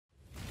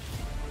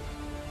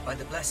By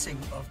the blessing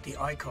of the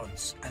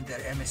icons and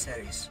their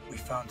emissaries, we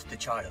found the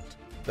child.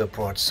 They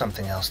brought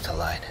something else to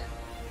light.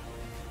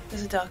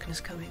 There's a darkness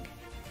coming.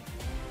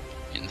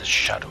 In the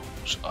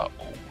shadows are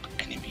old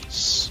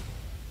enemies.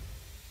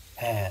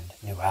 And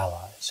new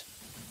allies.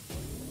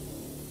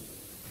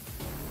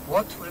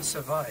 What will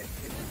survive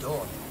in the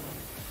dawn?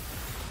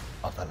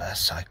 Of the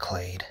Last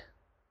Cyclade.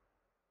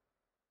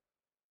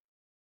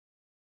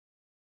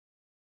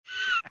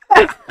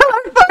 Hello,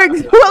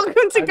 folks.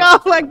 Welcome to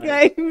Garland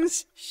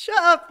Games. Shut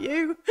up,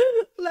 you.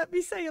 Let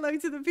me say hello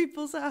to the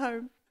people at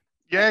home.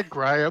 Yeah,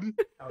 Graham.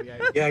 Oh yeah,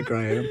 Yeah,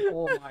 Graham.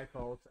 all my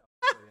fault.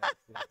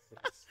 Yes.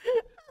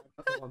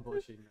 That's the one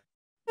bullshit.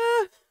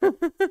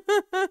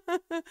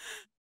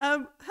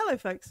 Hello,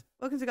 folks.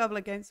 Welcome to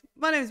Garland Games.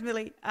 My name is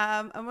Millie,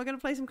 and we're going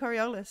to play some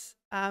Coriolis.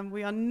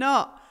 We are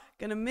not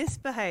going to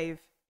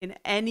misbehave in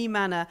any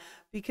manner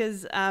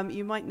because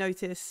you might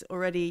notice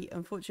already,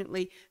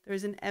 unfortunately, there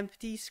is an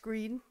empty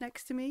screen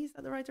next to me. Is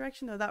that the right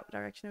direction or that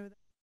direction over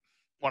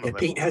there?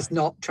 Pete has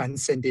not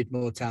transcended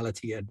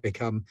mortality and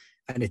become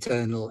an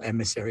eternal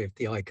emissary of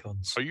the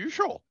icons. Are you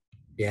sure?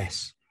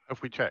 Yes.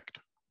 Have we checked?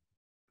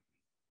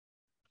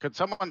 Can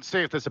someone see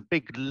if there's a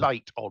big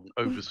light on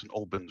over St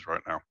Albans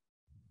right now?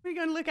 We're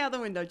going to look out the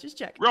window. Just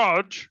check.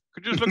 Rog,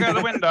 could you just look out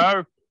the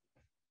window?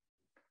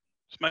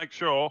 Just make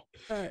sure. All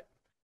right.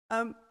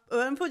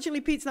 Well,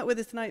 unfortunately, Pete's not with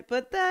us tonight,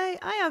 but I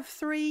have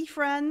 3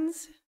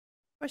 friends.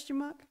 Question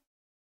mark.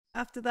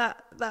 After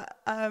that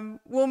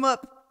warm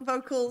up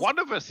vocals. One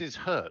of us is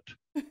hurt.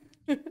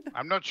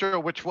 I'm not sure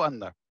which one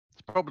though.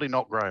 It's probably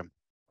not Graham.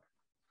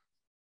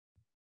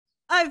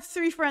 I have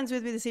 3 friends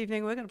with me this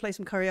evening. We're going to play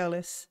some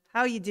Coriolis.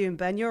 How are you doing,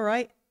 Ben? You all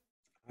right?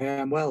 I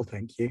am well,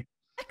 thank you.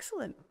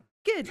 Excellent.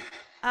 Good.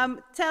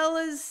 Tell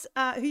us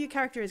who your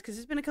character is, because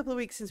it's been a couple of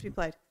weeks since we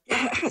played.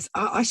 Yes,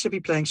 I should be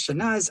playing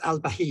Shanaz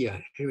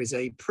Al-Bahia, who is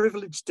a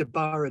privileged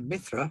Dabara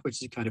Mithra,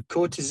 which is a kind of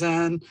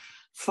courtesan,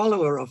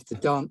 follower of the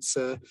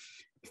dancer,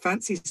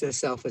 fancies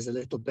herself as a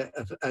little bit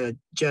of a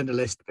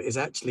journalist, but is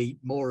actually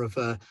more of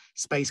a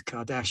space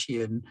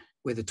Kardashian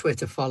with a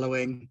Twitter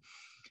following.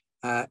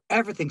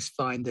 Everything's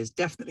fine. There's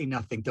definitely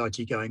nothing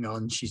dodgy going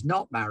on. She's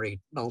not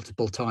married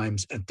multiple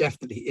times and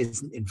definitely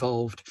isn't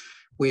involved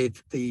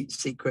with the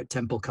secret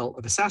temple cult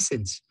of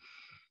assassins.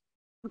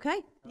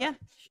 Okay. Yeah,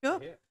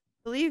 sure.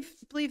 Believe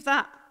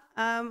that.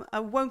 I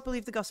won't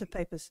believe the gossip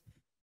papers.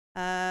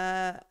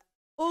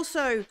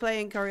 Also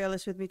playing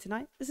Coriolis with me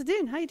tonight is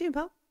Adun. How you doing,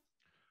 pal?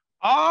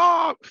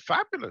 Ah,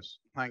 fabulous.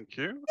 Thank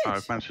you. Good.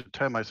 I've managed to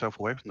tear myself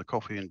away from the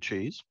coffee and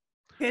cheese.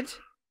 Good.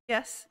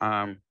 Yes.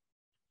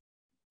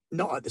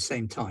 Not at the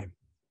same time.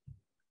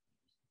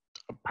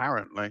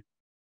 Apparently,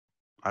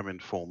 I'm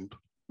informed.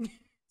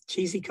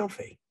 Cheesy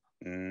coffee.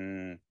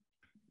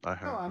 I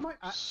have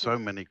so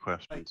many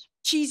questions.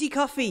 Cheesy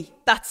coffee.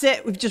 That's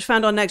it. We've just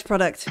found our next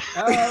product.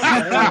 Oh,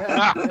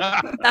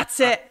 yeah. That's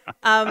it.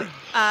 Like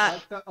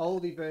the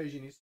oldie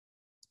version is.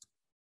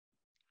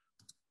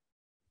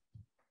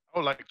 Oh,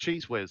 like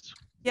Cheese Whiz.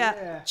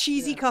 Yeah.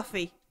 Cheesy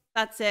coffee.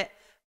 That's it.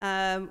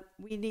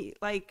 We need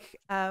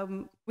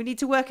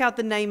to work out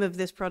the name of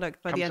this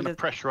product by the end in a of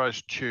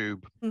pressurized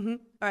tube. All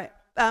right.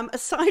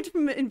 Aside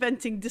from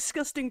inventing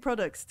disgusting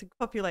products to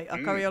populate our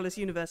Coriolis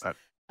universe, That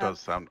does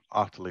sound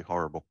utterly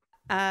horrible.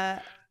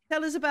 tell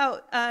us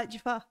about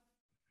Jafar.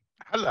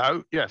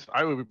 Hello. Yes,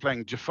 I will be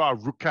playing Jafar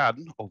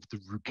Rukan of the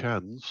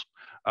Rukans,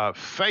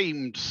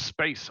 famed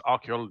space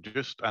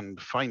archaeologist and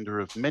finder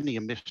of many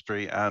a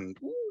mystery and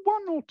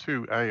 1 or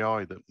 2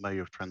 AI that may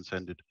have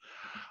transcended.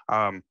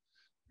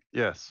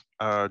 Yes,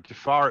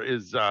 Jafar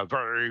is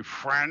very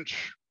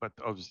French, but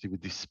obviously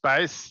with the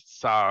space,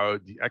 so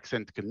the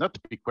accent cannot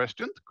be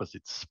questioned because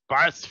it's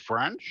space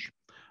French.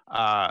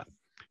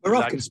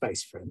 Moroccan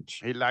space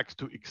French. He likes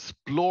to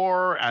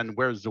explore and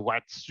wears the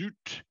white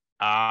suit.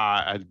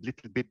 A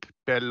little bit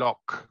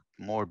Belloc,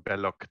 more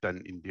Belloc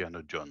than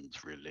Indiana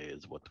Jones, really,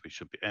 is what we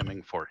should be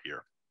aiming for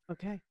here.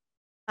 Okay.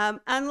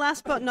 And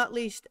last but not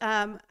least,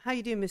 how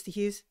you doing, Mr.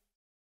 Hughes?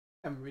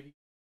 I'm really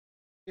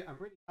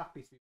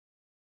happy to.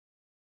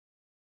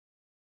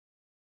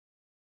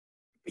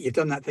 But you've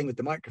done that thing with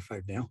the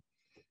microphone now.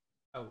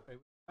 Oh, it was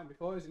fine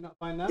before. Is it not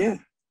fine now? Yeah.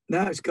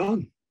 No, it's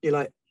gone. You're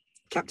like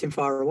Captain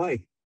Far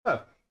Away.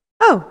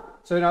 Oh.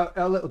 So in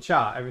our little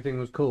chat, everything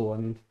was cool.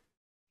 And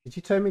did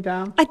you turn me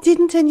down? I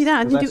didn't turn you down.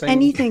 I Was didn't I do saying-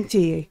 anything to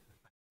you.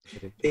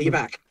 You're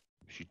back.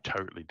 She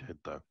totally did,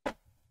 though. I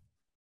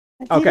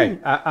Okay.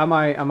 didn't. Am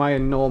I a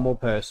normal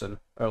person,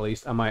 or at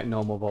least am I at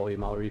normal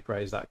volume? I'll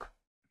rephrase that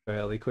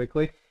fairly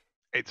quickly.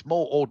 It's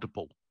more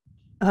audible.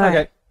 All right.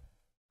 Okay.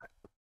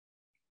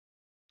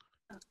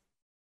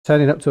 Turn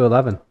it up to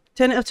 11.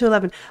 Turn it up to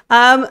 11.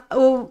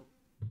 Well,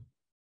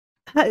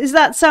 does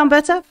that sound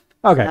better?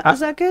 Okay. Is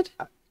that good?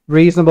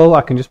 Reasonable.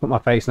 I can just put my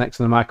face next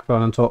to the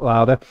microphone and talk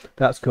louder.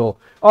 That's cool.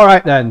 All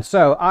right then.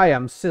 So I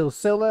am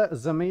Silsila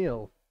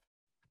Zamil,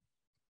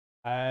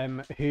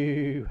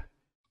 who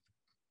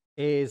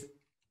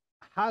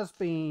has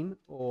been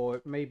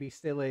or maybe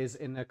still is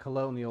in the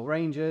Colonial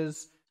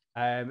Rangers.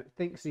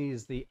 Thinks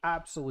he's the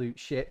absolute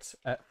shit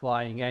at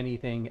flying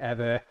anything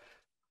ever.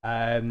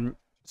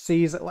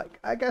 sees that, like,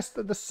 I guess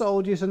that the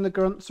soldiers and the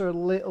grunts are a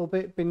little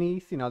bit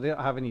beneath. You know, they don't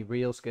have any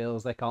real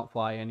skills. They can't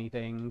fly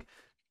anything.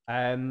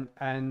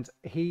 And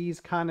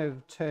he's kind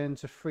of turned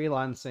to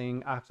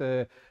freelancing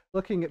after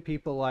looking at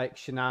people like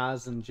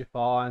Shanaz and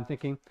Jafar and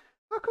thinking,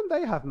 how come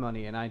they have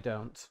money and I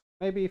don't?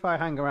 Maybe if I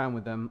hang around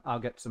with them, I'll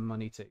get some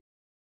money too.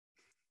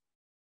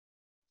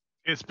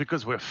 It's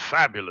because we're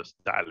fabulous,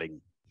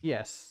 darling.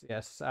 Yes.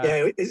 Yeah,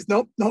 it's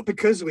not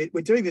because we're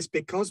doing this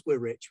because we're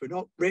rich. We're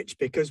not rich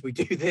because we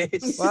do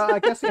this. Well, I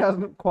guess it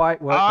hasn't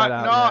quite worked that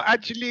out No, yet.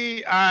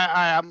 actually,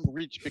 I am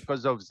rich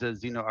because of the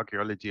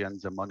xenoarchaeology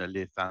and the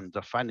monolith and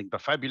the finding the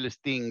fabulous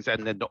things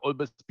and then the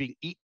almost being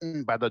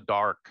eaten by the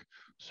dark.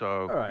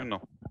 So, right. you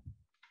know.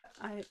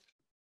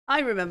 I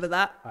remember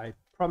that. I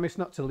promise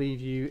not to leave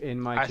you in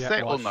my I jet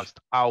say wash. almost.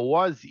 I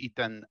was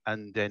eaten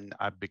and then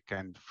I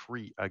became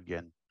free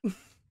again.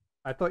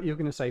 I thought you were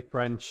going to say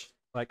French.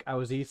 Like, I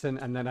was eaten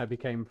and then I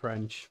became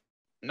French.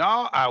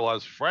 No, I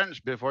was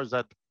French before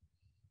that.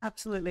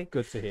 Absolutely.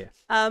 Good to hear.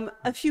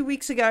 A few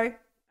weeks ago,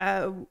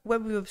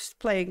 when we were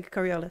playing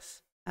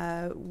Coriolis,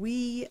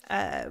 we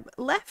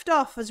left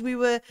off as we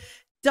were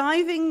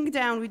diving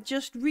down. We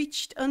just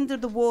reached under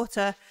the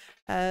water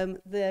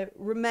the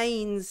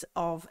remains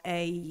of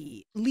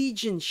a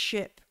Legion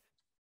ship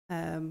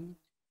that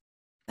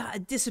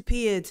had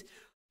disappeared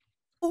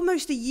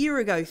almost a year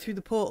ago through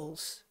the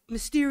portals.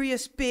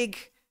 Mysterious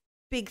big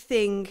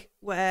thing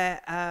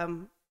where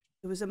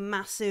there was a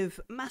massive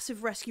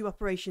rescue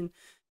operation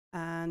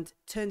and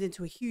turned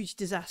into a huge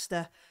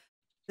disaster.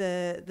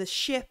 The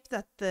ship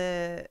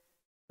that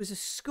was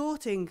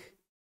escorting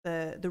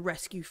the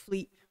rescue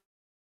fleet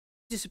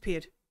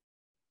disappeared.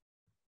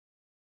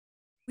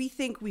 We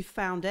think we've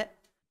found it,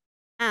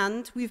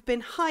 and we've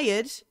been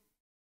hired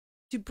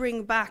to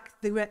bring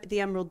back the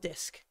Emerald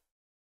Disc.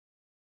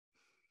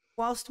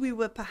 Whilst we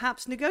were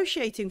perhaps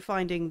negotiating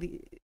finding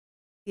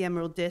the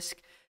Emerald Disc,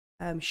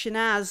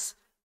 Shanaz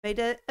made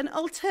an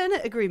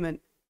alternate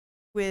agreement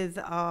with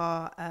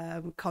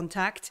our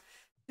contact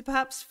to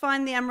perhaps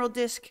find the Emerald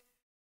Disc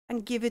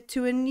and give it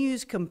to a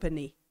news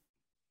company.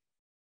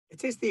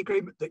 It is the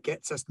agreement that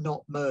gets us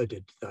not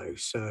murdered, though,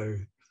 so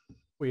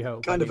We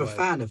hope. kind of anyway. a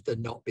fan of the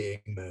not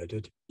being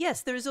murdered.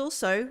 Yes, there is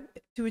also,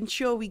 to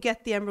ensure we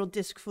get the Emerald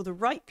Disc for the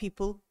right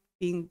people,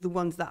 being the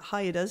ones that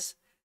hired us,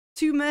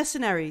 2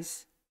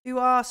 mercenaries who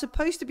are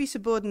supposed to be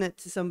subordinate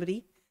to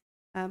somebody,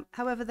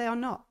 however they are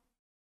not.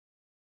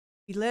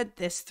 We learned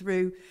this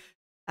through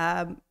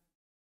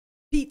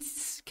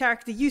Pete's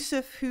character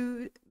Yusuf,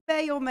 who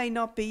may or may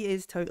not be,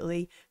 is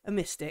totally a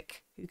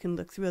mystic who can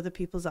look through other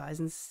people's eyes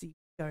and see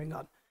what's going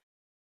on.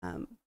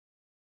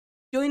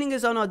 Joining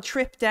us on our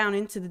trip down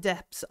into the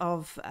depths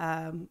of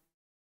an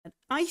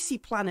icy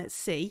planet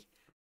C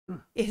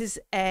is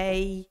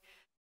a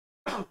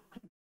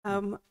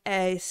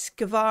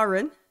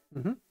Skavaran.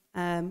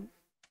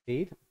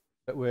 Indeed.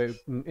 That we're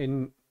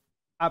in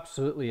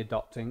absolutely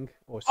adopting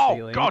or Oh,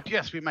 stealing. God,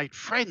 yes, we made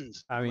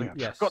friends. I mean, I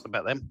yes. forgot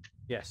about them.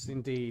 Yes,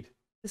 indeed.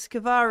 The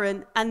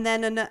Skavaran, and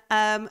then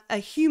a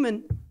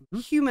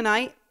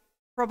humanite,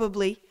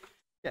 probably.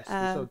 Yes, we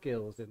saw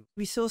gills.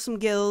 We saw some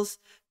gills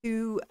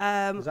who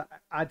Was that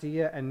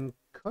Adia and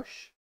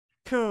Kush?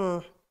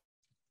 Kush,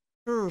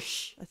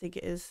 I think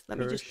it is. Let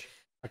me just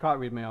I can't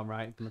read my own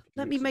writing. from a few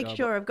let me weeks make ago,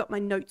 sure I've got my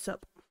notes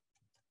up.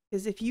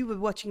 Because if you were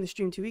watching the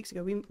stream 2 weeks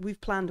ago, we've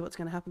planned what's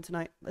going to happen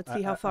tonight. Let's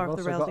see how far I've off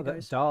the also rails got it that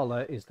goes.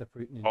 Darla is the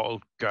fruit ninja.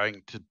 All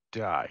going to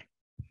die.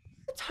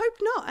 Let's hope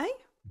not, eh?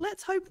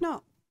 Let's hope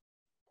not.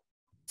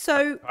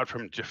 So, Apart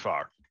from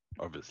Jafar,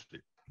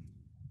 obviously.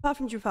 apart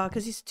from Jafar,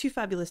 because he's too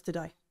fabulous to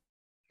die.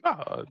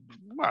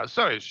 Well,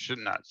 so is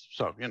Shanaz.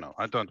 So, you know,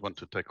 I don't want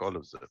to take all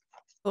of the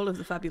All of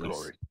the fabulous.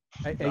 glory.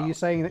 Are you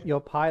saying that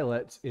your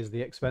pilot is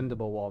the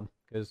expendable one?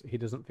 Because he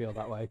doesn't feel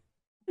that way.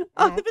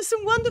 Oh, there was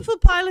some wonderful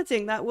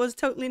piloting. That was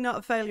totally not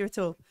a failure at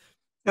all.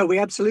 No, we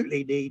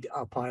absolutely need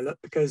our pilot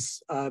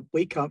because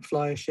we can't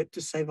fly a ship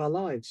to save our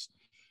lives.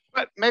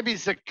 But maybe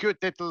the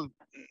cute little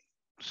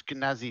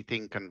Skinazi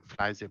thing can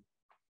fly the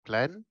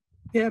plane.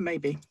 Yeah,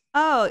 maybe.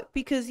 Oh,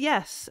 because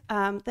yes,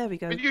 there we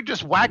go. But you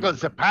just waggle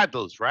the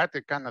paddles, right?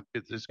 It cannot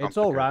be this It's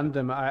all complicated.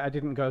 random. I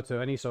didn't go to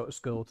any sort of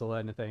school to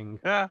learn a thing.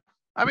 Yeah.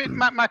 I mean,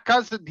 my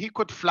cousin, he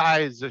could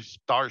fly the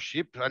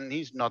starship, and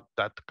he's not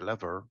that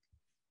clever.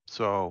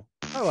 So,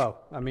 Oh,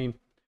 well, I mean,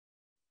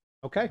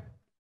 okay.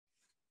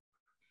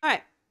 All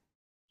right.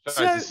 so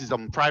So- this is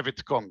on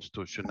private comms to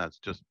Shanaz,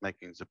 just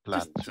making the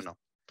plans, you know.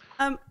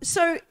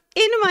 So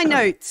in my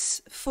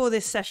notes for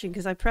this session,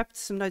 because I prepped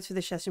some notes for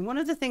this session, one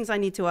of the things I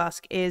need to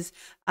ask is,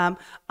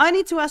 I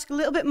need to ask a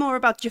little bit more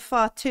about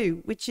Jafar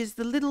 2, which is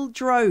the little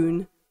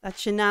drone that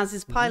Shanaz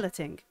is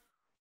piloting.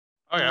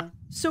 Oh, yeah.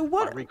 So My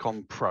what,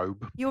 recon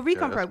probe. your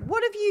recon Yes. probe,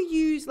 what have you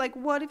used,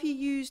 what have you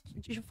used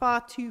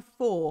Jafar 2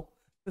 for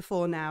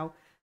before now?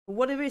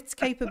 What are its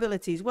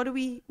capabilities? What do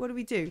we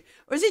do?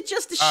 Or is it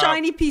just a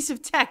shiny piece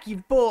of tech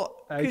you've bought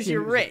I because assume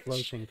you're it was a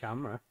rich? floating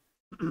camera.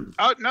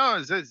 Oh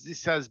no!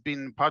 This has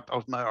been part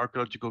of my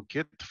archaeological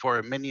kit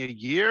for many a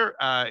year.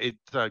 It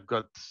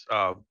got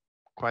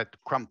quite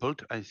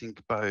crumpled, I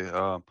think,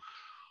 by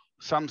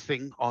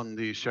something on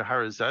the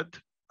Scheherazade,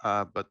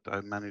 but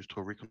I managed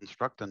to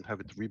reconstruct and have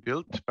it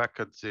rebuilt back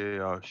at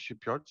the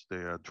shipyards,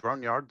 the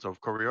drone yards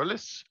of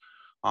Coriolis.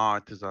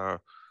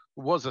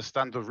 Was a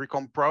standard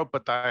recon probe,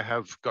 but I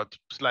have got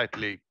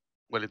slightly,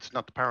 well, it's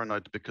not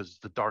paranoid because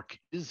the dark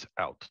is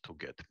out to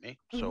get me.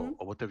 So,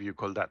 or whatever you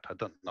call that, I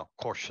don't know,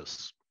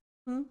 cautious.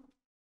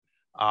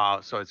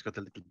 So it's got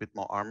a little bit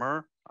more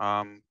armor,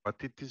 but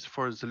it is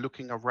for the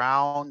looking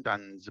around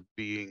and the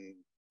being,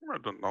 I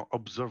don't know,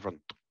 observant.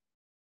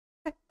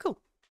 Okay, cool.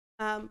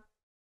 And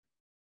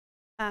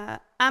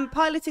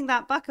piloting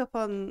that back up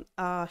on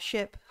our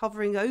ship,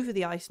 hovering over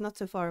the ice, not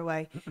so far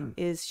away,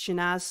 is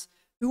Shanaz,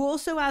 who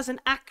also has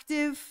an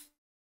active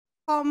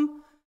comm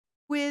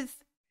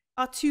with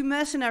our 2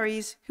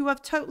 mercenaries who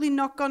have totally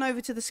not gone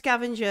over to the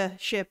scavenger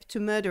ship to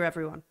murder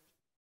everyone.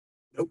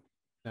 Nope.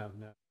 No.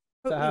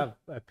 Totally. To have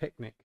a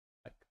picnic,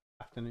 like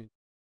afternoon.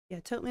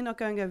 Yeah, totally not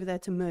going over there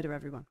to murder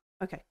everyone.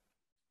 Okay.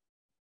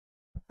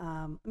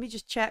 Let me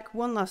just check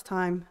one last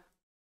time.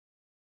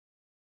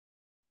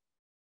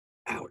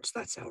 Ouch,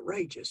 that's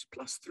outrageous.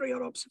 +3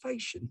 on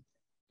observation.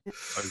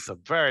 It's a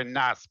very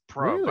nice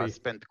probe. I Really?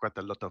 spent quite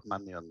a lot of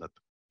money on that.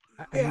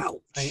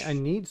 Ouch. I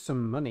need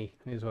some money,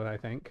 is what I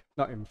think.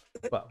 Not in,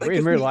 well, That in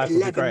gives real me life would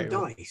be 11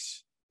 great.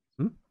 dice.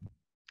 It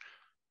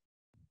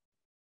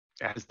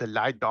has the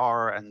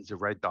LiDAR and the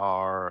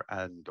radar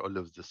and all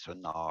of the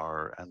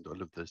sonar and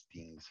all of those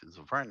things. It's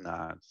very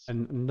nice.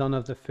 And none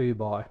of the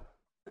fubai.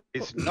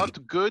 It's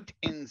not good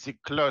in the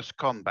close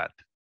combat,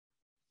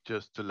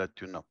 just to let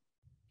you know.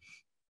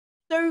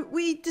 So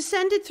we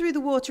descended through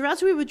the water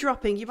as we were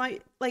dropping. You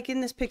might, like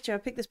in this picture, I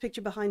picked this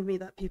picture behind me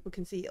that people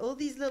can see. All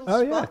these little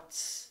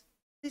spots,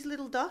 these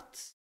little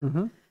dots,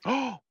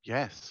 Oh,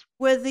 yes.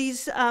 were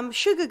these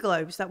sugar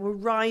globes that were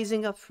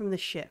rising up from the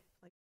ship,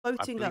 like I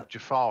floating believe up.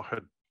 Jafar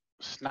had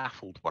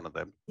snaffled one of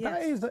them.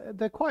 Yes.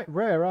 They're quite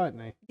rare, aren't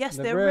they? Yes,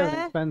 they're they're rare and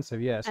rare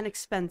expensive, yes. and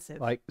expensive.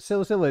 Like,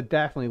 Silsilla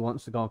definitely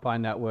wants to go and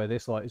find out where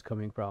this light is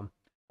coming from.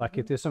 Like,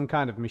 if there's some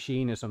kind of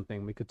machine or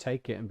something, we could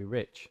take it and be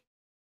rich.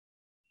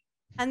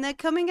 And they're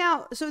coming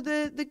out. So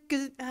the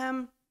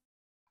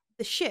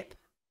ship.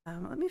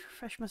 Let me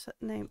refresh my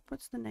name.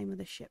 What's the name of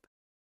the ship?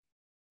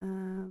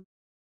 Nope,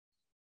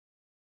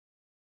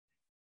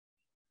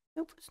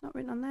 it's not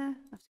written on there.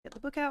 I have to get the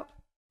book out.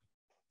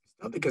 It's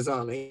not the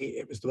Ghazali,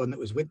 it was the one that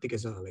was with the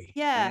Ghazali.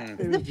 Yeah,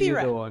 the The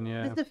Zafira. other one,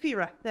 yeah. The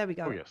Zafira. There we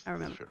go. Oh, yes. I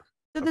remember. Sure.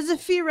 So the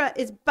Zafira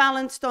is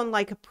balanced on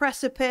like a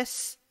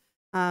precipice,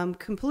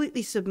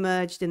 completely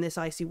submerged in this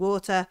icy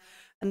water.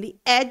 And the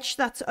edge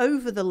that's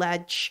over the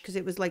ledge, because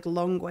it was like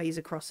long ways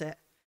across it,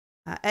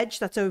 edge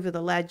that's over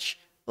the ledge,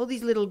 all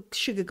these little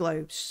sugar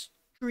globes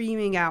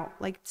streaming out,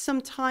 like some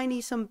tiny,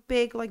 some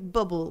big, like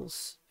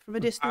bubbles from a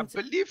I distance.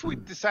 believe we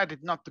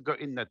decided not to go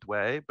in that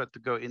way, but to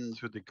go in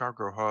through the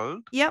cargo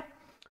hold. Yep.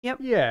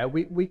 Yeah,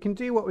 we can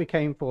do what we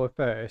came for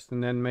first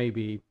and then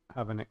maybe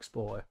have an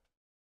explore.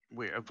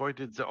 We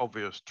avoided the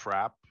obvious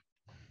trap.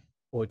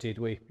 Or did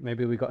we?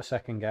 Maybe we got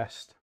second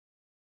guessed.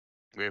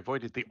 We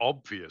avoided the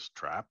obvious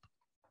trap.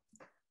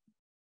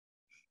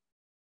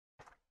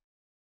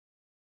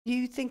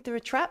 You think there are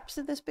traps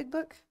in this big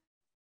book?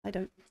 I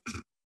don't.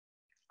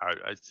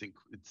 I think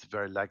it's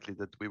very likely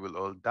that we will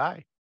all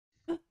die.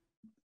 But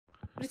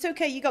it's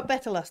okay. You got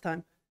better last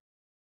time.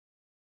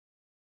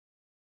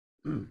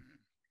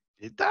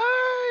 Did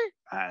I?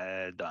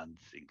 I don't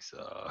think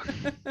so.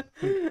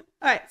 All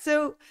right.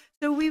 So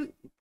we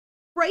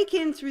break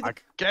in through the. I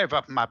gave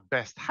up my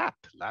best hat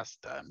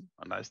last time,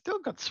 and I still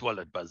got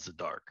swallowed by the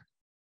dark.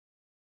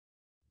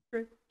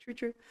 True.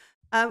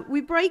 We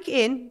break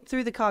in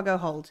through the cargo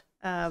hold.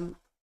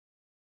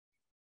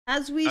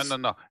 As we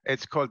No.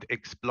 It's called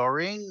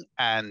exploring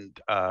and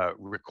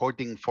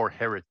recording for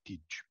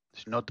heritage.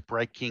 It's not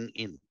breaking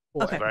in.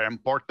 Okay. It's very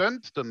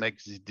important to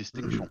make this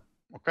distinction.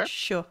 Okay.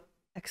 Sure.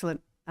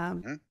 Excellent.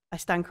 I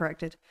stand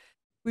corrected.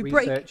 We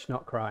Research,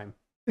 not crime.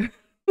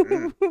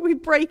 we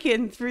break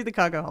in through the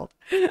cargo hold.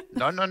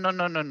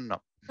 No.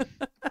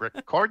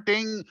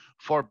 Recording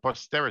for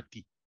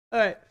posterity. All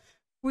right.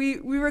 We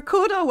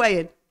record our way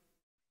in.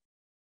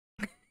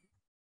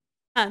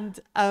 And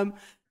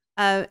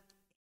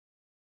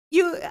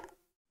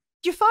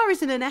Jafar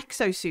is in an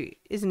exosuit,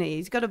 isn't he?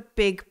 He's got a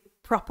big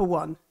proper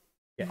one.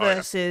 Yeah.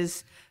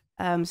 Versus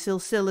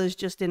Silsilla's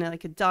just in a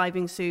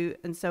diving suit,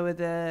 and so are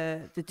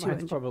the two.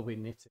 Mine's probably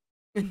knitted.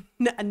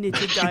 A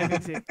knitted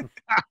diving suit.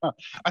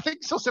 I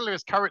think Silsilla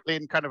is currently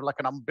in kind of like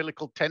an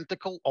umbilical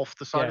tentacle off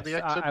the side of the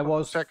Yes,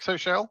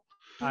 exoshell.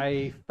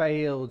 I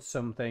failed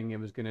something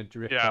and was going to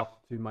drift Yeah. off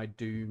to my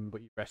doom,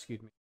 but you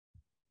rescued me.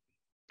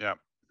 Yeah.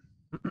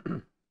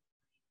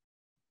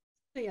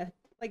 So yeah,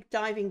 like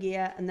diving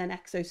gear and then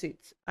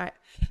exosuits. All right.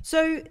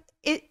 So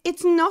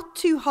it's not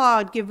too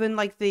hard given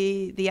like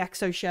the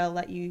exoshell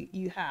that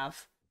you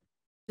have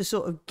to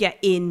sort of get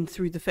in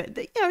through the fit.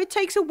 You know, it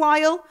takes a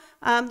while.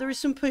 There is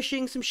some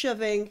pushing, some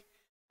shoving,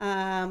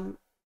 but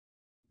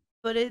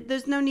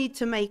there's no need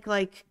to make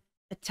like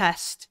a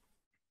test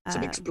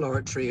Some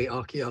exploratory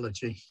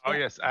archaeology. Oh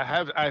yes, I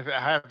have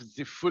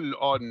the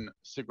full-on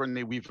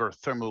Sigourney Weaver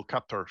thermal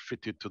cutter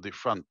fitted to the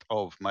front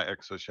of my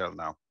exoshell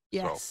now.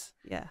 Yes,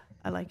 yeah,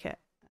 I like it.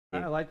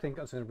 I like to think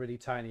that's in a really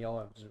tiny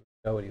arm. Doesn't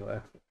go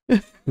anywhere.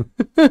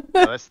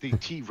 That's the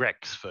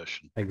T-Rex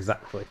version.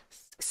 Exactly.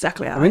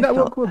 Exactly. I mean, that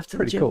thought was after the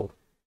pretty gym. cool.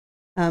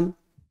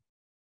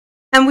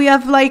 And we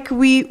have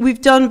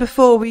we've done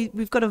before.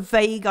 We've got a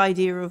vague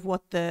idea of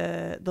what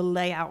the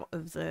layout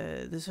of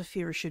the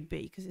Zafira should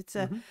be, because it's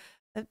a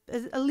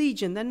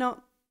legion. They're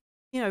not,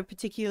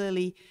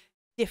 particularly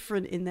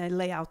different in their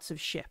layouts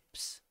of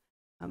ships.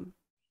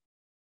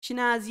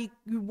 Shanaz,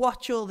 you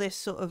watch all this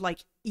sort of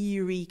like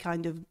eerie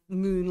kind of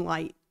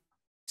moonlight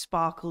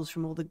sparkles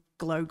from all the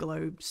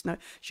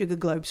sugar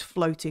globes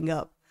floating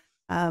up,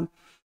 and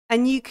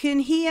you can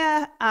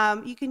hear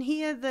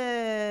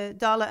the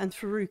Dala and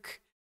Farouk.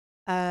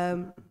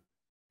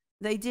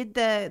 They did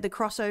the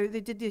crossover. They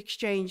did the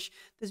exchange.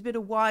 There's been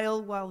a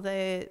while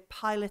they're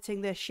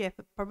piloting their ship,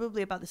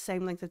 probably about the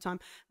same length of time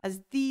as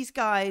these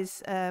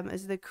guys,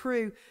 as the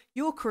crew.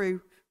 Your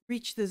crew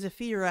reached the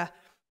Zafira.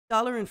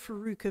 Dala and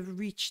Farouk have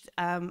reached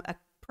a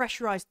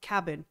pressurized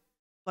cabin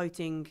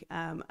floating,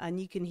 and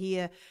you can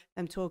hear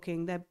them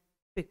talking. They're a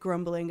bit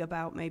grumbling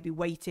about maybe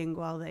waiting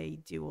while they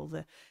do all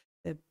the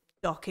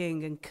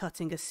docking and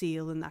cutting a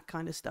seal and that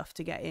kind of stuff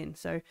to get in.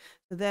 So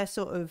they're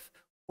sort of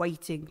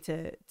waiting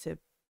to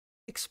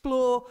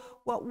explore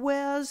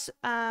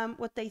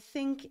what they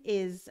think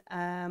is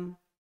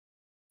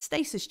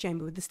stasis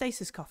chamber with the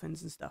stasis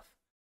coffins and stuff.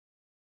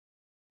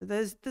 So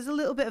there's a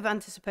little bit of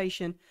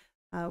anticipation.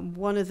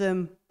 One of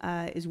them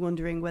is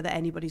wondering whether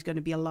anybody's going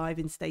to be alive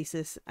in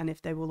stasis, and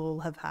if they will all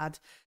have had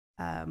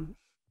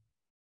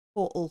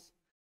portal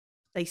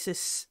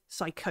stasis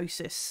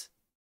psychosis,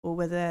 or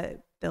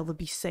whether they'll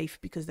be safe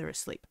because they're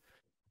asleep.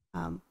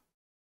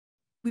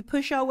 We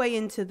push our way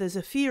into the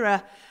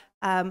Zafira,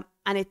 and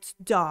it's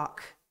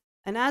dark.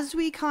 And as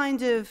we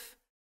kind of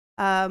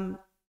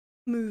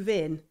move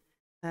in,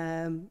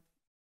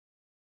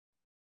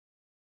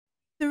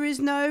 there's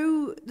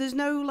no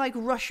like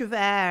rush of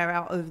air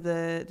out of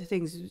the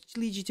things, which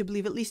leads you to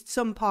believe at least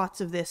some parts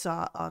of this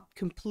are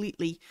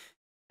completely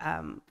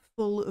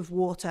full of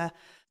water,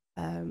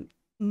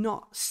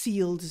 not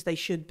sealed as they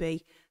should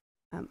be.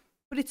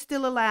 But it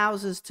still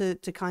allows us to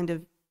kind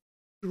of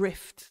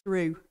drift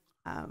through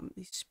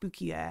the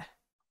spooky air.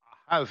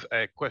 I have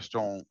a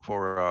question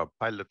for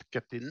Pilot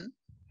Captain.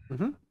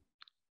 Mm-hmm.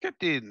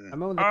 Captain,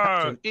 I'm on the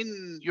captain.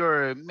 in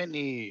your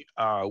many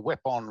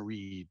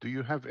weaponry, do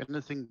you have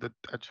anything that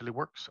actually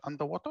works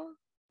underwater?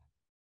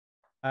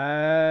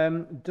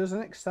 Does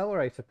an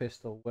accelerator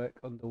pistol work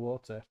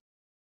underwater?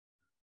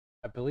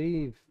 I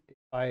believe it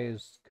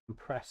fires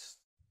compressed.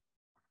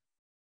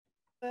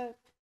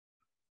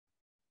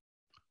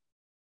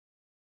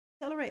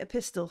 Accelerator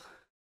pistol.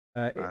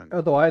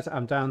 Otherwise,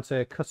 I'm down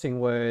to cutting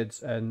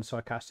words and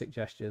sarcastic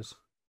gestures.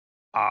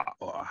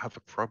 Well, I have a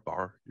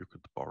crowbar you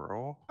could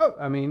borrow. Oh,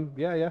 I mean,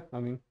 yeah. I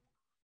mean,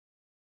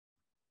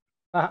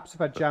 perhaps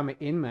if I jam it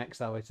in my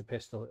accelerator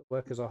pistol, it'll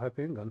work as a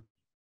harpoon gun.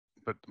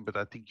 But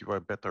I think you are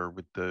better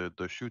with the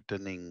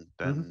shooting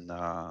than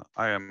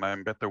I am.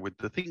 I'm better with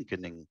the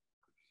thinking.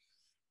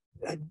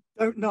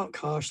 Don't knock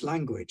harsh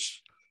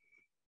language.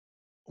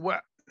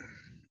 Well,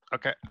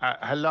 okay.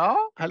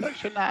 Hello,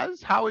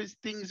 Shanaz. How is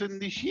things in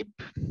the ship?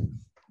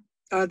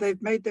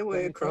 They've made their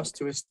way across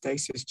to a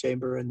stasis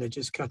chamber, and they're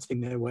just cutting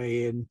their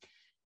way in.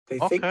 They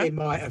think they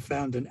might have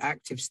found an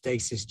active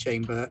stasis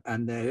chamber,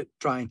 and they're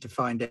trying to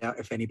find out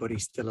if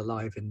anybody's still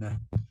alive in there.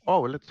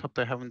 Oh, well, let's hope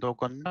they haven't all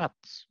gone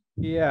nuts.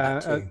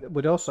 Yeah,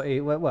 would also,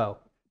 well,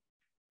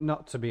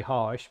 not to be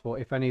harsh, but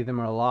if any of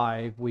them are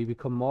alive, we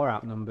become more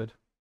outnumbered.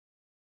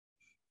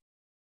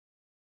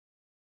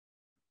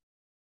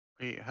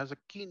 He has a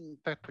keen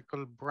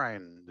tactical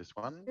brain, this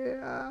one.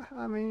 Yeah,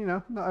 I mean,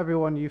 not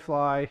everyone you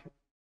fly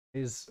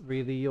is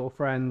really your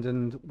friend,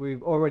 and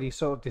we've already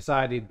sort of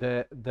decided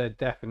that they're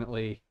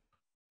definitely,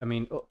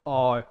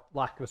 our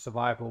lack of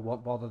survival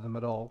won't bother them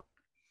at all.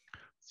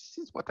 This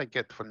is what I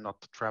get for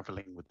not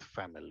traveling with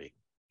family.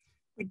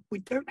 We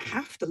don't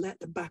have to let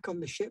them back on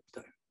the ship,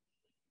 though.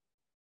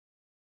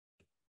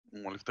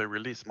 Well, if they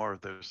release more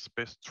of their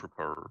space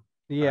trooper...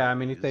 Yeah,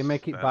 if they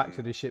make it back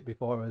to the ship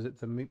before us,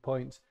 it's a moot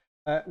point.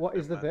 What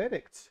is the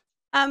verdict?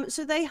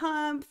 So they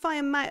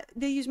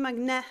they use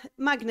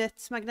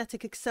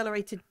magnetic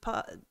accelerated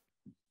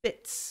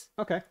bits.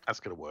 Okay, that's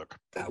gonna work.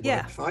 That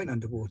work fine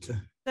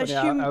underwater. Part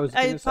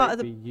of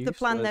the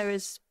plan there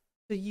is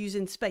to use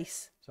in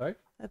space. Sorry,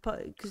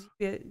 because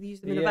you use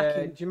them in a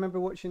vacuum. Do you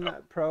remember watching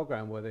that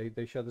program where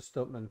they show the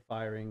stuntman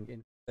firing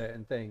in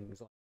certain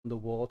things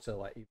underwater,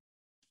 like?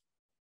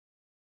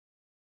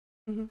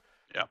 Mm-hmm.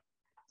 Yeah.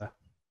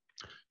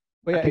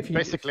 Well, yeah,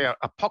 basically a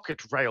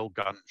pocket rail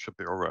gun should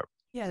be all right.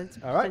 Yeah, it's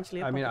all right.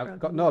 potentially I've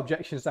got no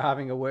objections to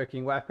having a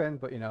working weapon,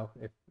 but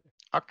if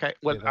okay,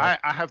 well, I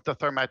have the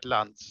thermite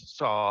lance,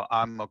 so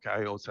I'm okay.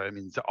 I also am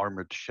in the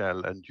armored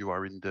shell, and you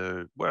are in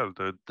the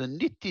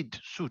knitted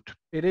suit.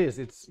 It is.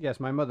 Yes,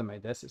 my mother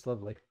made this. It's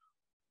lovely.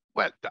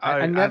 Well,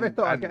 I never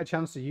thought I'd and get a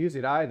chance to use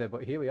it either,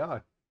 but here we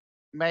are.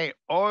 may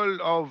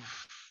all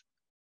of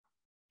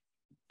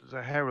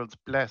the heralds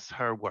bless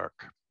her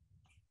work.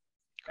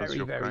 Because Very,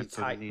 you're very going to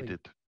tightly need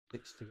it.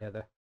 stitched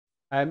together.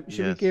 Should we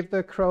Yes. give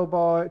the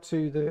crowbar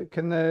to the?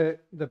 Can the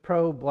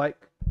probe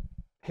like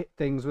hit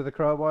things with a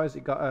crowbar? Has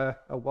it got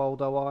a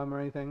Waldo arm or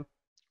anything?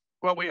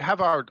 Well, we have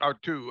our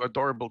two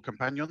adorable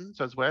companions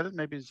as well.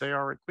 Maybe they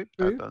are equipped.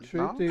 I True, don't true.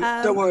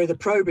 know. Don't worry, the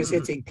probe is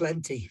hitting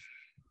plenty.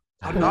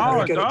 I'm not No,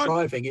 very good at don't.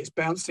 driving. It's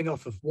bouncing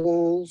off of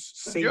walls,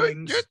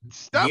 ceilings. You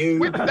stop you.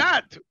 with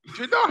that. Do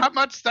you know how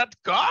much that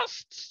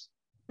costs?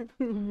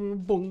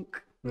 Bonk.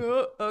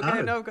 Oh, okay,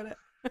 Oh. now I've got it.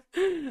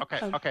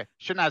 Okay.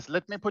 Shanaz,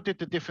 let me put it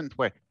a different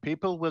way.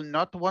 People will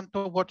not want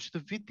to watch the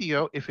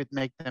video if it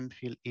makes them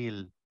feel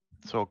ill.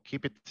 So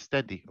keep it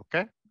steady,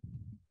 okay?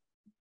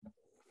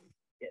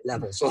 It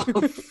levels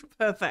off.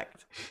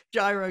 Perfect.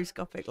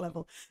 Gyroscopic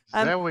level.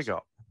 There we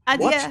go.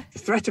 What? Adia, The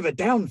threat of a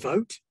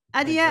downvote?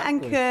 Adia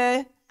and Exactly.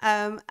 Kerr.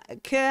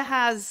 Kerr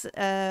has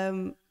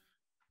their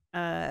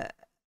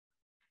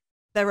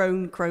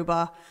own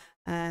crowbar,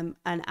 and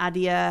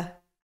Adia,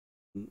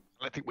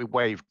 I think we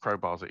wave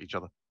crowbars at each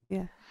other.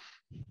 yeah.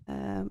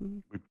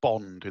 We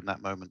bond in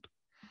that moment.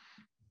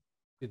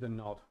 Did the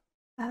nod.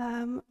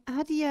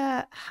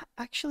 Adia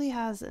actually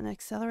has an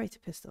accelerator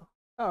pistol.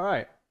 All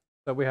right.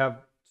 So we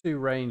have 2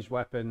 ranged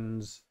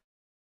weapons.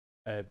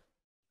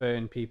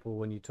 Burn people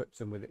when you touch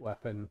them with it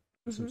weapon.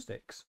 Some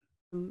sticks.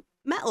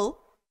 Metal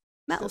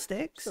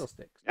sticks. Still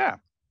sticks. Yeah.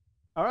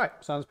 All right.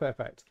 Sounds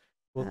perfect.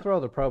 We'll throw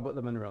the probe at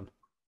them and run.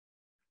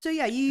 So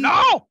yeah, you.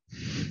 No!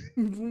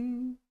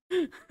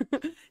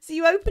 So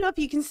you open up.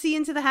 You can see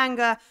into the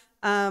hangar.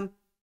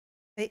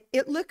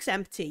 It looks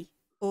empty,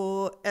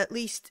 or at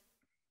least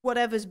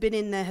whatever's been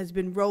in there has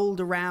been rolled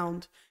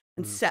around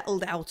and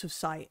settled out of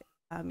sight.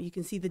 You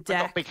can see the I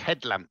deck. got big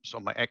headlamps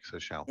on my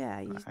exoshell. Yeah,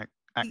 you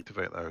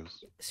Activate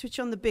those. switch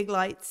on the big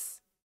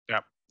lights. Yeah.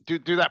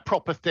 Do that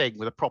proper thing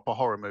with a proper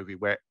horror movie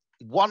where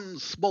one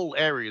small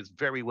area is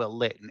very well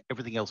lit and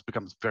everything else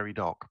becomes very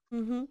dark.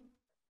 Mm-hmm.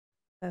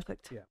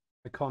 Perfect. Yeah.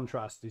 The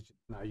contrast is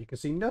now you can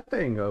see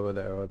nothing over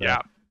there. Or there.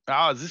 Yeah.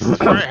 Oh, this is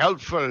very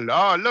helpful.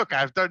 Oh, look,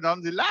 I've turned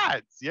on the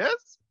lights.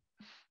 Yes.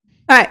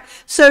 All right.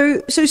 So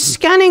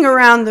scanning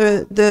around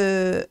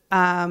the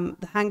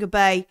hangar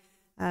bay,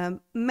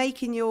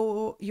 making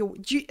your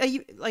are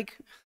you like?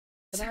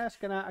 Can I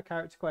ask an out of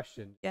character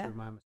question? Yeah. To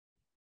remind me?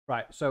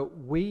 Right. So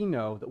we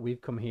know that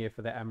we've come here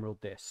for the Emerald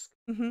Disc.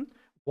 Mm-hmm.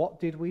 What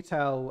did we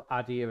tell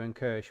Adia and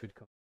Kirsch would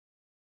come?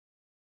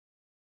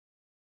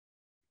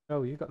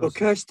 Oh, you've got. Well, those-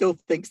 Kerr still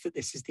thinks that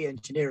this is the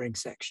engineering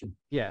section.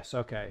 Yes.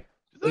 Okay.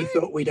 We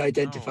thought we'd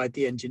identified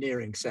the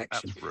engineering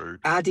section. That's rude.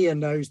 Adia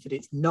knows that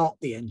it's not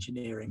the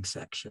engineering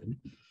section.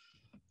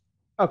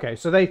 Okay.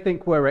 So they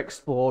think we're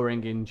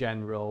exploring in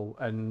general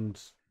and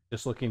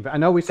just looking for. I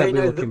know we said They we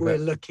were know that looking we're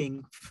for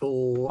looking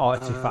for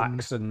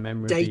artifacts and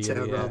memorabilia.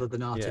 data yeah, rather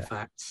than yeah.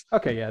 artifacts.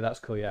 Okay. Yeah, that's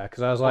cool. Yeah,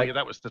 because I was Well, like, yeah,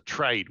 that was the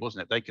trade,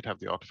 wasn't it? They could have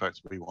the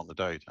artifacts, we want the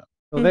data.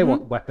 well, they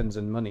want weapons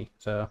and money,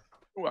 so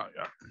Well,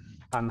 yeah.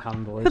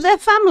 panhandlers. For their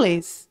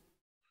families.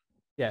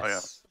 Yes. Oh, yeah.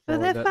 For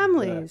their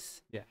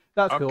families. Yeah,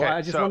 that's cool. Okay,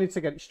 I just so- wanted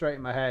to get it straight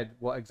in my head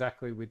what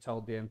exactly we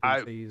told the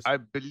NPCs. I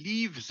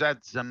believe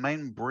that the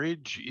main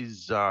bridge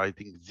is, I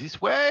think,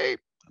 this way.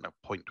 And I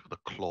point with a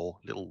claw,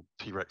 little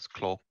T-Rex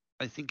claw.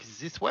 I think it's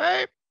this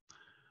way.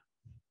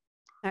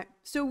 Right,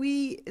 so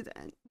we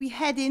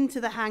head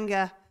into the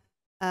hangar.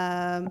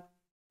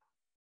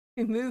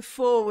 We move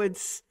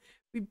forwards.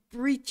 We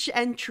breach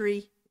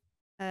entry,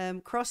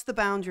 cross the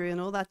boundary,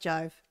 and all that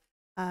jive.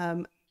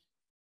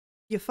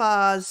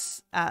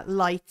 Yafar's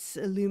lights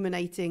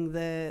illuminating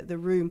the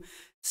room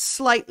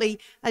slightly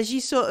as you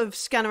sort of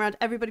scan around.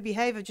 Everybody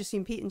behave. I've just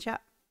seen Pete in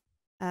chat.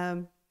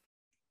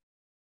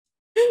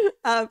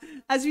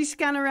 As we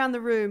scan around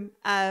the room,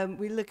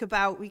 we look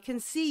about. We can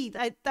see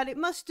that it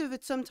must have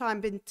at some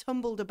time been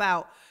tumbled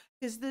about,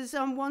 because there's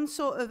on one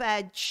sort of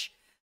edge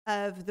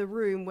of the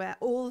room where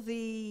all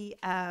the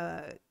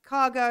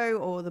cargo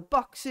or the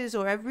boxes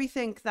or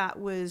everything that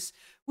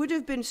would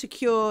have been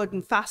secured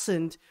and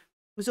fastened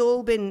was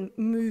all been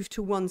moved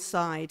to one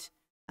side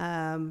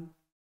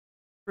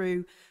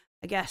through,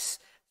 I guess,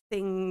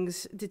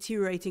 things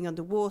deteriorating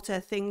underwater,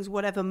 things,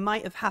 whatever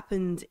might have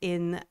happened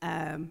in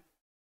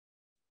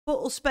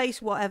portal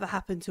space, whatever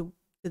happened to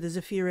the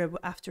Zephyra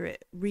after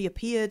it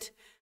reappeared.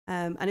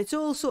 And it's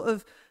all sort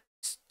of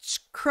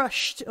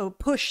crushed or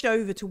pushed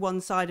over to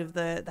one side of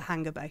the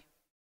hangar bay.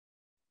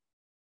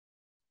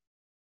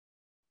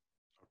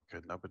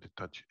 Okay, nobody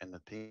touch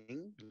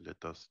anything.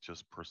 Let us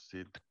just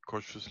proceed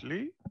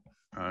cautiously.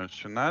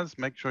 Shanaz,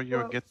 make sure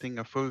you're Well- getting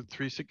a full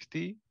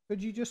 360.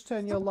 Could you just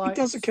turn your It lights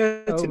does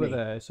occur to over me.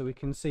 there so we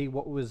can see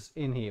what was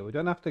in here? We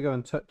don't have to go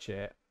and touch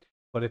it,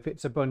 but if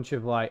it's a bunch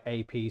of like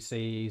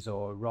APCs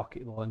or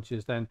rocket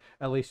launchers, then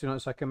at least you know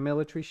it's like a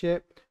military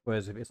ship.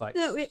 Whereas if it's like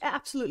No, it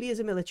absolutely is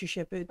a military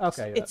ship. Its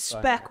Okay, its that's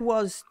fine, spec yeah.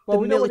 was well,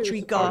 the we know what it was military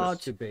supposed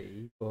guard. to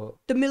be, but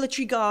The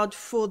military guard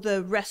for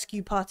the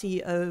rescue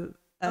party of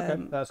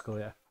okay, that's cool.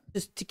 Yeah.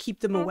 just to keep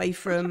them away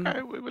from.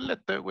 Okay, we'll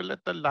let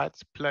the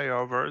lights play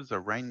over. The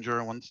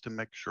ranger wants to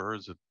make sure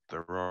that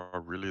there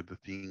are really the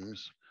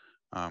things.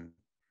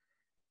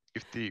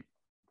 If the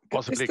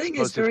possibly this thing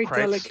is explosive very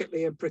crates,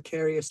 delicately and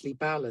precariously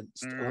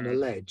balanced on a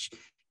ledge.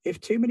 If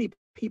too many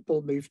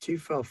people move too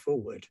far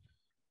forward,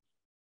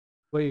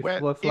 We're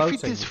if floating.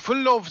 it is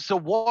full of the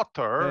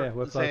water, Yeah,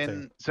 we're floating.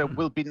 then there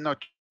will be no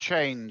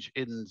change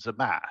in the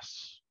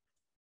mass.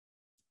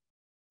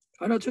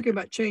 I'm not talking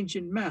about change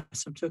in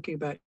mass. I'm talking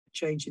about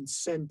change in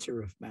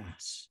center of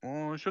mass.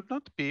 Oh, should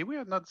not be. We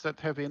are not that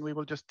heavy, and we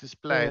will just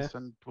displace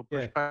and we'll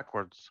push Yeah.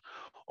 backwards.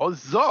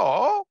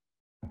 Although,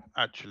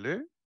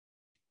 actually,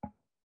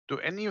 do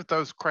any of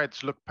those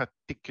crates look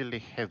particularly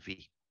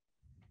heavy?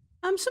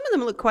 Some of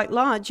them look quite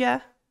large,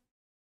 yeah.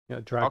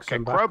 Drag Okay,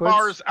 some backwards.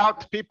 crowbars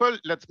out, people.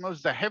 Let's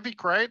move the heavy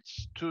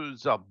crates to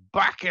the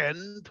back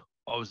end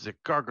of the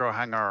cargo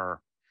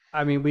hangar.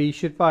 I mean, we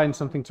should find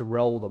something to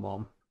roll them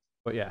on.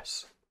 But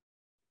yes,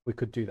 we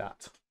could do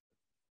that.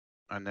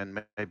 And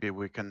then maybe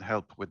we can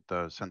help with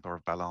the center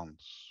of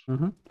balance.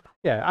 Mm-hmm.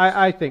 Yeah,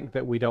 I think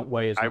that we don't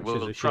weigh as I much as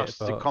will a trust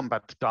ship. the But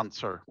combat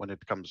dancer when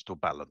it comes to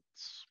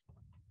balance.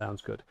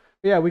 sounds good.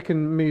 But yeah, we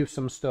can move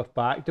some stuff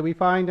back. Do we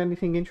find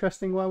anything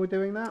interesting while we're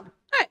doing that?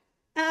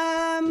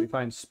 Do we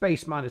find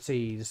space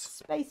manatees?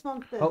 Space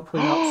monsters.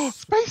 Hopefully not.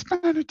 Space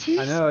manatees!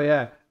 I know,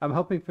 yeah. I'm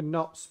hoping for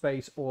not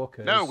space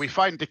orcas. No, we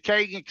find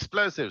decaying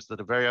explosives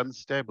that are very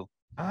unstable.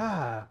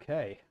 Ah,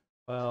 okay.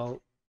 Well,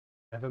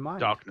 never mind.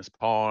 Darkness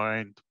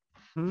point.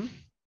 Hmm?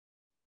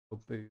 Oh,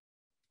 boo.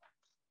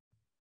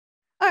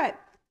 All right.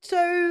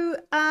 So,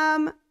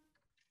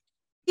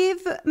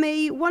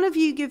 one of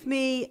you give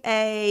me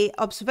a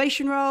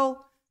observation roll.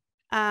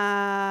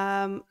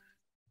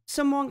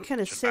 Someone can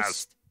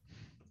assist.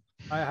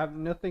 I have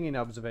nothing in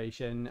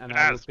observation, and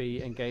I will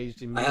be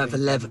engaged in. I have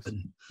moving 11.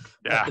 things.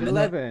 Yeah.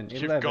 11.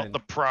 You've got the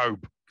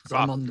probe. So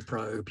I'm on the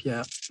probe,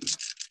 yeah.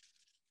 Just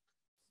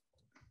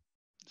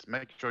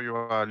make sure you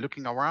are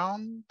looking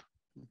around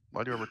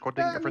while you're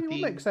recording everything.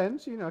 It makes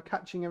sense,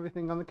 catching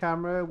everything on the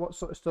camera. What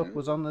sort of stuff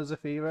was on the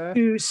Zafira?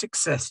 2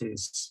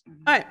 successes.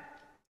 All right.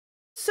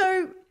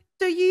 So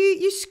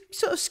you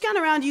sort of scan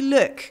around, you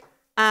look,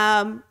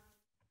 and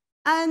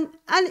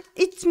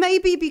it's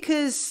maybe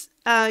because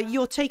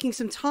you're taking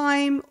some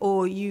time,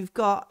 or you've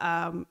got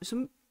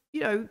some.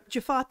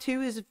 Jafar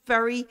 2 is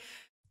very,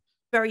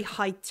 very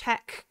high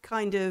tech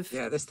kind of.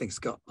 Yeah, this thing's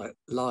got like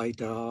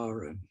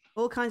LiDAR and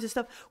all kinds of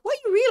stuff. What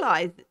you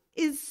realize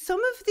is some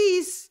of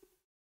these,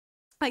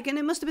 and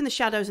it must have been the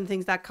shadows and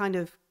things that kind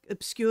of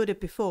obscured it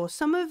before.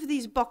 Some of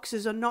these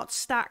boxes are not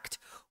stacked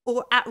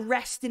or at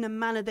rest in a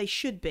manner they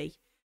should be.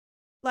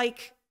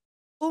 Like,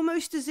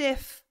 almost as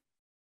if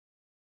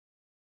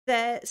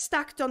they're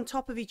stacked on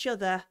top of each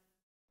other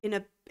in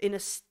a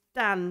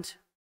stand,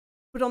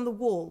 but on the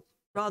wall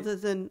rather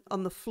than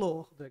on the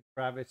floor. The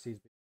gravity's.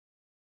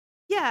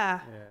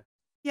 Yeah.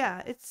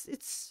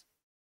 It's.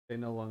 They're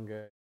no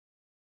longer.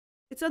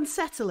 It's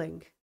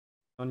unsettling.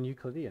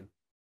 Non-Euclidean.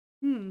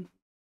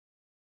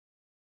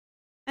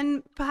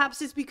 And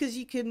perhaps it's because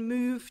you can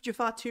move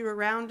Jafar 2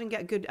 around and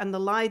get good, and the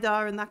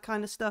LiDAR and that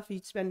kind of stuff.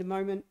 You'd spend a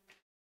moment.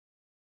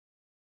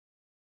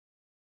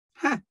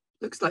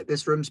 looks like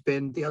this room's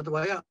been the other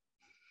way up.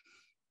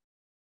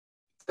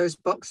 Those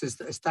boxes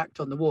that are stacked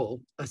on the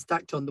wall are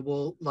stacked on the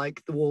wall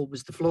like the wall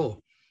was the floor.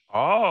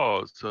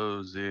 Oh,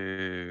 so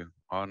the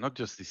not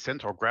just the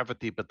center of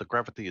gravity, but the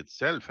gravity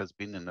itself has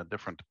been in a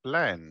different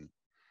plane.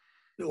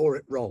 Or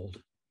it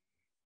rolled.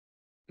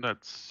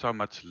 That's so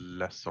much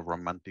less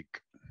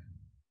romantic.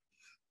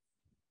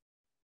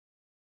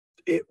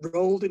 It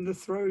rolled in the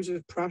throes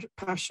of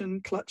passion,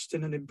 clutched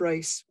in an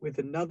embrace with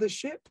another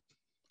ship.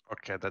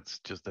 Okay, that's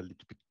just a little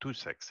bit too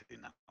sexy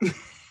now.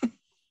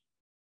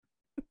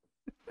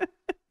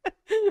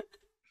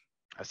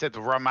 I said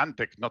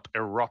romantic, not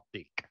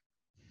erotic.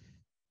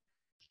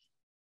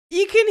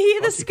 You can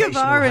hear the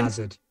Occupational Skavaran.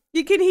 hazard.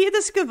 You can hear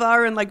the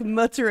Skavaran like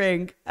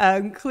muttering,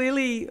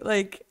 clearly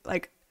like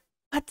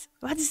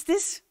what is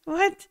this?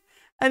 What?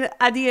 And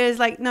Adia is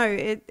like, no,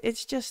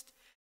 it's just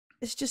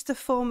a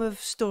form of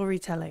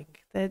storytelling.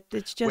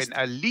 It's just When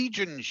a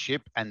Legion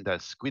ship and a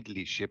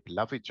Squidly ship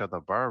love each other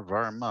very,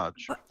 very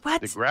much,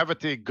 what? the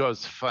gravity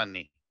goes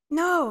funny.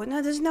 No,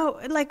 there's no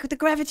like the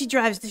gravity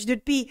drives. There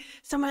should be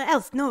someone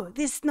else. No,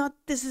 this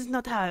is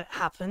not how it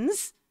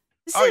happens.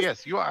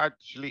 Yes, you are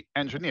actually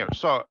engineer.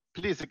 So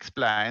please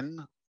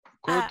explain.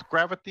 Could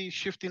gravity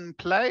shift in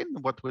plane?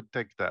 What would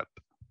take that?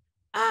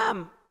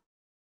 And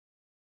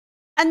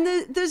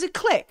there's a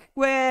click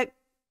where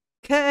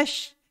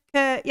Kirsch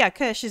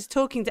is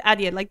talking to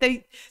Adia. Like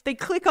they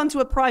click onto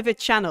a private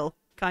channel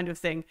kind of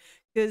thing.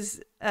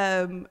 Because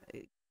and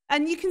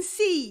you can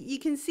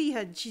see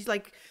her. She's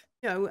like,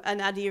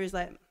 and Adia is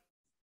like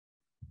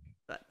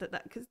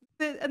that because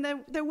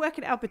they're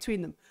working it out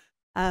between them.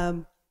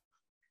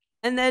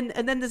 And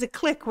then there's a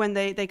click when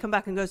they come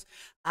back and goes,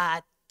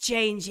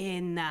 change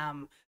in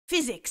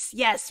physics.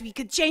 Yes, we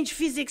could change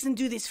physics and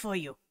do this for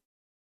you.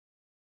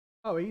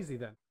 Oh, easy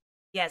then.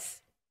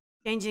 Yes,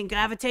 changing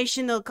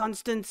gravitational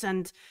constants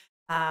and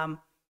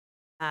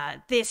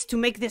this to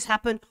make this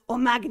happen, or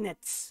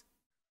magnets.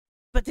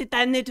 But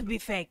they need to be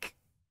fake.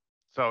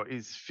 So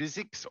is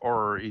physics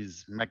or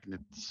is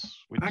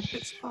magnets? Which...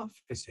 Magnets are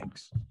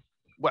physics.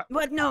 Well,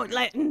 But no,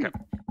 like okay.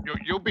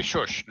 You'll be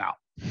shush now.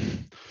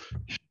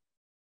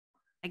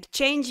 like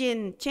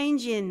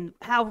changing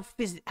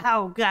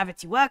how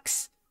gravity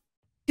works.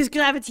 Because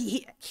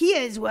gravity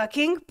here is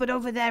working, but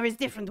over there is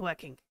different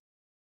working.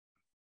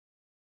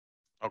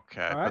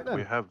 Okay, All right, but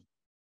we then. have...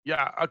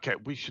 Yeah, okay,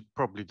 we should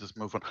probably just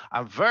move on.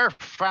 I'm very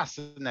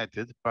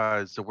fascinated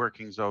by the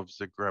workings of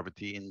the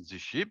gravity in the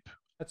ship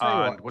I tell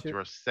you and what Ju- you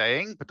were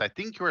saying, but I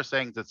think you were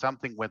saying that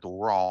something went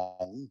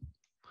wrong.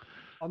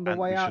 on the and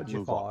way we out, should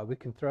move on. Jafar, we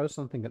can throw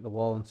something at the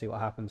wall and see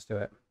what happens to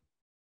it.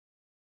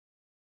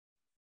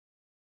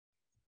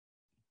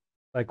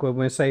 Like when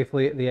we're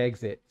safely at the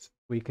exit,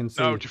 we can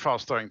see. No,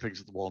 Jafar's throwing things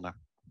at the wall now.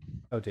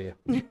 Oh dear.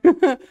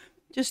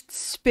 Just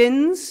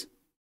spins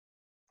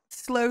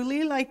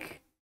slowly,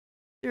 like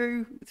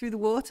through the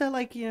water,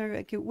 like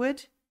like it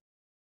would.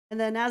 And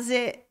then as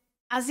it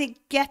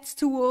gets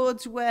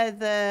towards where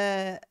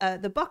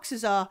the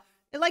boxes are,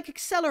 it like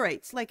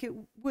accelerates, like it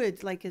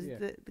would, like as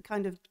the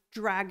kind of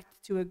dragged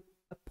to a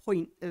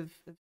point of.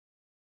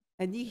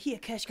 And you hear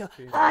Kirsch go,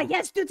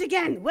 yes, do it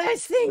again.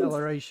 Where's things?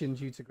 Acceleration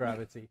due to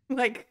gravity.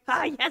 Like,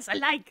 yes, I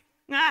like.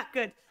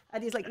 Good.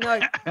 And he's like,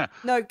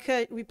 no,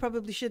 Kurt, we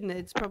probably shouldn't.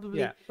 It's probably.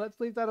 Yeah, let's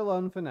leave that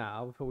alone for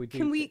now before we do.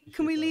 Can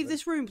we leave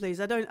this room,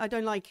 please? I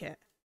don't like it.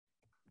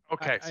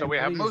 Okay, I so we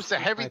have agree most of the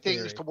with heavy my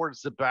things theory.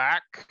 towards the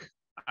back,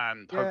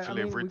 and Yeah,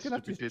 hopefully I mean, we Ritz can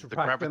have to did the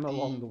drag them gravity,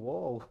 along the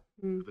wall.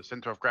 the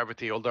center of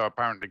gravity, although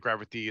apparently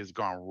gravity is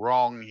gone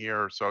wrong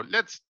here. So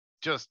let's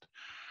just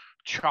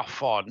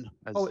chuff on,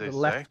 as Oh, they the say.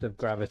 left of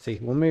gravity.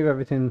 We'll move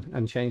everything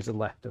and change the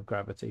left of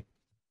gravity.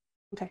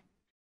 Okay.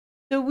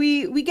 So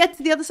we get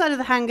to the other side of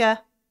the hangar.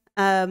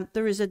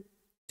 There is a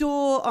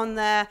door on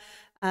there.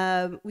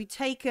 We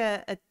take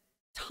a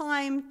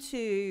time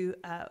to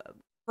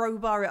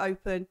crowbar it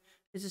open.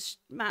 It's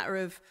a matter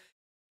of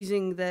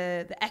using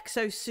the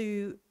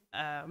exosuit,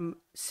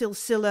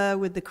 Silsilla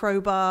with the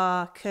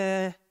crowbar,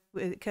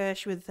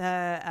 Kirsch with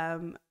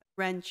her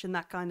wrench and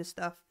that kind of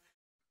stuff.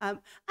 As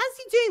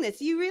you're doing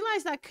this, you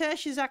realize that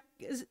Kirsch is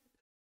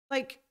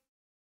like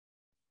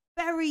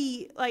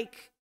very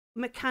like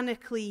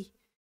mechanically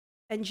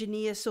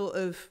engineer sort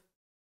of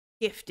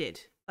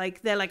gifted.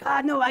 Like they're like,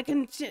 no, I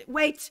can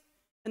wait,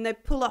 and they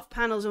pull off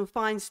panels and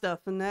find stuff.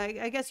 And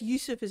I guess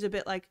Yusuf is a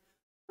bit like,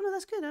 oh no,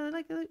 that's good. I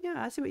like,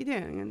 I see what you're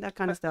doing and that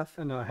kind of stuff.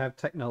 No, I have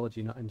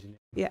technology, not engineering.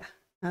 Yeah.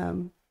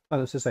 Oh,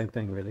 it's the same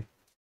thing, really.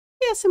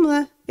 Yeah,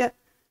 similar. Yeah.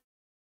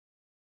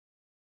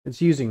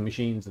 It's using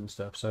machines and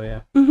stuff, so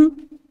yeah.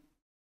 Mm-hmm.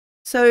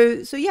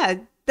 So yeah,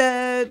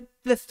 the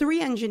three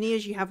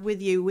engineers you have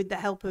with you, with the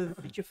help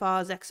of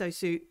Jafar's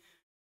exosuit,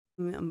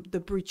 the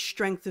brute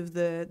strength of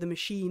the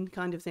machine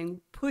kind of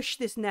thing, push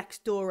this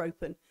next door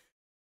open.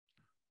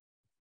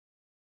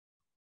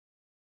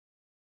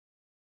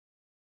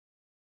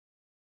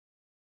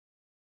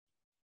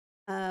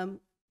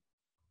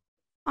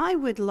 I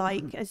would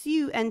like, as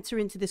you enter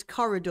into this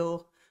corridor,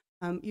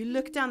 you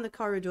look down the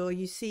corridor,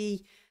 you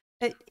see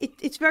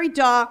it's very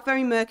dark,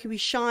 very murky. We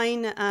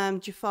shine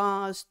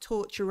Jafar's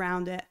torch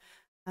around it.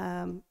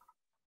 I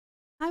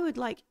would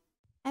like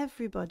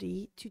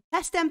everybody to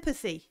test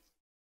empathy.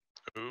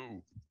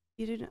 Ooh.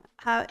 You don't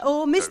have,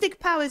 or mystic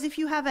powers if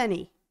you have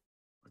any.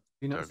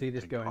 Do not Don't see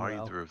this think going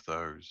well. either of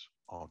those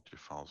are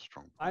Jafar's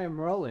strong. I am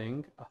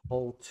rolling a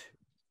whole 2.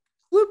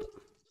 Whoop.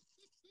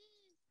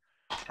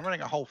 I'm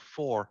running a whole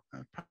 4.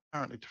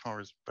 Apparently Jafar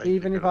is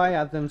Even if good at I it.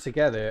 add them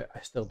together,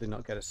 I still did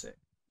not get a 6.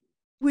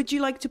 Would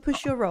you like to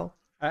push your roll?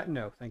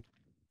 No, thank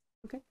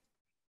you. Okay.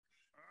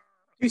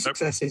 2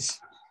 successes.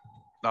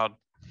 None.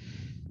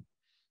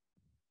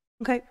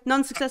 Okay.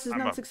 Non-successes, I'm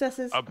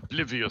non-successes.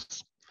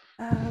 Oblivious.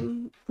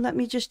 Let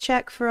me just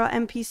check for our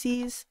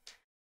NPCs.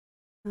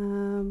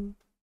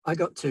 I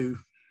got 2,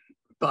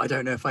 but I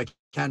don't know if I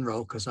can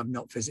roll because I'm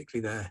not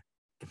physically there.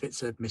 If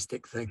it's a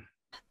mystic thing.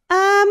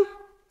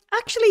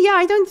 Actually, yeah,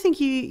 I don't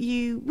think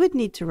you would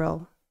need to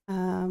roll.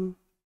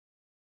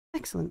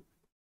 Excellent.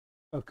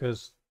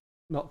 Because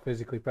not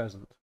physically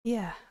present.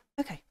 Yeah.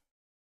 Okay.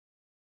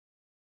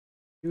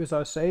 He was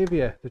our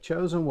savior, the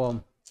chosen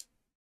one.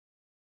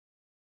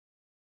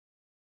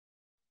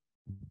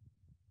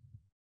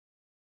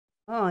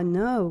 Oh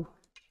no.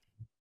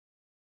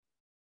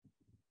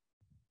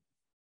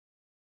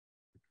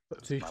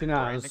 But to My brain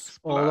Shanaz,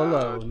 all explode.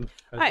 alone,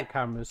 as Right. the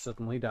cameras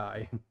suddenly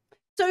die.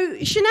 So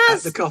At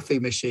Shanaz, the coffee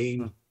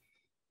machine.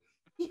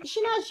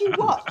 Shanaz, you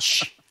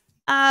watch.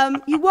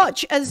 You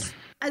watch as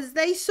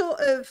they sort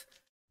of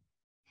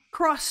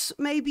cross,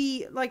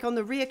 maybe like on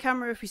the rear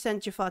camera if we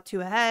send Jafar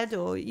 2 ahead,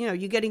 or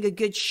you're getting a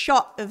good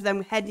shot of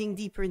them heading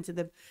deeper into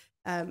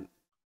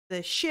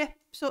the ship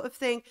sort of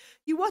thing.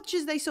 You watch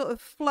as they sort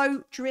of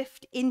float,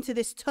 drift into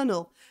this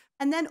tunnel,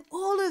 and then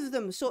all of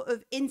them sort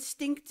of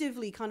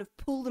instinctively kind of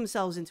pull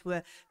themselves into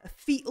a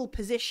fetal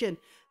position.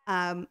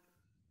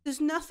 There's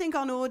nothing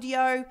on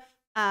audio.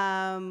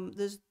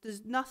 There's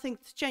nothing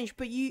to change,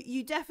 but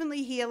you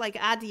definitely hear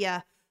like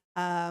Adia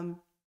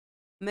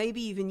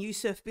maybe even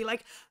Yusuf be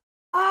like,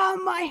 "Ah,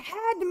 my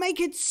head, make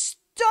it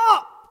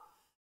stop!"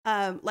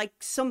 Like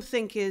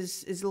something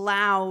is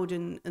loud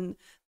and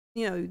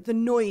you know the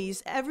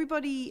noise.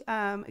 Everybody,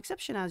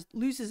 except Shanaz,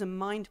 loses a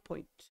mind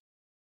point.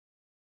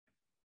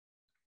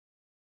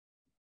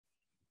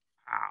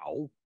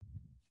 Ow.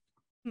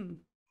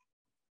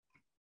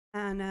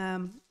 And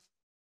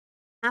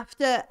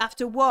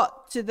after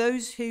what to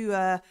those who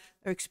are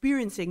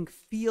experiencing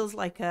feels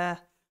like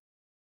a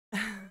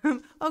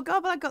oh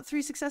god, but I got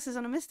 3 successes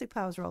on a Mystic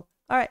Powers roll.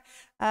 All right.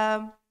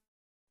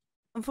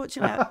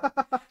 Unfortunately,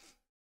 I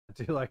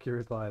do like your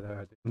reply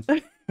there. I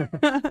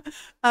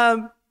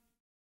didn't.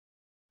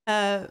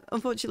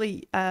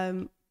 unfortunately,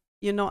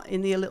 you're not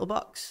in the little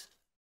box,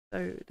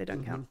 so they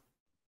don't count.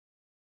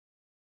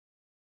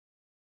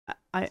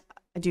 I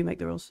do make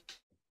the rules.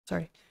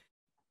 Sorry.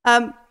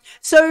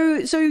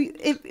 So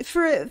if,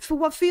 for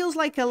what feels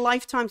like a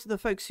lifetime to the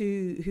folks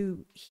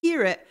who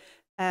hear it,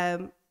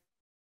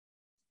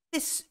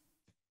 this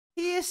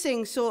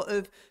piercing sort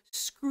of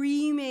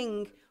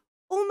screaming,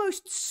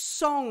 almost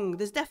song.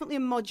 There's definitely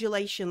a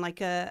modulation,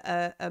 like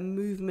a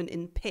movement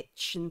in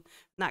pitch and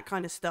that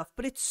kind of stuff.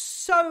 But it's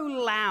so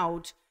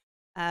loud,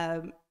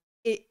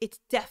 it's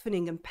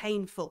deafening and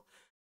painful.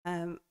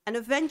 And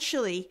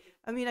eventually,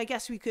 I mean, I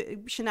guess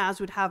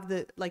Shanaz would have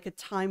like a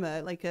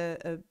timer, like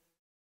a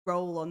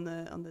roll on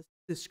the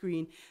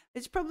screen.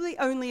 It's probably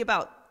only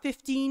about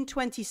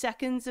 15-20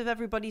 seconds of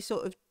everybody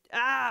sort of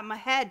my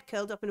head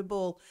curled up in a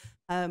ball.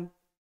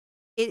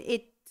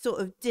 It sort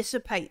of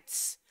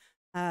dissipates,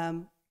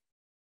 and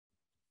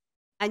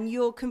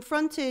you're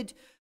confronted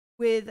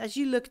with, as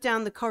you look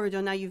down the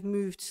corridor, now you've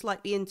moved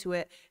slightly into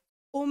it,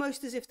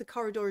 almost as if the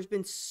corridor has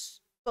been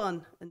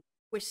spun and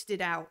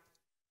twisted out,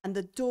 and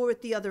the door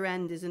at the other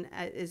end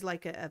is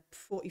like a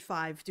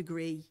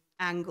 45-degree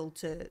angle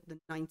to the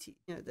 90,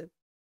 the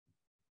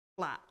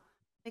flat.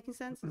 Making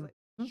sense? It's like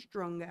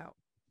strung out.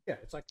 Yeah,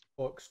 it's like a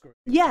corkscrew.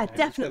 Yeah,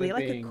 definitely,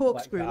 like a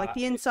corkscrew, like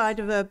the inside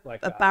of a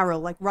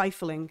barrel, like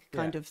rifling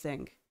kind of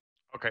thing.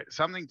 Okay,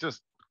 something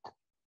just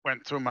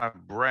went through my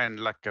brain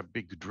like a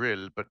big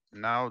drill, but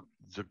now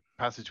the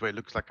passageway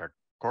looks like a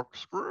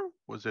corkscrew.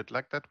 Was it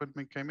like that when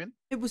we came in?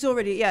 It was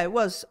already, it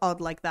was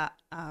odd like that.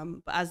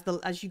 But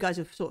as you guys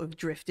have sort of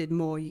drifted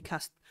more, you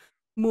cast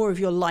more of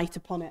your light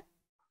upon it.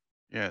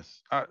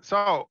 Yes.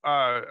 So,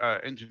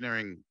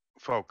 engineering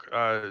folk,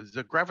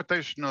 the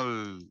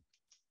gravitational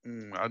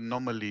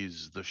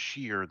anomalies, the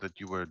shear that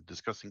you were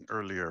discussing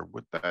earlier,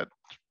 would that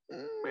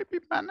maybe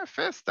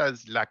manifest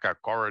as like a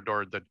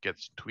corridor that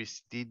gets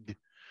twisted?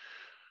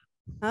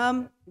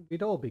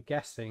 We'd all be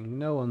guessing.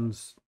 No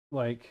one's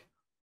like,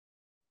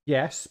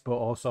 yes, but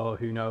also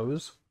who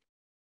knows?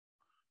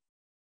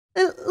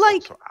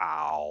 Like,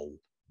 ow.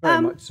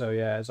 Very much so,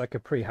 yeah. It's like a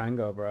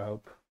pre-hangover, I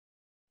hope.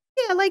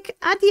 Yeah, like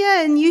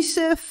Adia and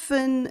Yusuf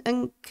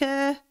and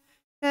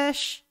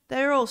Kirsch,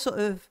 they're all sort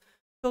of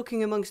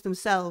talking amongst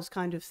themselves,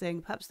 kind of thing.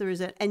 Perhaps there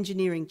is an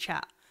engineering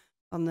chat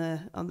on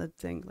the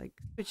thing. Like,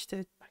 switch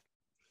to.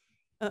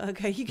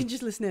 Okay, you can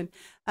just listen in,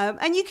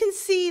 and you can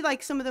see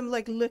like some of them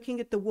like looking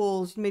at the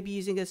walls, maybe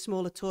using a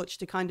smaller torch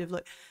to kind of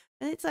look.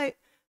 And it's like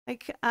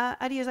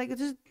Adia's like,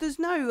 there's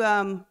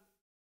no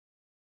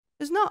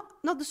there's not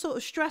the sort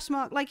of stress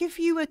mark. Like if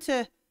you were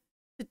to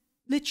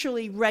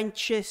literally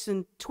wrench this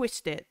and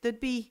twist it, there'd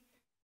be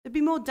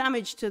more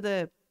damage to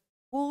the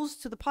walls,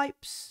 to the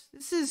pipes.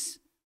 This is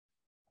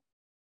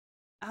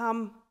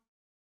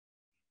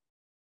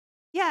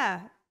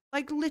yeah,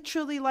 like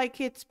literally like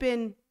it's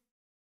been,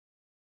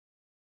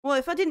 well,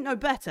 if I didn't know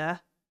better,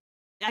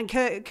 and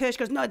Kirsch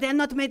goes, no, they're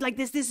not made like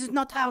this, this is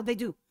not how they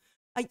do.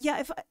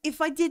 Yeah,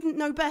 if I didn't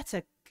know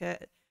better,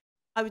 Kurt,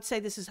 I would say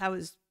this is how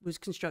it was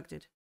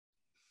constructed.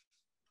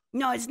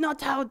 No, it's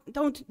not how,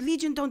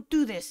 Legion don't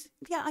do this.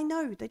 Yeah, I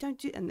know, they don't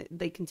do, and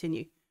they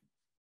continue.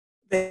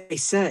 They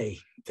say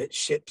that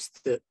ships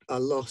that are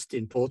lost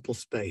in portal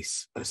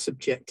space are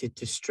subjected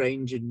to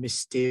strange and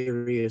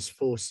mysterious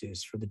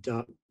forces from the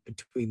dark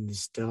between the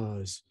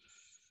stars.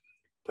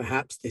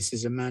 Perhaps this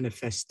is a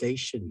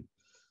manifestation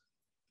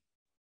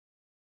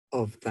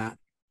of that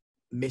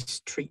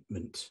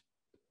mistreatment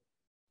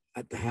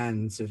at the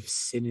hands of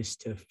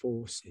sinister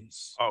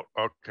forces. Oh,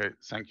 okay.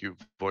 Thank you,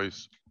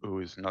 voice, who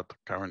is not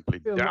currently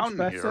I feel down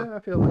much better. here. I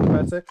feel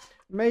much better.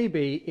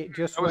 Maybe it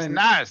just That was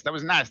nice. That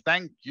was nice.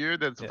 Thank you.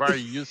 That's very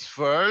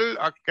useful.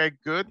 Okay,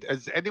 good.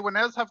 Does anyone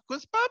else have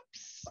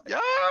goosebumps? Yeah,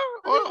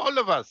 all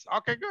of us.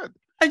 Okay, good.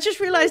 I just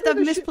realised I've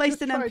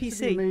misplaced an tried NPC.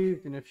 To be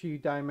moved in a few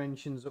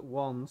dimensions at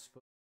once,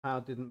 but how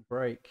didn't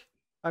break.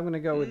 I'm going to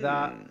go with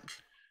that.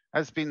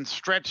 Has been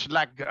stretched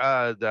like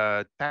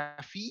the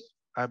taffy,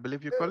 I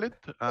believe you call it,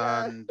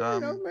 and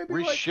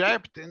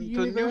reshaped like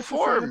into new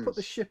forms. Put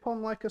the ship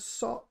on like a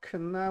sock,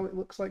 and now it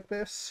looks like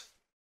this.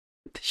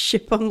 The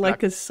ship on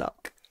like a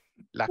sock.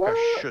 Like a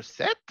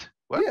chaussette?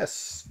 What?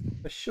 Yes,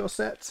 a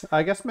chaussette.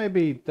 I guess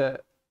maybe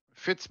that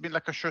fits me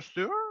like a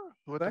chaussure.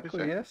 What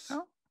exactly. Yes.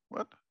 No?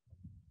 What?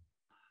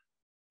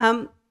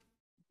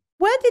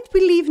 Where did we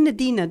leave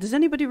Nadina? Does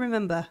anybody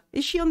remember?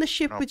 Is she on the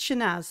ship with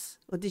Shanaz,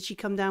 or did she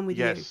come down with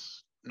you?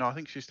 Yes, No, I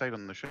think she stayed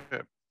on the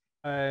ship.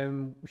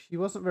 She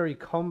wasn't very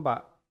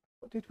combat.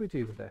 What did we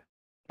do with her?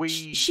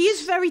 She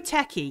is very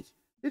techie.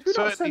 Did we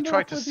not Certainly send her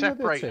tried off to with the other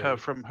separate two? her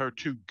from her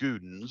two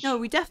goons. No,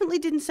 we definitely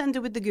didn't send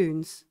her with the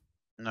goons.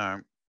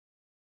 No.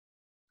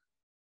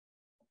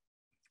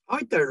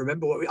 I don't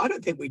remember I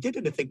don't think we did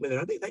anything with her.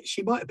 I think that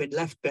she might have been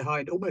left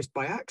behind almost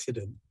by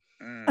accident.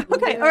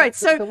 Okay, all right.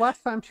 So the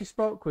last time she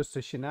spoke was to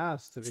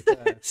Shanaz, to be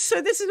fair.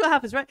 So this is what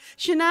happens, right?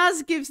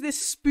 Shanaz gives this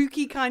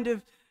spooky kind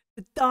of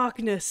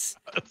darkness,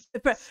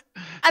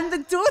 and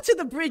the door to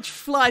the bridge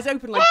flies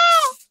open like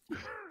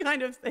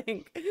kind of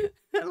thing,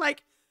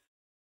 like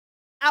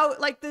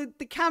out like the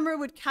camera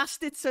would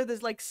cast it so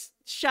there's like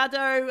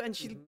shadow, and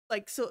she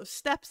like sort of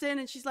steps in,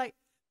 and she's like,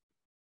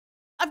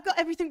 "I've got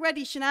everything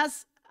ready,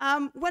 Shanaz.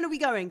 When are we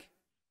going?"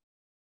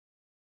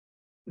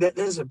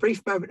 There's a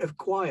brief moment of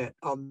quiet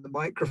on the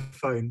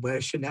microphone where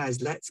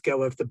Shanaz lets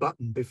go of the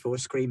button before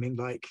screaming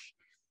like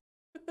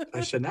a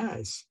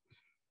Shanaz.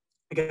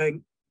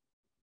 Going,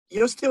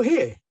 "You're still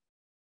here?"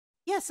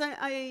 Yes,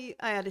 I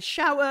had a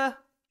shower.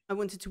 I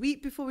wanted to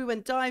eat before we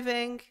went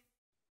diving.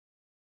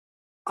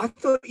 I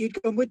thought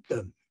you'd gone with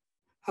them.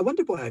 I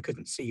wondered why I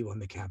couldn't see you on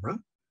the camera.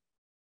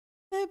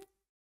 I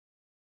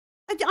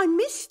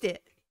missed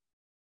it.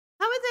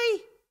 How are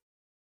they?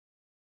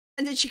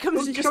 And then she comes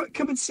Well, and just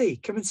come and see.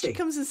 Come and see. she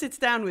comes and sits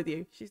down with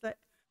you. She's like,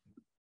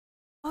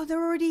 "Oh,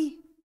 they're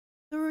already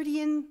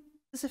in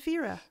the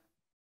Saphira."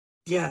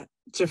 Yeah,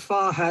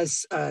 Jafar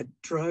has a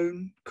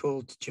drone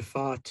called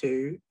Jafar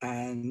 2,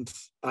 and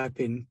I've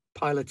been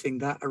piloting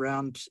that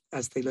around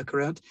as they look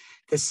around.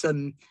 There's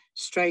some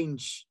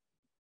strange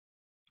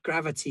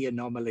gravity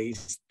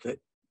anomalies that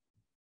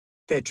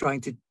they're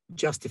trying to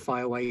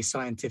justify away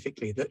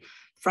scientifically that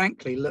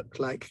frankly look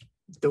like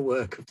the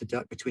work of the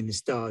duck between the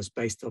stars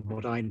based on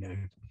what I know.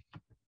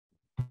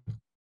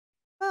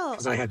 Well,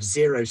 Because I have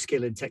zero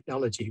skill in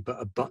technology,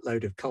 but a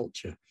buttload of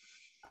culture.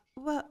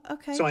 well,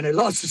 okay. So I know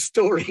lots of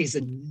stories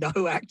and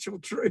no actual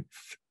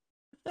truth.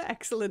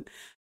 Excellent.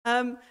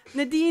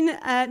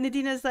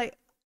 Nadina's like,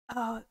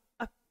 "Oh,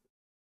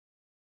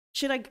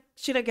 should I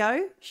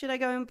go? Should I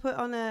go and put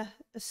on a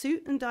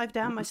suit and dive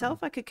down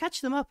myself? I could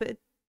catch them up.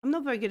 I'm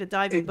not very good at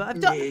diving, but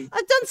I've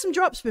done some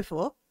drops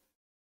before."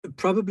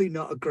 Probably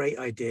not a great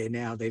idea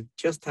now. They've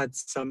just had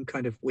some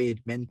kind of weird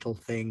mental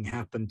thing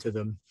happen to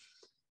them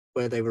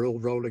where they were all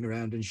rolling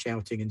around and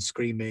shouting and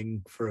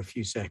screaming for a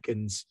few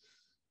seconds.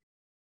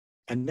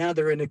 And now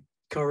they're in a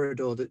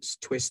corridor that's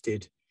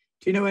twisted.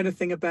 Do you know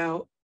anything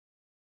about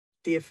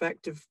the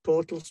effect of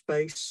portal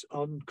space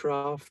on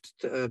craft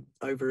that are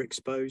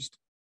overexposed?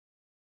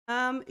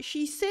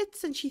 She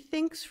sits and she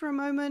thinks for a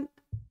moment.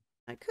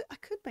 I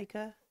could make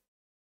her.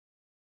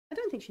 I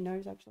don't think she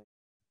knows actually.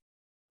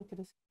 Look at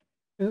this.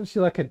 Isn't she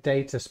like a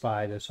data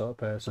spider sort of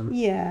person?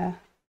 Yeah.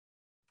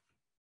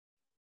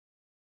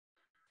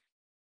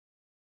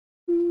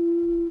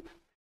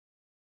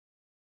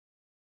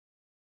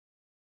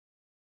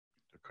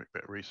 A quick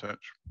bit of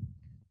research.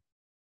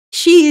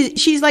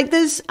 She's like,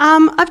 there's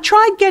I've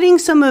tried getting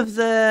some of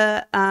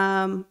the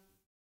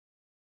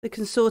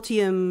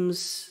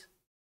consortium's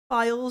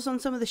files on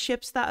some of the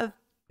ships that have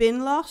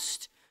been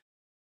lost.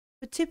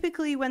 But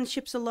typically when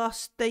ships are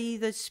lost, they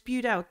either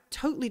spewed out,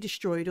 totally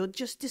destroyed, or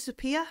just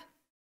disappear.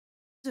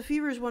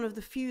 Zafira is one of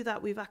the few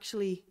that we've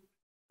actually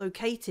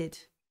located.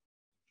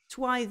 That's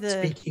why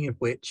Speaking of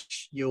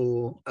which,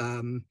 your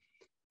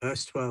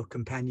erstwhile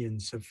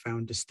companions have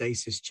found a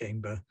stasis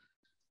chamber.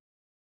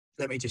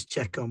 Let me just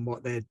check on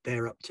what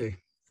they're up to, and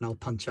I'll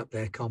punch up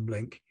their comm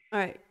link. All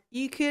right,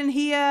 you can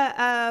hear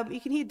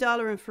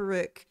Darla and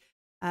Farouk,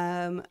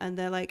 and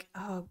they're like,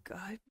 "Oh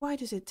God, why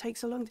does it take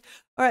so long?"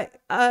 All right,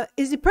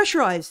 is it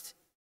pressurized?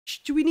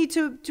 Do we need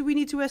to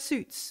wear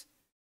suits?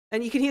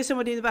 And you can hear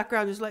somebody in the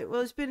background who's like,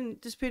 "Well, it's been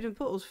disappeared in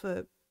portals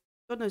for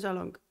God knows how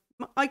long.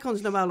 My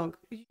icons know how long.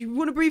 You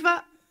want to breathe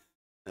that?"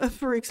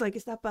 Farouk's like,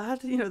 "Is that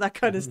bad?" You know, that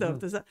kind of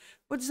stuff.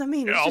 What does that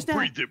mean? Yeah, It's I'll just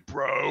breathe it,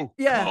 bro.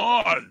 Yeah.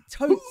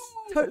 Come on.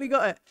 Totally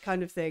got it,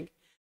 kind of thing.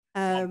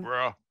 Come on,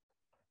 bro.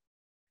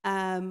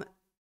 And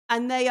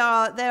they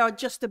are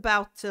just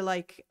about to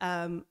like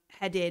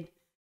head in.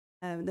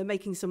 They're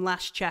making some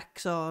last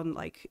checks on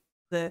like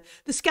the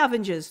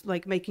scavengers,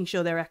 like making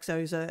sure their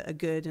exos are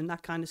good and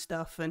that kind of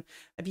stuff. And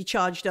have you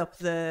charged up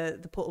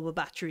the portable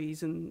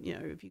batteries, and you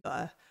know, if you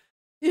got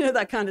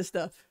that kind of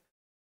stuff.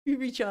 You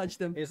recharge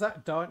them. Is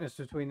that darkness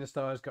between the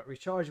stars got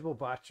rechargeable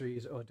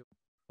batteries, or do we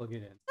plug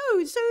it in?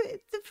 Oh, so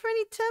for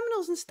any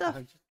terminals and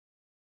stuff.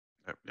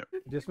 Yep.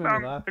 Just made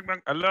me laugh. Big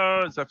bang.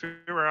 Hello,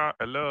 Zafira.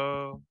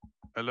 Hello,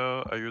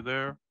 are you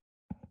there?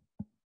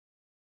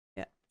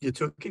 Yeah. You're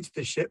talking to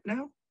the ship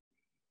now?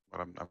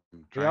 Well, I'm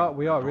trying.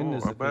 We are in the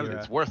Well, Zafira.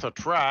 it's worth a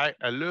try.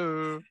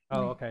 Hello.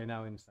 Oh, okay,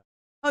 now instant.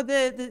 Oh,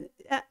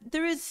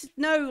 there is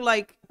no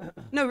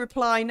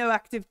reply, no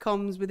active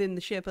comms within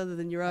the ship other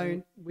than your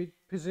own. We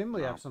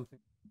presumably have something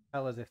to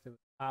tell us if there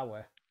was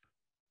power.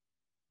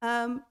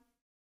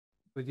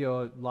 With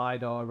your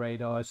LiDAR,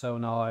 radar,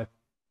 sonar.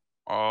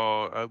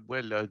 Oh,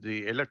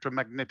 the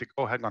electromagnetic.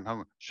 Oh, hang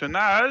on.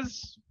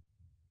 Shanaz,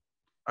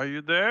 are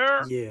you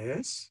there?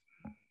 Yes.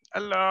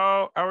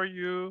 Hello, how are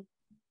you?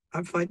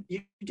 I'm fine.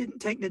 You didn't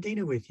take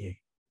Nadina with you.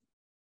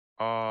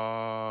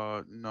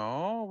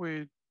 No,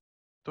 we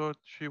thought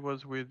she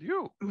was with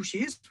you. Oh, she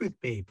is with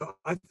me, but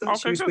I thought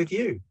she Okay, was good. with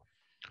you.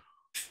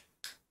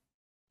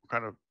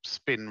 Kind of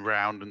spin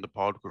round in the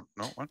pod.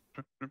 No, what?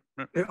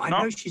 I No.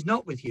 know she's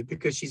not with you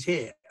because she's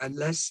here,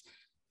 unless.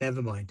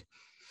 Never mind.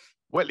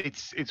 Well,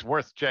 it's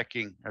worth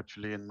checking,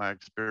 actually, in my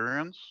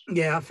experience.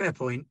 Yeah, fair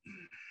point.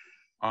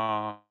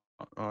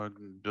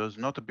 Does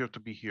not appear to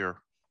be here.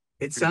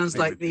 It sounds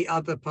like the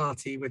other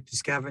party with the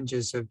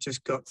scavengers have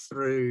just got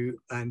through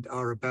and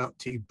are about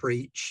to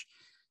breach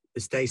the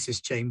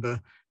stasis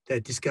chamber. They're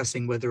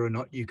discussing whether or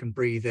not you can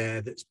breathe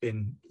air that's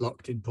been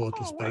locked in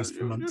portal space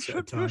for months at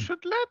a time. You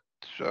should let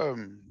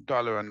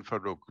Dalo and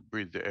Farouk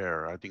breathe the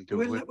air. I think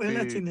We're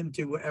letting them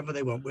do whatever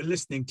they want. We're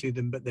listening to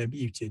them, but they're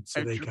muted,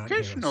 so they can't hear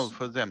educational us.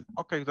 for them.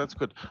 Okay, that's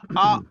good.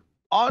 Have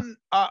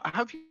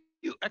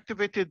you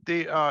activated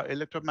the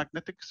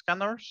electromagnetic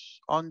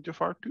scanners on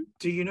Jafar too?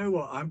 Do you know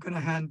what? I'm going to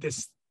hand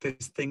this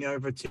thing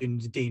over to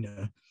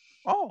Nadina.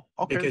 Oh,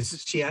 okay.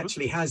 Because she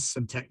actually has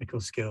some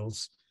technical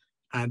skills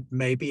and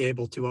may be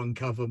able to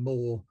uncover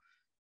more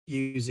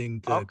using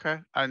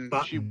the and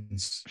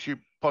buttons. she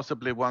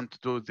possibly wants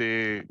to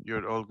do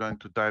you're all going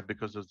to die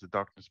because of the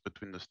darkness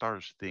between the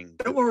stars thing.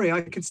 Don't worry, I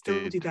can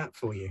still do that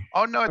for you.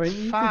 Oh no, it's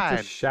you fine. could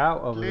just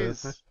shout over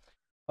Please. this.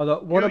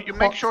 Although, You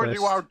make sure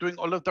you are doing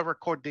all of the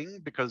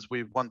recording because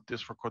we want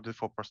this recorded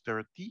for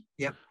posterity.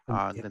 Yep.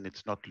 Then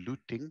it's not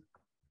looting.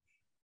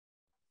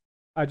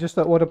 I just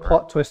thought what a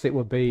plot twist it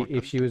would be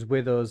if she was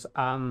with us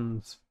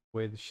and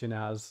with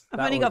Shanaz. I've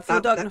only got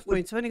 4 darkness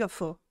points. I've only got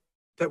 4.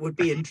 That would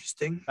be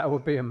interesting. That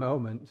would be a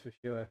moment for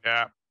sure.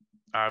 Yeah,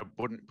 I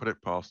wouldn't put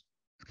it past.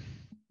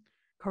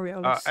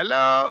 Coriolis.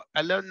 Hello,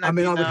 Nadina. I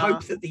mean, I would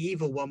hope that the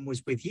evil one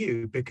was with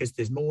you because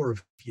there's more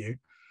of you.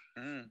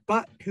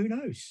 But who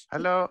knows?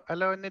 Hello,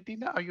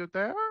 Nadina. Are you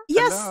there?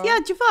 Yes, hello? yeah,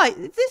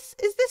 Javai.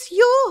 Is this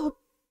your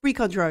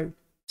recon drone?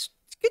 It's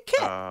good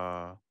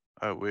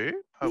kit. We?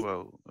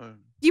 Well.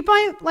 Do you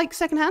buy it like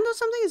secondhand or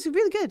something? It's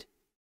really good.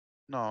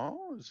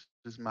 No,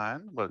 it's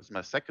mine. Well, it's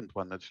my second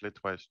one actually.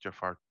 Twice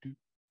Jafar 2.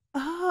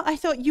 Oh, I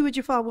thought you were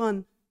Jafar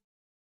 1.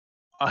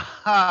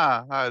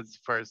 Aha! It's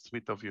very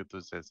sweet of you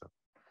to say so.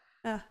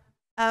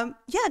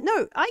 Yeah,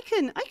 no, I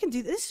can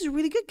do this. This is a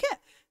really good kit.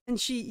 And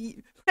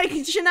she, like,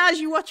 Shanaz,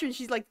 you watch her and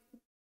she's like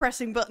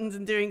pressing buttons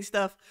and doing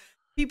stuff.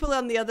 People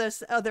on the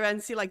other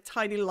end see like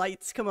tiny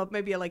lights come up.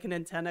 Maybe like an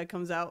antenna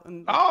comes out.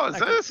 And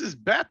This is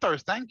better.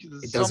 Thank you.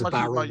 This is so much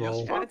more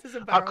useful. Yeah, it does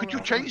a barrel could you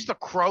roll. change the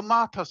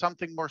chroma to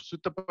something more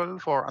suitable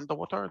for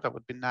underwater? That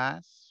would be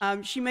nice.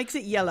 She makes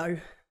it yellow.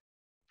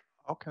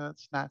 Okay,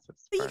 that's nice. But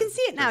you can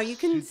see it now. You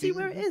can see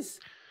where it is.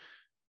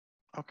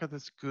 Okay,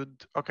 that's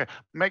good. Okay,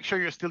 make sure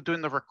you're still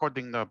doing the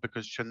recording though,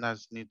 because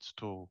Shanaz needs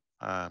to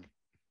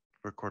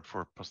record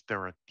for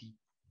posterity.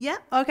 Yeah.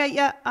 Okay.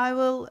 Yeah. I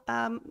will.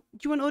 Do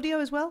you want audio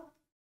as well?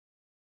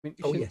 I mean,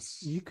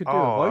 yes. You could do a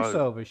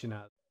voiceover,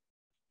 Shanaz.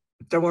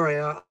 Don't worry,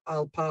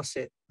 I'll pass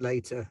it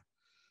later.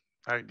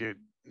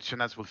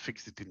 Shanaz will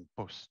fix it in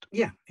post.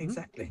 Yeah,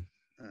 exactly.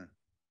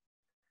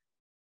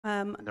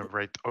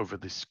 Narrate over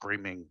the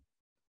screaming.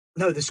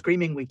 No, the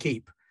screaming we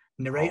keep.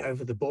 Narrate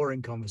over the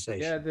boring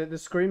conversation. Yeah, the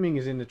screaming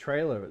is in the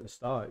trailer at the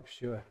start,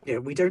 sure. Yeah,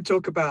 we don't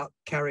talk about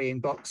carrying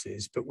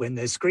boxes, but when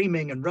they're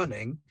screaming and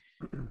running,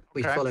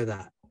 we follow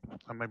that.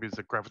 Maybe it's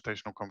a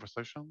gravitational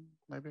conversation,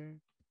 maybe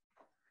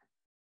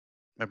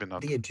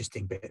not. The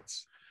interesting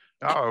bits.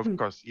 Oh, of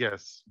course,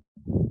 yes.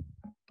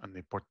 And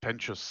the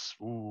portentous,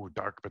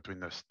 dark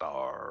between the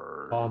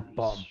stars. Bum,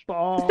 bum,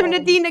 So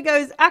Nadina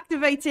goes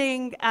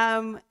activating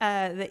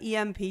the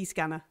EMP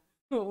scanner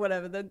or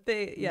whatever.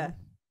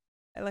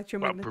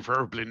 Electromagnetic. Well,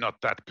 preferably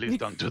not that. Please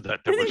don't do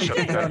that. That will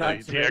shut down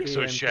the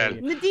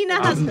exoshell.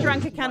 Nadina hasn't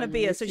drank a can of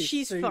beer, so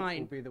she's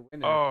fine.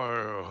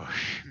 Oh,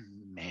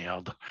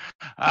 nailed.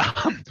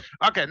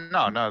 Okay,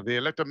 no. The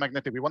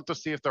electromagnetic. We want to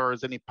see if there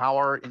is any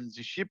power in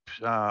the ship.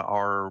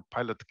 Our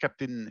pilot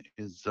captain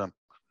is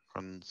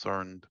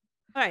concerned.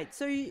 All right,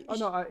 so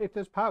if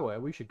there's power,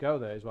 we should go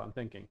there. Is what I'm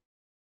thinking.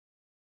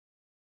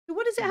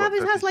 What does it have?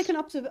 It has like an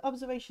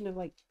observation of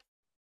like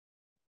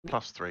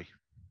 +3.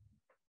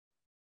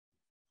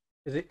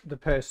 Is it the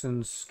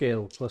person's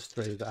skill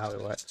 +3? Is that how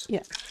it works?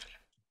 Yeah.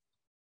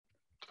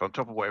 So on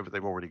top of whatever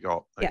they've already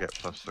got, they get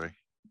 +3.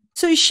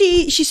 So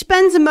she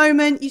spends a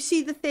moment. You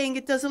see the thing.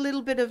 It does a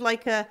little bit of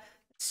like a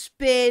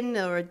spin,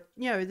 or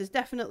there's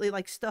definitely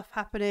like stuff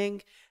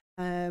happening.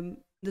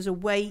 There's a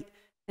weight,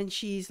 and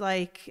she's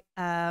like,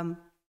 "Okay,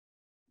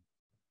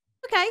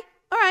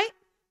 all right,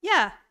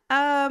 yeah.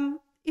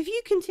 If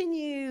you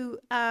continue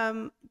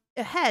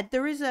ahead,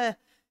 there is a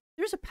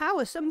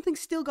power. Something's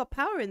still got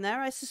power in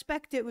there. I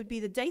suspect it would be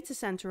the data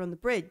center on the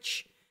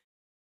bridge,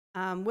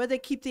 where they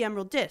keep the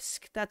emerald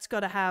disc. That's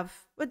got to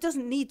have. Well, it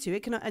doesn't need to.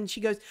 It cannot. And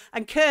she goes.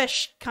 And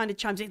Kirsch kind of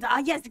chimes in.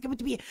 Yes, it's going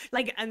to be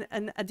like.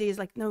 And Adia's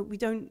like, no, we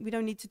don't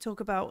need to talk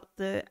about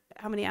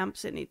how many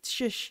amps it needs.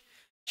 Shush.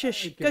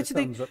 Go to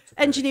the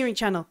engineering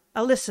channel.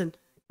 I'll listen.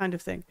 Kind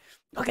of thing.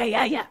 Okay.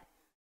 Yeah.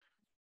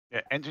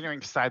 Yeah,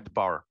 engineering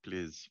sidebar,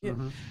 please. Yeah.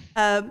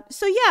 Mm-hmm.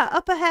 So yeah,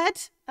 up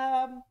ahead.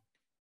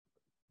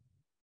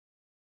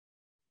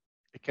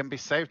 It can be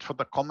saved for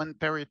the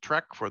commentary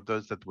track for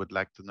those that would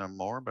like to know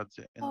more about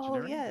the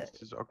engineering. Yeah.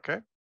 This is okay.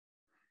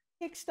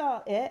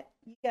 Kickstart it.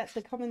 You get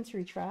the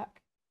commentary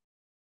track.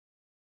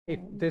 If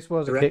this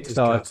was a Director's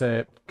cut.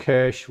 Kickstarter,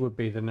 Kirsch would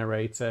be the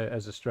narrator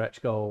as a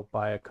stretch goal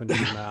by a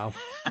country mile.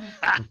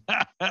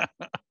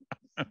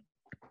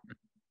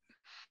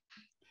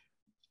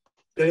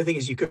 The only thing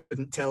is, you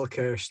couldn't tell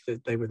Kirsch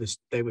that they were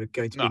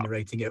going to be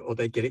narrating it, or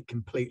they'd get it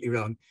completely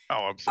wrong.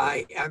 Oh,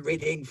 absolutely. I am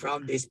reading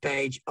from this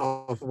page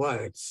of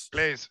words.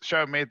 Please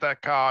show me the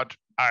card.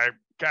 I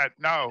can't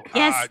know.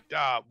 Yes.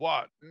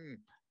 What?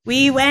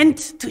 We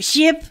went to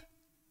ship,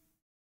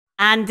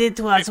 and it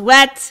was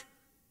wet.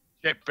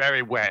 Ship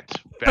very wet.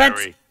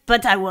 Very.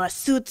 But I wore a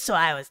suit, so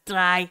I was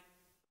dry.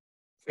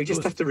 We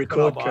just have to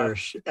record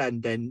Kirsch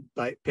and then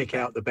like pick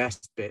out the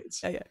best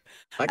bits, Yeah.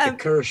 like a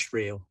Kirsch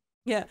reel.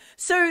 Yeah.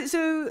 So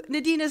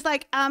Nadina's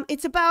like,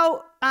 it's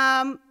about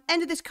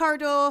end of this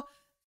corridor,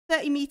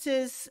 30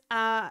 meters.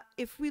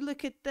 If we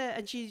look at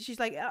and she's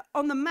like,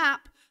 on the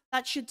map,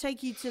 that should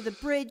take you to the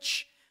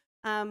bridge.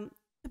 The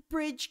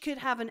bridge could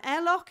have an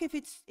airlock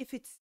it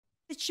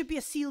should be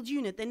a sealed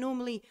unit. They're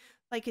normally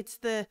like it's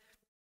the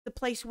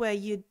place where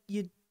you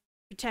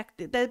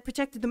they're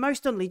protected the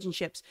most on Legion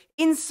ships.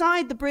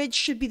 Inside the bridge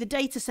should be the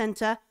data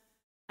center,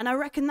 and I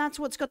reckon that's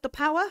what's got the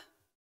power.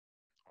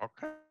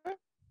 Okay.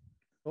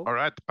 Cool. All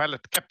right,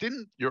 pilot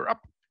captain, you're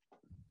up.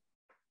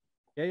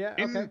 Yeah,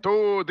 okay.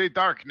 Into the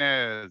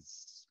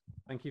darkness.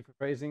 Thank you for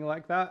phrasing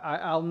like that.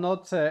 I'll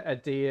nod to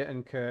Adia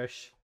and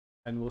Kirsch,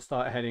 and we'll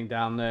start heading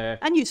down there.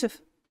 And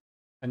Yusuf.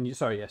 And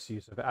yes,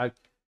 Yusuf.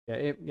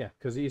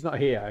 Because he's not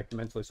here. I can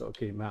mentally sort of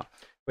keep him out.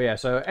 But yeah,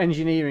 so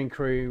engineering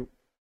crew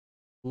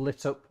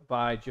lit up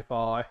by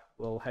Jafar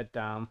will head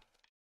down.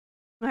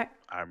 Right.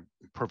 I'm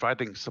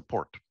providing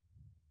support.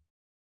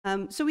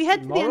 So we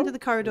head to the end of the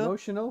corridor.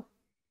 Emotional?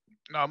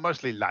 No,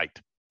 mostly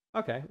light.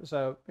 Okay,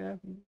 so yeah.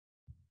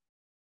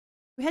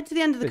 We head to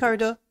the end of the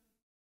corridor.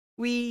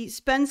 We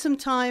spend some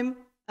time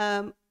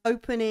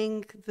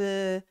opening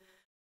the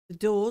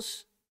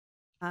doors.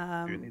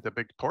 Do you need a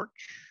big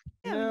torch?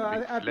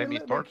 Yeah, I'd be a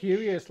little bit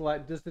curious.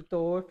 Like, does the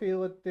door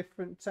feel a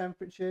different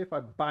temperature? If I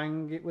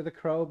bang it with a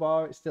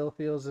crowbar, it still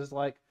feels as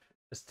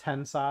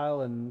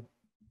tensile and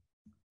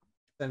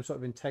same sort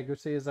of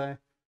integrity as I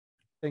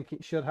think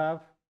it should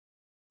have.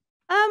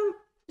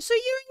 So you're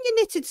in your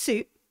knitted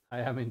suit. I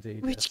am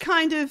indeed. Which yes.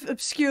 kind of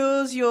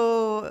obscures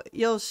your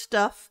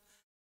stuff.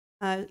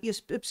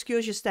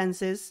 Obscures your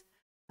stances.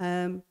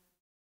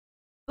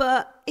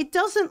 But it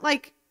doesn't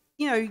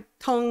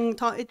tongue.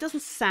 It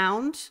doesn't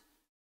sound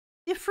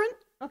different.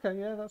 Okay,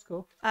 yeah, that's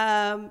cool.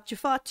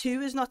 Jafar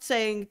 2 is not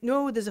saying,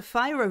 no, there's a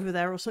fire over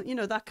there or something,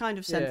 that kind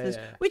of sentence,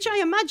 Yeah. which I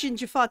imagine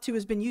Jafar 2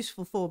 has been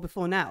useful for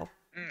before now.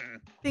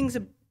 Things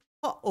are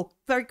hot or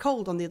very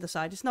cold on the other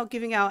side. It's not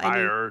giving out any...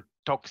 Fire,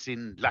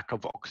 toxin, lack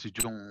of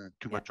oxygen,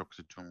 too much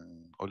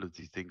oxygen, all of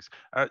these things.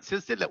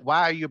 Silsila,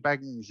 why are you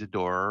banging the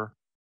door?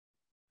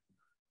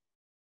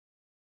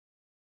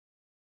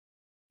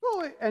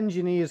 Well,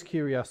 engineer's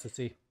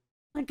curiosity.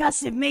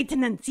 Concussive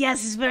maintenance,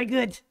 yes, it's very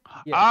good.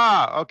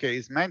 Yeah. Okay,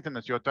 it's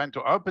maintenance. You're trying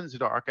to open the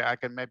door. Okay, I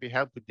can maybe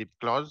help with the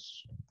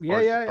claws.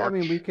 Yeah. I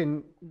mean, we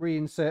can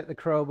reinsert the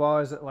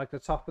crowbars at the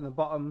top and the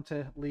bottom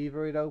to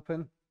lever it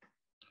open.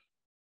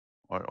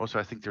 Or also,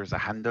 I think there's a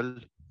handle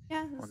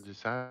on the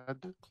side.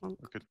 Clunk.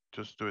 We could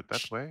just do it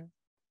that way.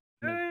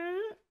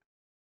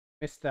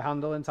 Missed the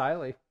handle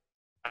entirely.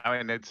 I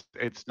mean, it's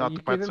not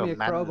You've quite given so me a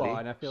crowbar manly,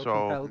 and I feel so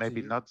compelled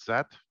maybe to- not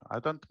that. I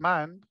don't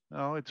mind.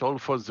 It's all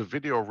for the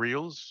video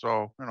reels,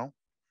 so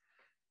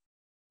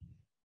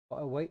What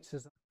awaits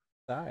us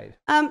outside?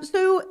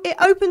 So it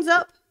opens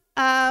up.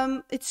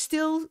 It's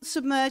still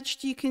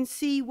submerged. You can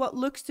see what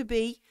looks to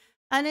be,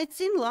 and it's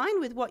in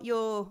line with what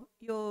you're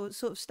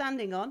sort of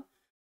standing on.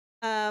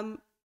 So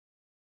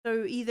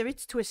either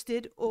it's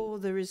twisted or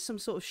there is some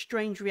sort of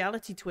strange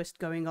reality twist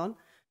going on,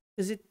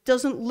 because it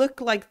doesn't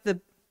look like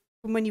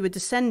from when you were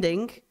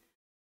descending,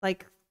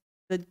 like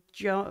the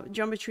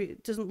geometry.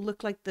 It doesn't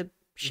look like the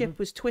ship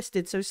was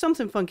twisted. So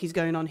something funky's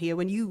going on here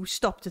when you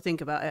stop to think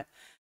about it.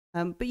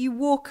 But you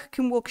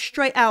can walk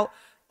straight out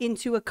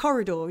into a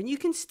corridor, and you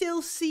can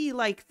still see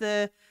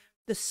the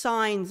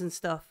signs and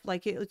stuff.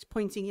 Like it's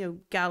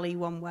pointing, galley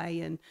one way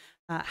and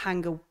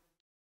hangar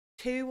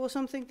 2 or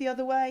something the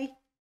other way.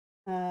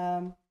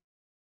 I'm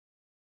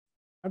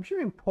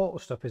sure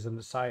important stuff is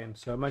under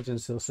science, so I imagine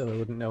Silsila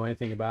wouldn't know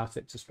anything about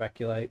it to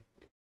speculate.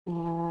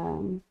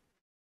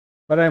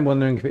 But I'm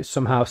wondering if it's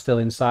somehow still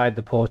inside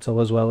the portal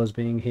as well as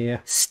being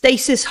here.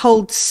 Stasis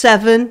holds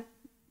 7,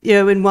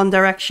 in one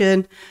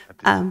direction.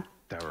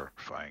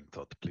 terrifying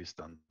thought. Please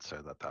don't say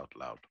that out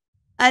loud.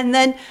 And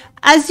then,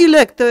 as you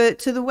look to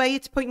the way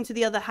it's pointing to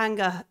the other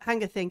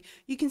hangar thing,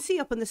 you can see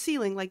up on the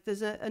ceiling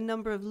there's a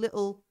number of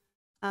little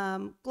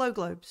glow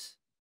globes,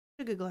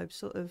 sugar globes,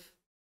 sort of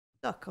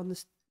stuck on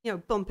this,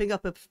 bumping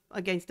up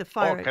against the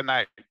fire. Oh, can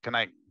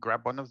I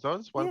grab one of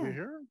those while we're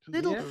here?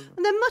 Little,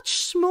 and they're much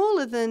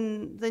smaller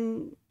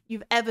than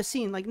you've ever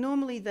seen. Like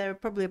normally they're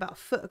probably about a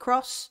foot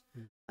across,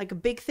 like a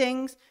big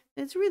things.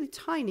 It's really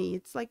tiny.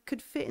 It's like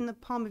could fit in the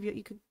palm of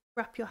you could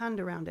wrap your hand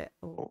around it.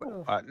 Or...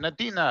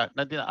 Nadina,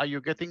 are you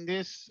getting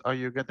this? Are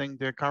you getting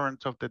the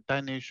currents of the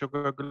tiny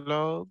sugar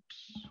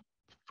globes?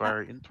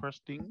 Very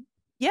interesting.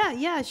 Yeah,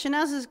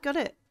 Shanaz has got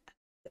it.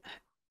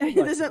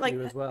 There's like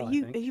as well, have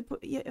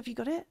you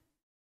got it?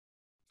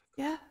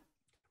 Yeah.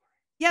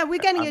 Yeah, we're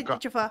getting it,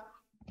 Jafar.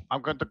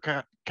 I'm going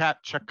to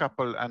catch a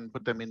couple and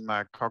put them in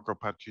my cargo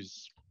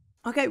patches.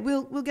 Okay,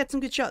 we'll get some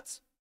good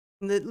shots.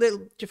 And the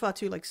little Jafar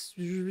too, like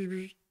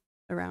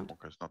around.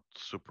 Okay, it's not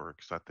super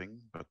exciting,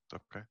 but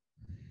okay.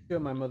 Sure,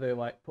 my mother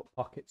like put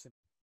pockets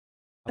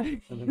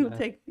in. You'll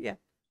take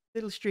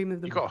little stream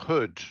of them. You got a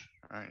hood,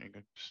 right? You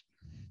got just...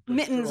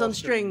 mittens on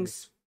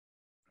strings.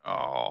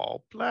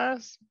 Oh,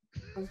 bless.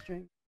 On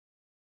string.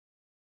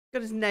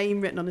 Got his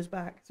name written on his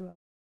back as well.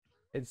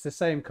 It's the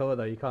same color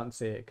though. You can't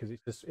see it because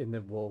it's just in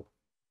the wall.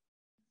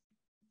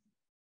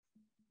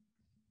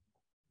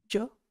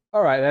 Sure.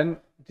 All right then.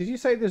 Did you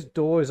say there's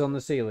doors on the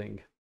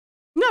ceiling?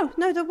 No,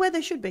 they're where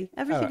they should be.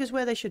 Everything is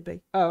where they should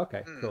be. Oh,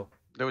 okay, cool.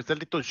 There was the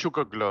little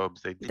sugar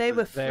globes. They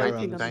were floating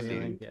on the tiny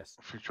ceiling. Yes.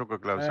 sugar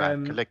globes. I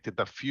collected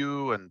a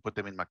few and put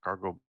them in my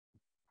cargo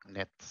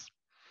nets.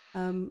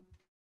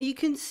 You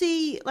can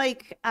see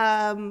like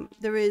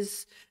there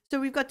is. So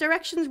we've got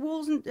directions,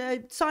 walls,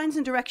 and signs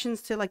and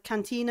directions to like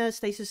cantina,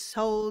 stasis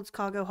holds,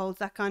 cargo holds,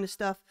 that kind of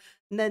stuff.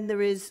 And then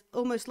there is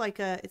almost like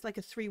it's like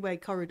a three-way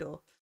corridor.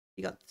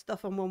 You got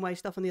stuff on one way,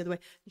 stuff on the other way.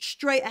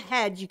 Straight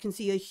ahead, you can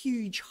see a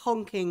huge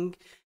honking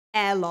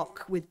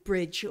airlock with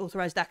bridge,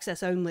 authorized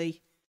access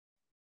only,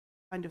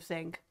 kind of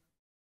thing.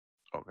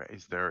 Okay,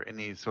 is there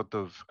any sort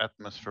of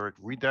atmospheric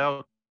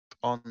readout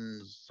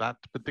on that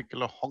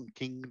particular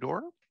honking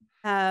door?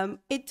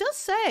 It does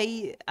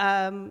say,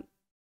 it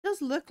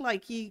does look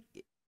like you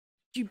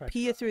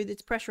peer through.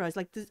 It's pressurized.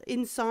 Like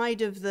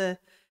inside of the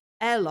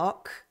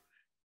airlock,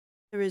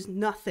 there is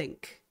nothing.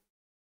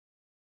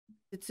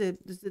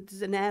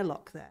 There's an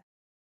airlock there.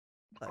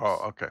 Oh,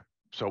 okay.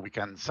 So we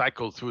can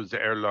cycle through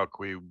the airlock.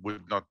 We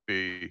would not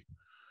be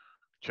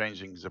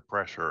changing the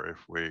pressure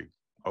if we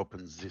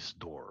open this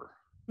door.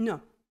 No.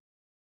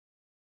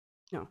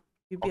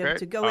 You'd be able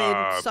to go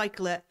in,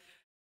 cycle it.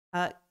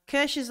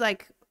 Kirsch is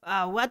like,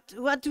 what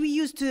do we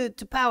use to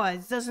power?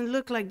 It doesn't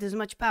look like there's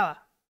much power.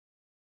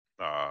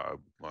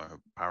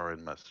 Power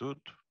in my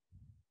suit.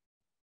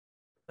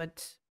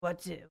 But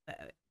what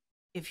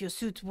if your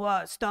suit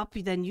stop?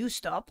 Then you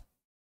stop.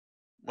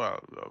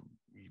 Well,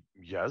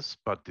 yes,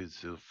 but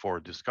it's for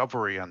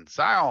discovery and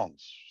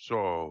science.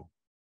 So,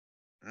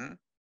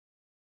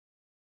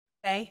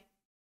 okay,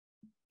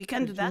 you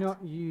can do that. Do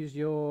not use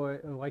your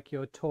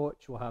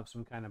torch will have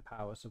some kind of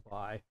power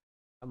supply.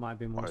 That might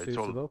be more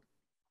suitable.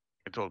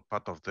 It's all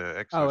part of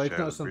the exoshell. Oh, it's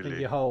not something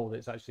you hold.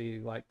 It's actually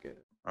like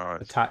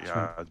attachment.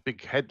 Yeah, it's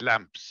big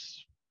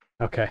headlamps.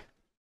 Okay.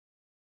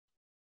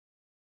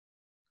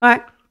 All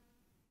right.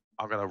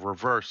 I'm gonna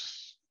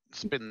reverse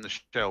spin the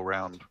shell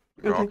round.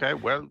 Okay.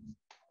 Well,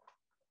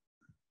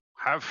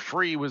 have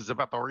free with the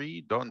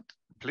battery. Don't,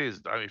 please,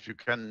 if you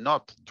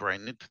cannot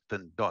drain it,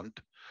 then don't.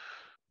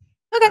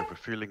 Okay. I have a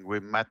feeling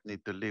we might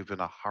need to leave in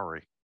a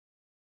hurry.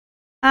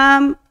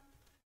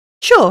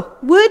 Sure.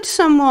 Would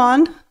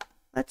someone?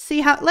 Let's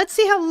see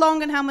how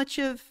long and how much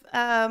of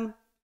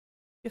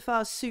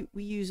Jafar's suit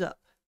we use up.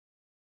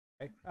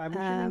 Okay. I'm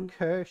assuming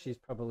Kirsch is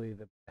probably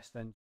the best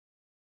then.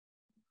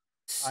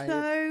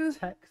 So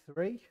Tech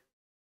 3.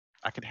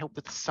 I can help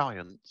with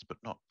science, but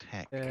not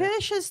tech.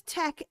 Kirsch has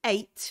Tech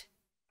 8.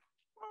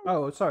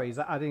 Oh, sorry. Is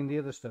that adding the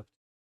other stuff?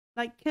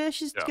 Like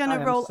Kirsch is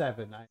gonna roll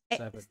 7.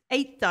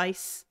 8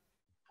 dice.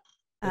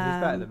 He's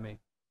better than me.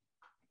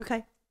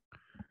 Okay.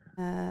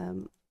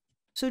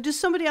 So does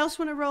somebody else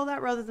want to roll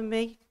that rather than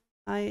me?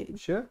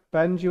 Sure.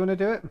 Ben, do you want to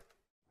do it?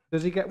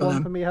 Does he get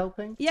one for me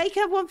helping? Yeah, you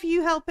can have one for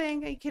you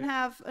helping. You can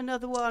have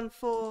another one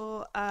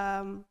for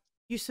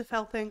Yusuf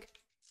helping.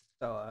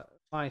 So,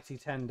 mighty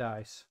 10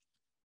 dice.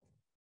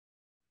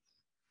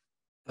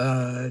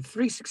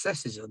 3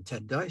 successes on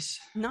 10 dice.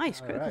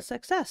 Nice, critical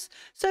success.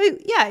 So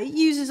yeah, it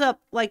uses up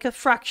like a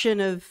fraction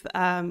of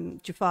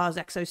Jafar's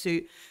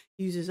exosuit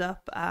uses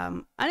up,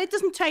 and it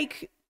doesn't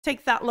take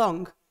that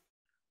long.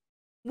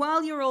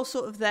 While you're all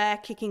sort of there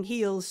kicking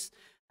heels,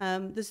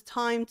 there's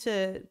time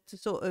to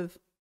sort of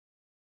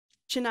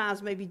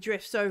Shanaz maybe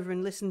drifts over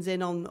and listens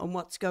in on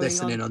what's going on.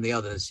 Listening on the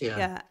others, yeah.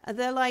 Yeah, and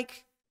they're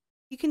like,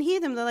 you can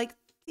hear them. They're like,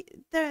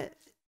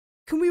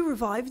 can we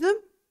revive them?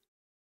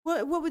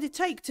 What would it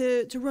take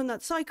to run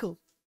that cycle?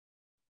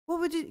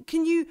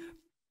 Can you,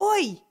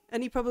 oi!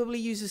 And he probably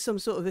uses some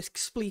sort of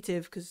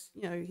expletive because,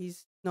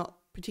 he's not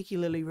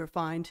particularly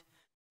refined.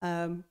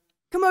 Come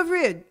over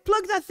here,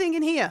 plug that thing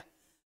in here.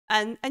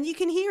 And you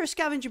can hear a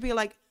scavenger be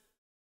like,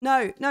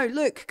 no,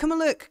 look, come and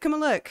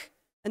look.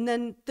 And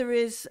then there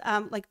is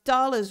like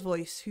Dala's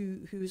voice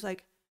who's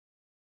like,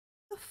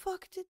 the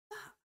fuck did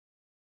that?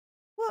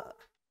 What?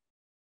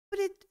 But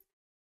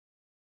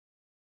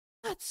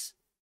that's...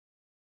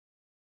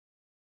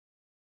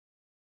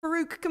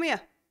 Farouk, come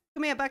here,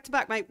 back to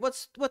back, mate.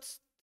 What's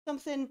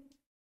something?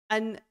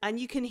 and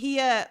you can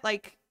hear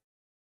like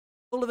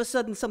all of a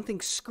sudden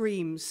something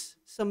screams.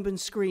 Someone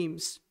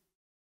screams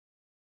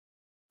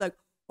like,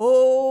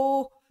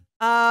 "Oh,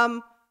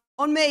 on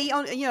me!"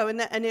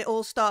 And it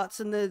all starts,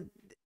 and the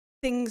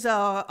things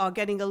are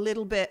getting a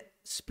little bit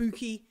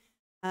spooky.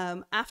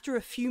 After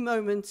a few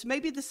moments,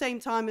 maybe at the same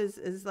time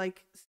as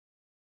like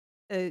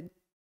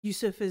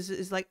Yusuf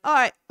is like, "All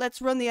right,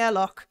 let's run the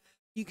airlock."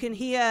 You can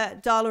hear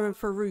Darla and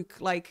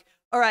Farouk like,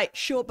 "All right,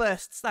 short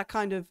bursts." That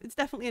kind of, it's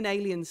definitely an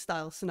Alien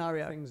style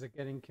scenario. Things are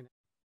getting connected.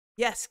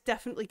 Yes,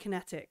 definitely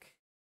kinetic.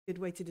 Good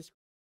way to describe.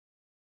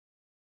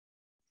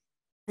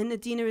 And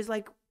Nadina is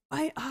like,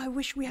 I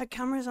wish we had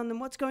cameras on them.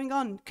 What's going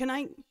on?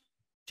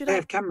 They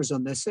have cameras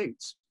on their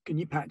suits. Can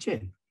you patch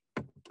in?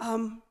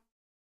 Well,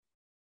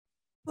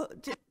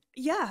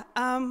 yeah.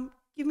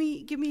 Give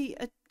me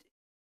a.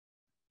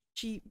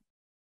 She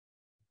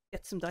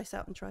gets some dice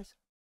out and tries.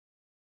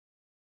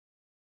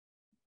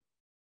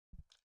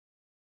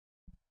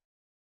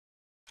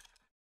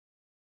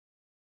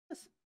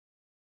 Yes.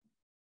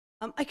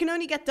 I can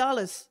only get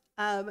dollars.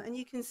 And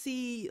you can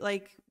see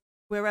like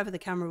wherever the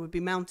camera would be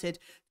mounted.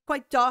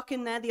 Quite dark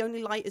in there. The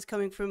only light is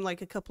coming from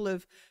like a couple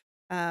of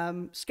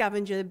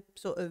scavenger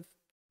sort of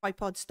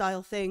tripod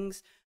style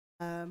things.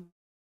 Looks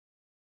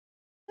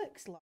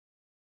like.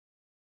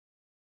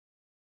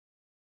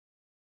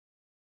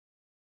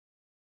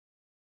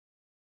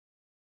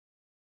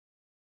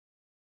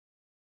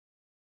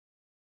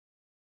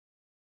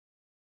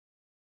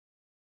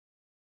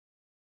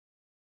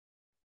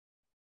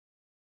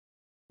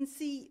 You can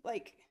see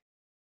like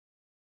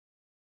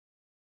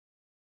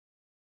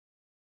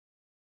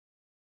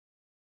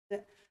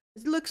it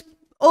looks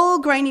all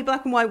grainy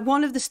black and white.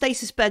 One of the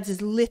stasis beds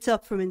is lit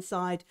up from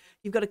inside.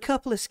 You've got a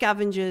couple of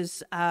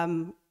scavengers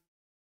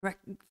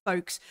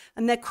folks,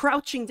 and they're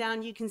crouching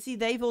down. You can see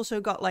they've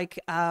also got like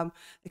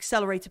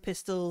accelerator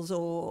pistols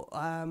or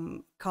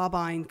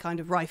carbine kind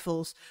of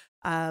rifles.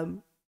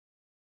 Can't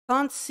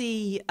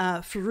see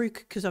Farouk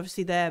because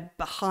obviously they're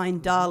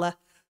behind Darla.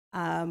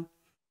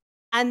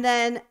 And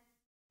then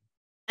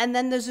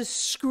there's a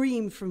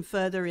scream from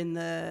further in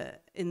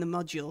the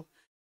module.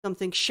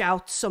 Something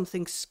shouts,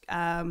 something,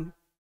 and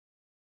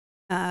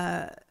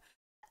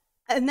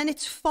then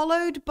it's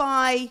followed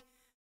by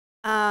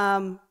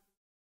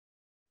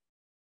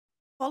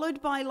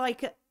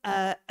like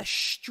a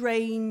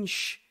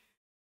strange,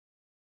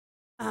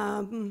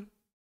 it's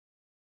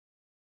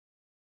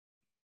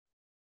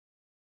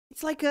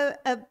like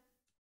a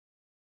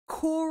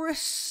chorus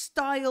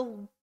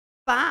style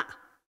bat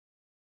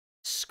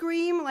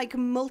scream, like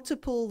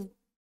multiple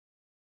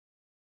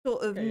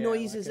sort of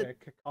noises. Like a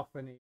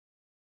cacophony.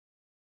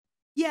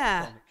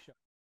 Yeah.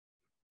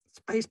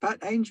 Space Bat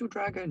Angel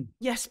Dragon.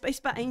 Yes,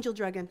 Space Bat Angel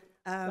Dragon.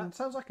 That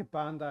sounds like a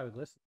band I would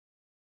listen to.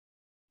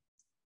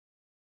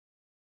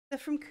 They're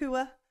from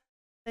Kua.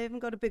 They haven't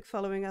got a big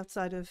following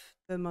outside of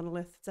the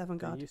monolith. It's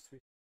avant-garde.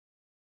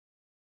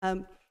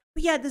 But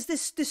yeah, there's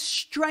this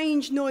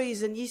strange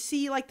noise, and you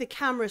see like the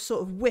camera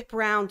sort of whip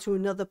around to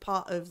another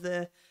part of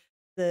the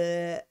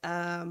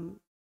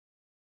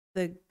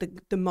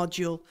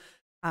module.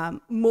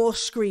 More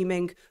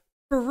screaming.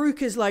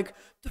 Farouk is like,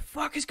 "The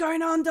fuck is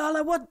going on,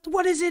 Darla?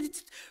 What is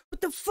it?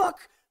 What the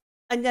fuck?"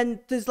 And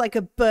then there's like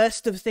a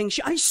burst of things.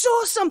 I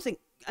saw something,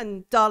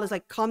 and Darla's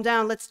like, "Calm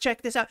down. Let's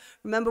check this out.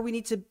 Remember, we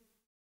need to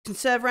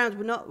conserve rounds.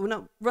 We're not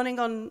running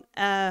on.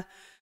 Not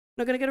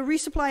gonna get a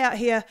resupply out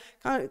here.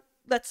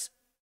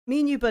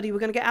 Me and you, buddy. We're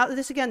gonna get out of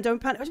this again. Don't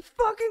panic. What's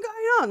fucking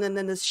going on?" And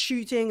then there's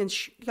shooting, and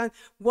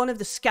one of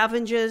the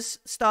scavengers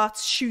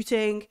starts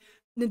shooting.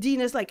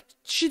 Nadina's like,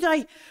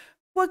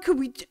 what could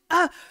we do?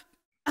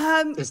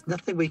 There's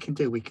nothing we can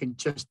do. We can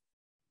just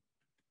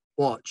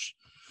watch.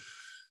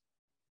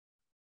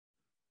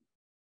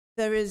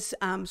 There is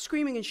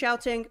screaming and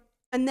shouting,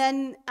 and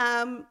then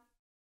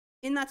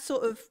in that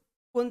sort of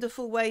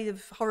wonderful way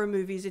of horror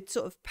movies, it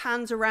sort of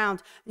pans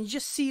around, and you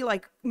just see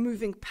like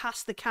moving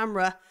past the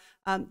camera,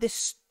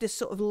 this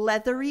sort of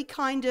leathery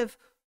kind of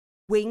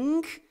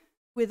wing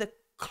with a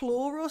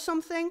claw or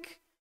something.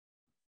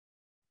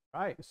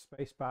 Right,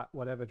 Space Bat,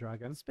 whatever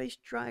dragon. Space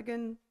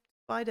Dragon,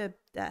 Spider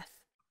Death.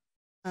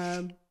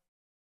 And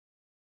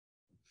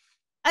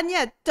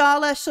yeah,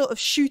 Darla sort of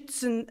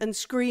shoots and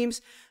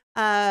screams.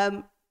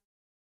 There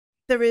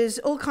is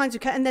all kinds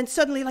of, and then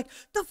suddenly like,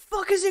 "The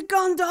fuck is it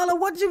gone, Darla?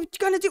 What are you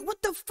gonna do?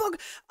 What the fuck?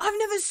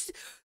 What is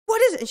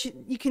it?"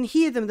 And you can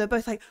hear them. They're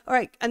both like, "All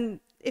right."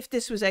 And if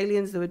this was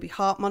Aliens, there would be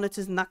heart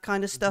monitors and that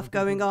kind of stuff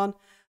going on.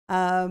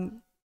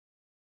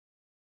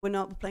 We're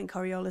not playing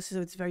Coriolis,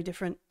 so it's very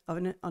different,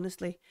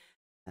 honestly.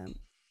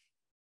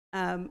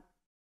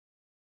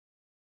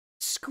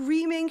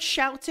 Screaming,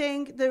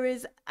 shouting. There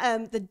is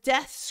the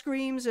death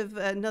screams of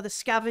another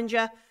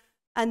scavenger,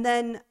 and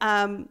then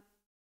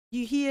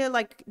you hear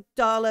like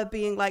Darla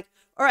being like,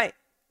 "All right,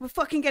 we're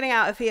fucking getting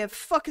out of here.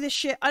 Fuck this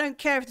shit. I don't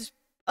care if there's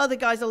other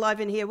guys alive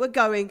in here. We're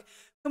going.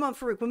 Come on,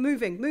 Farouk. We're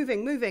moving."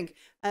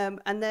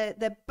 And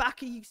they're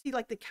back. You see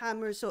like the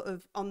camera sort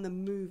of on the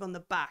move on the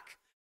back.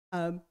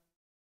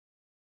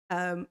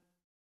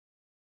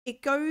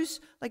 it goes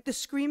like the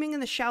screaming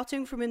and the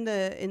shouting from in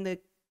the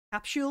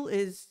capsule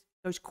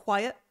goes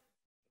quiet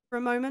for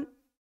a moment.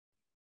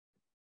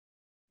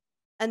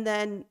 And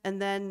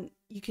then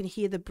you can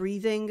hear the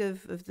breathing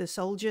of the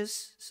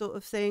soldiers, sort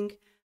of thing.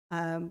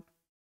 And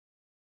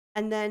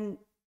then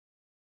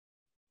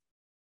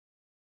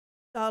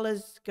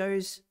Darla's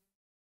goes,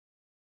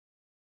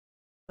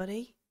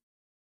 buddy,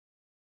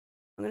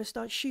 I'm going to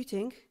start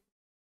shooting.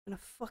 I'm going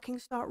to fucking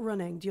start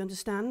running. Do you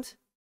understand?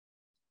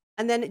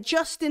 And then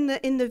just in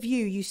the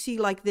view, you see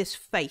like this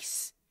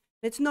face.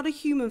 It's not a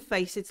human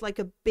face. It's like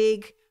a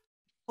big,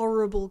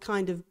 horrible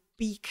kind of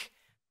beak,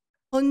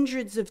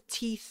 hundreds of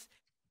teeth.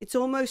 It's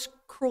almost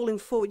crawling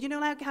forward. You know,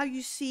 like how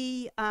you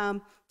see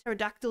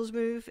pterodactyls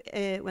move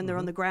when they're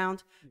on the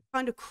ground,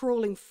 kind of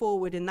crawling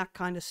forward in that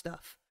kind of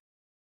stuff.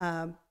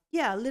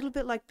 Yeah, a little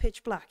bit like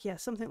Pitch Black. Yeah,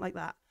 something like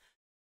that.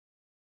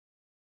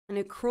 And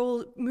it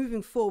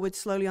moving forward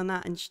slowly on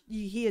that, and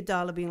you hear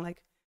Darla being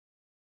like,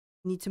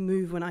 "You need to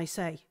move when I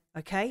say,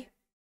 okay?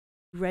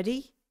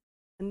 Ready?"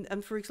 And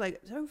Farouk's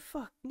like, "Oh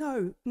fuck,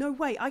 no,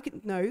 wait, I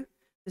can no.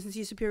 Listen to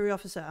your superior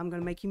officer. I'm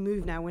going to make you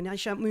move now. When I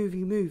shout move,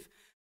 you move."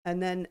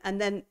 And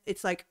then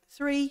it's like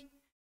 3,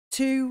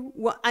 2,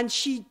 1, and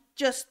she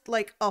just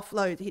like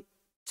offload,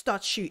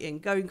 starts shooting,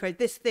 going crazy.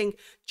 This thing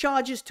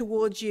charges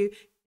towards you.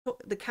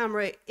 The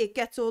camera, it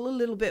gets all a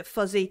little bit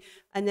fuzzy,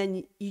 and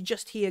then you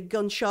just hear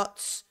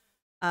gunshots,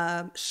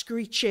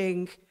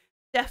 screeching,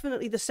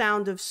 definitely the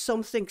sound of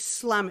something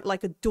slamming,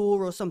 like a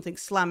door or something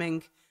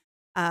slamming,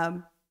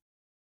 and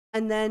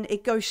then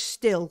it goes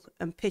still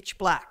and pitch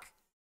black,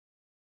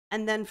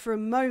 and then for a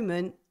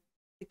moment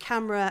the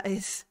camera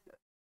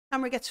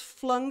gets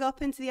flung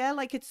up into the air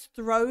like it's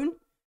thrown,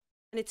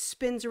 and it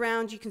spins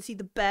around. You can see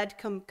the bed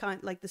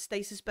like the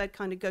stasis bed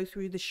kind of go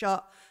through the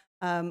shot,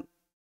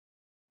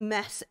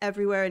 mess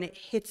everywhere, and it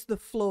hits the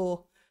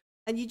floor,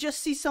 and you just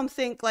see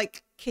something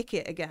like kick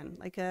it again,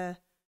 like a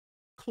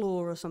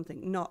claw or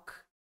something,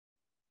 knock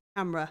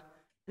camera,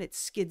 and it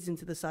skids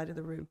into the side of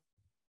the room.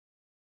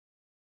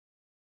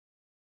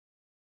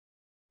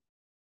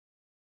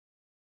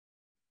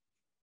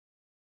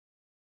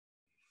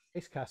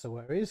 Space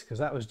cassowaries, because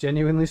that was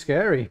genuinely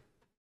scary.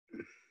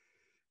 I'm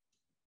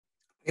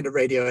going to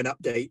radio an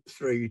update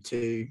through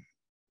to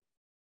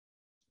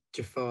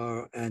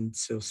Jafar and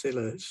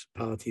Silsila's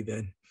party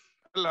then.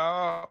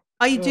 Hello.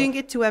 Are you doing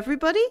it to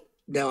everybody?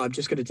 No, I'm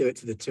just going to do it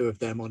to the two of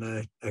them on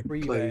a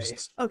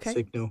closed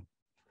signal.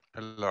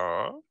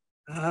 Hello.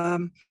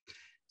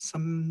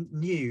 Some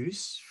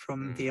news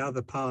from the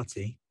other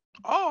party.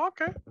 Oh,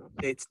 okay.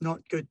 It's not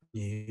good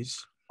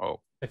news. Oh.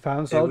 They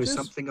found There soldiers? was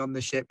something on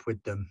the ship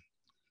with them.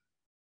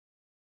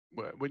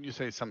 When you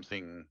say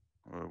something,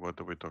 what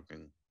are we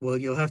talking? Well,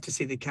 you'll have to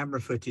see the camera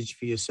footage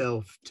for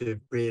yourself to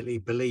really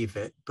believe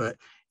it, but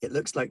it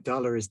looks like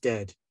Darla is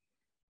dead.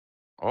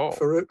 Oh.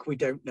 Farouk, we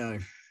don't know.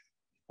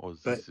 Oh,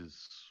 but this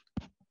is...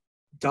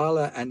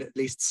 Darla and at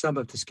least some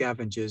of the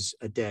scavengers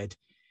are dead.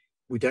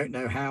 We don't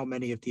know how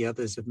many of the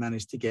others have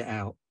managed to get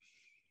out.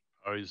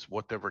 Or is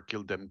whatever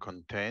killed them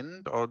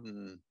contained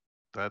on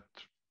that?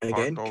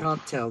 Again,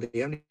 can't tell.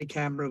 The only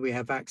camera we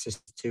have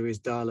access to is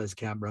Darla's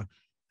camera,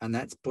 and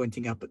that's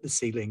pointing up at the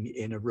ceiling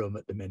in a room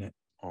at the minute.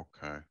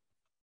 Okay.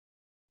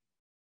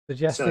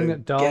 Suggesting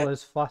that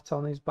Darla's flat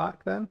on his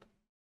back then?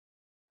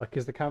 Like,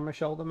 is the camera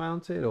shoulder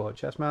mounted or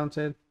chest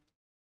mounted?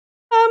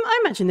 I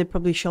imagine they're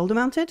probably shoulder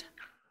mounted.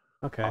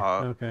 Okay,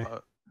 okay.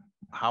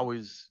 How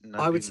is Nadina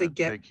I would say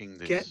get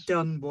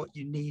done what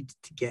you need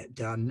to get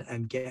done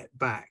and get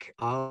back.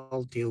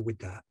 I'll deal with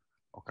that.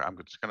 Okay, I'm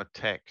just going to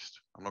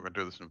text. I'm not going to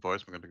do this in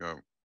voice. I'm going to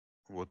go,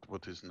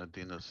 what is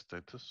Nadina's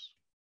status?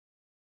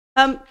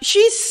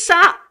 She's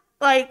sat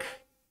like...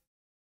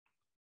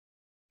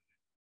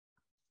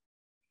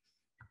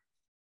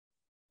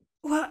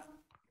 What?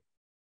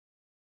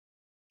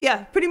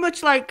 Yeah, pretty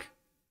much like...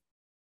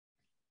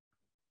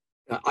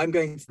 I'm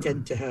going to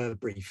tend to her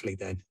briefly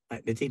then.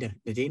 Nadina.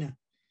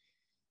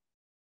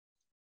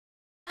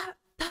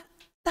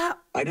 That.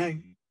 I know.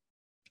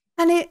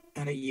 And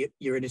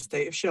you're in a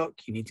state of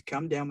shock. You need to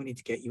calm down. We need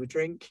to get you a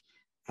drink.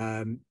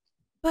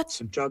 But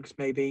some drugs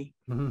maybe.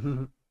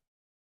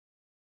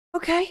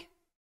 Okay.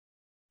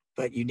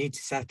 But you need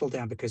to settle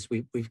down because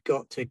we've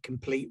got to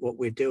complete what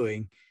we're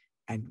doing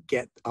and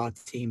get our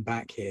team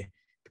back here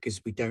because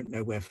we don't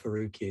know where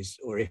Farouk is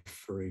or if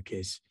Farouk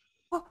is.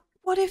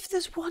 What if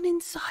there's one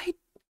inside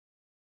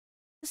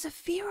the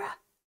Zafira?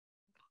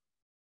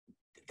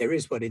 There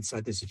is one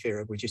inside the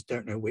Zafira. We just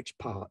don't know which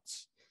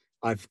parts.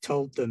 I've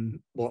told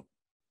them what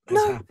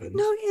has happened.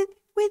 No,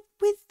 with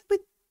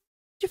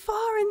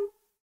Jafar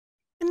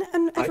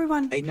and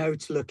everyone. They know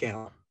to look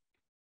out.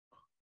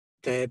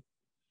 That's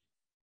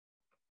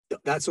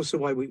also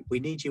why we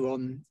need you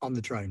on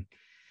the drone.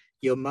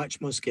 You're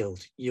much more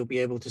skilled. You'll be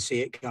able to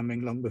see it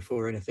coming long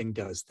before anything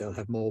does. They'll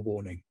have more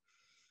warning.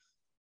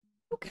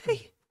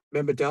 Okay.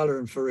 Remember, Darla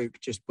and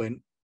Farouk just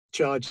went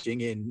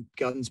charging in,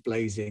 guns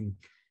blazing,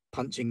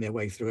 punching their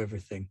way through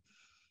everything.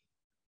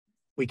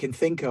 We can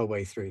think our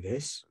way through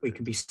this. We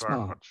can be smart.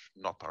 Very much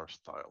not our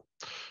style.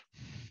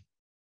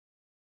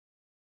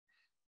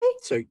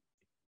 So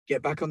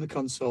get back on the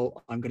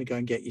console. I'm going to go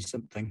and get you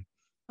something.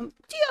 Do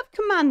you have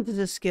command as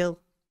a skill?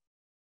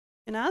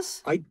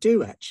 Inaz? I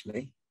do,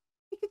 actually.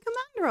 Make a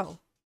command roll.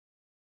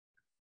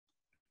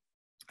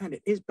 And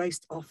it is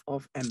based off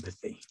of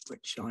empathy,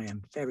 which I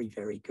am very,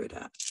 very good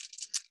at.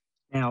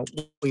 Now,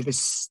 we've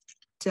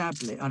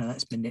established... Oh, no,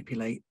 that's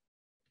manipulate.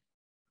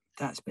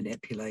 That's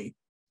manipulate.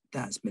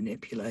 That's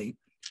manipulate.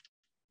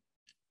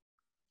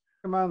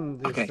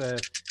 Command is Okay. a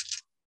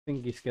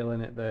thingy skill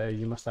in it there.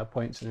 You must have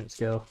points in its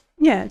skill.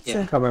 Yeah, it's Yeah.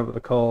 I can't remember what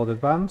they're called.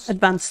 Advanced?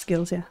 advanced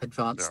skills, yeah.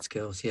 Advanced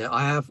skills, yeah.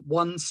 I have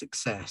 1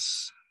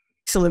 success.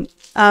 Excellent.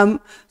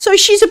 So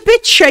she's a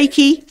bit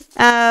shaky.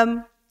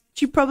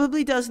 She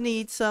probably does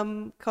need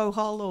some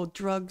cohol or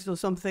drugs or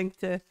something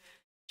to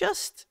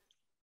just,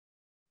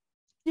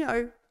 you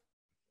know,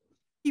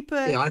 keep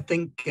her. Yeah, I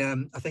think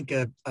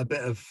a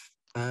bit of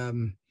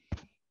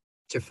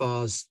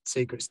Jafar's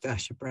secret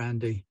stash of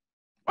brandy.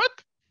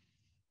 What?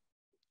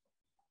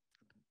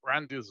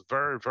 Brandy is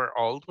very, very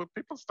old. Will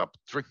people stop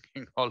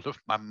drinking all of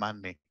my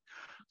money?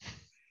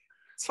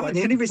 It's fine. Wait,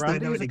 The only reason I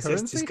brandy know is it a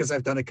exists is currency? because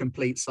I've done a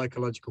complete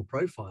psychological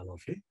profile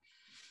of you.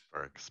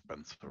 Very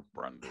expensive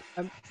brandy.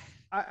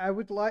 I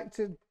would like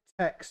to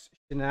text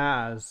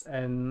Shanaz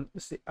and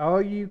see,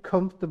 are you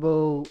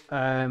comfortable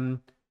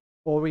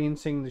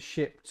orienting the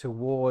ship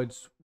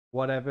towards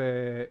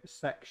whatever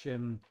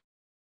section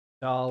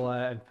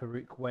Darla and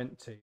Farouk went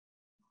to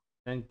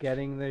and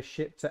getting the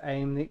ship to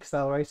aim the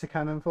accelerator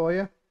cannon for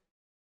you?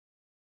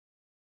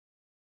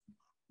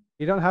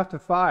 You don't have to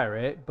fire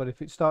it, but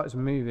if it starts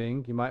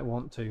moving, you might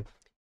want to.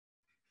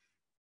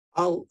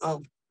 I'll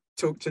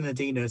talk to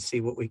Nadina,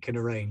 see what we can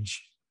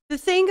arrange. The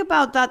thing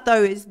about that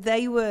though is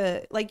they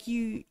were like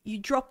you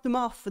dropped them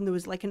off and there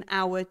was like an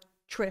hour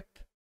trip.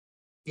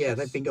 Yeah,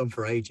 they've been gone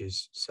for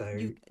ages. So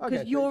Because Okay,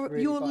 so it's you're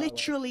really far away.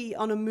 literally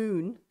on a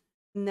moon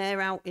and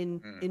they're out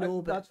in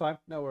orbit. That's fine.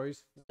 No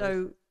worries.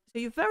 So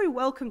you're very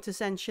welcome to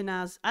send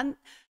Shanaz, and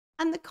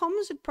the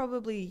comms would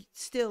probably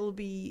still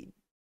be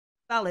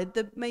valid.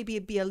 There maybe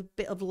be a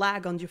bit of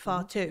lag on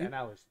Jafar too. Yeah,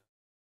 now it's-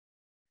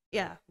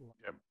 Yeah. Yeah,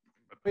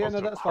 but Yeah, no,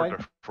 also that's harder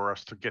fine. for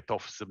us to get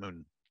off the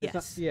moon. it's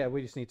not- Yes. yeah,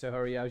 we just need to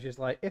hurry. I was just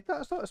like, if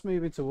that starts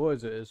moving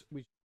towards us,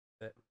 we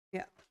should.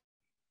 Yeah.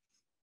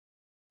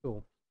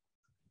 Cool.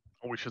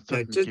 Or we should no,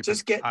 certainly keep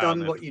just an get eye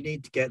done on what it. you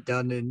need to get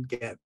done and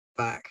get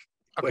back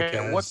quick Okay,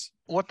 as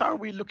what are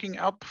we looking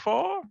out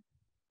for?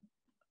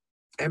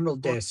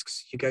 emerald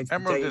discs. You go to the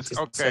Emerald data disc,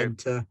 okay.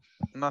 center.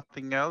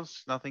 Nothing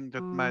else? Nothing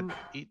that might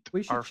eat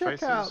We should our check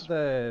faces? out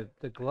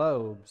the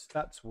globes.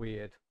 That's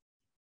weird.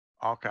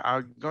 Okay,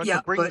 I'm going Yeah,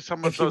 to bring but some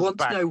of if you those want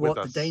to back know with what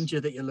the us.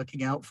 danger that you're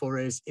looking out for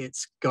is,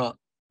 it's got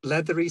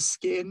leathery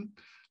skin,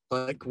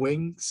 like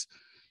wings,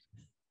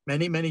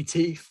 many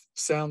teeth,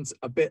 sounds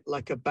a bit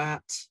like a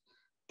bat,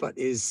 but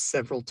is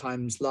several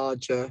times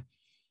larger,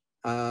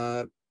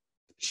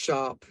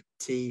 sharp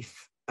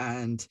teeth,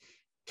 and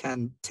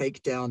can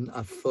take down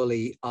a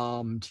fully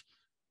armed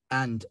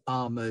and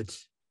armored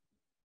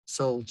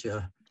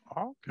soldier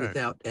Okay.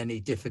 without any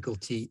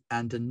difficulty,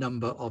 and a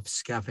number of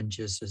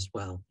scavengers as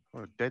well.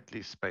 Oh,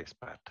 deadly space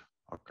bat.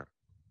 Okay.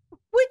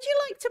 Would you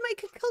like to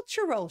make a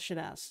culture roll,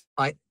 Shanaz?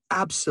 I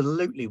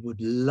absolutely would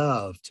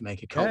love to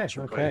make a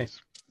culture. okay.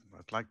 Please.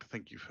 I'd like to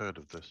think you've heard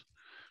of this.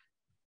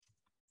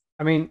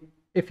 I mean,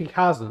 if he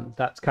hasn't,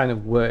 that's kind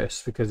of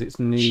worse because it's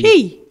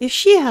new. If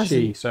she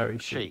hasn't.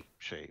 She.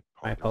 She.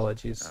 My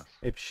apologies. Yes.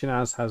 If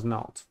Shanaz has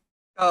not.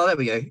 Oh, there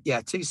we go.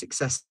 Yeah, 2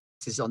 successes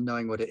on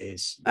knowing what it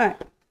is. All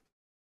right.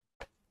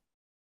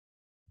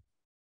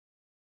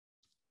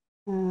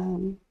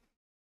 All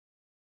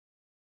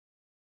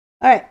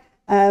right.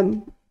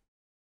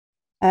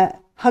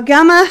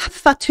 Hagama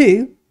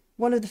Fatu,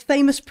 one of the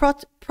famous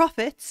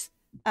prophets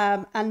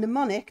and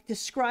mnemonic,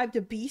 described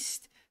a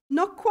beast,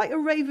 not quite a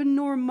raven,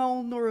 nor a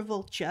mole, nor a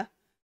vulture,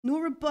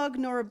 nor a bug,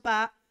 nor a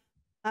bat,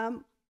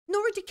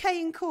 nor a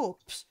decaying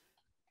corpse,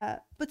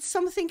 but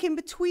something in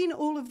between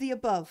all of the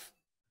above.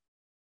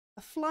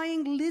 A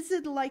flying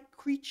lizard-like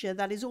creature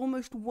that is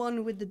almost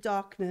one with the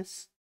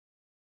darkness,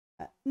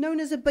 known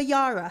as a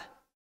Bayara.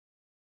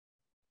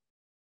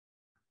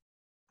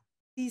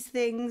 These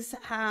things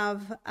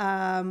have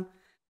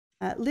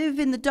live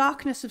in the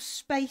darkness of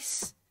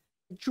space,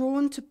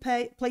 drawn to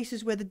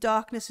places where the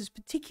darkness is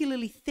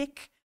particularly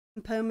thick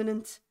and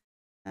permanent.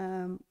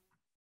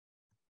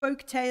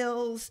 Folk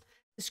tales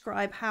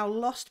describe how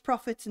lost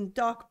prophets and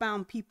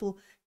dark-bound people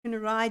can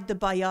ride the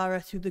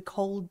Bayara through the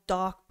cold,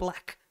 dark,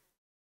 black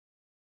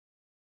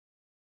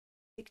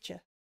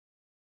picture.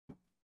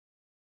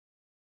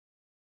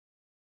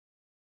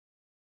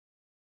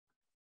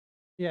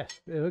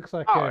 Yes, it looks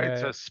like Oh,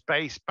 it's a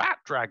space bat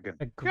dragon.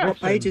 a Yeah. What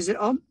page is it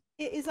on?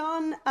 It is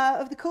on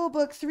of the core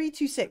book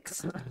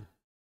 326.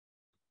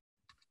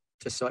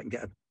 Just so I can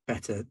get a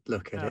better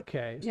look at it.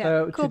 Okay, Yeah,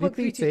 so to core book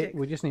defeat it, 326.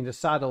 we just need a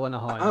saddle and a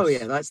harness. Oh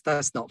yeah,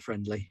 that's not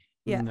friendly.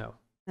 Yeah. No.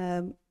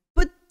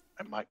 But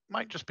It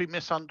might just be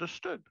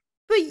misunderstood.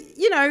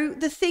 you know,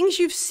 the things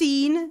you've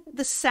seen,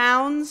 the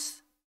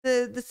sounds,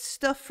 the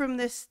stuff from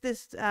this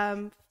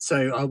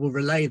So I will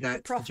relay that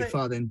to Prophet.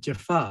 Jafar then.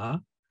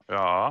 Jafar,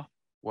 Yeah.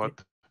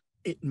 What?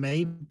 It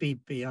may be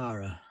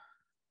Biara.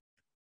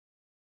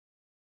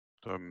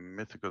 The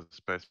mythical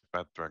space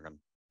bat dragon.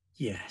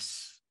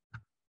 Yes.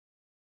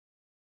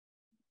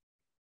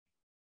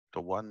 The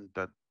one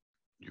that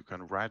you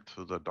can ride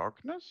through the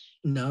darkness?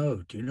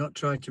 No, do not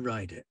try to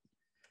ride it.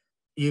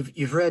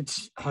 You've read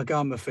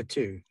Hagama for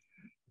two.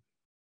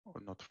 Oh,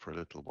 not for a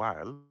little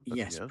while.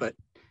 Yes, but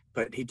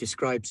he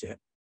describes it.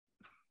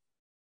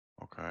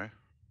 Okay.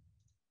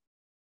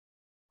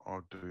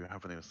 Or do you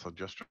have any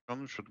suggestions?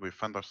 Should we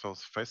find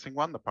ourselves facing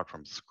one apart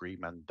from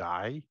scream and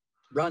die?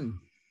 Run.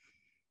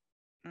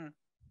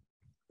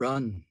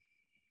 Run.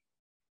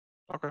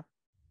 Okay.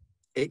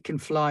 It can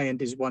fly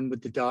and is one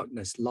with the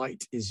darkness.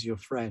 Light is your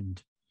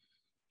friend.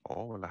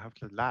 Oh, well, I have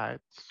the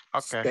lights.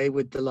 Okay. Stay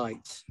with the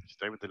light.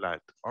 Stay with the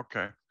light.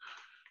 Okay.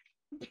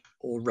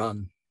 Or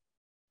run.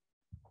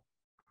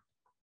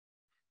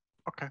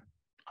 Okay.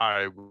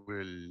 I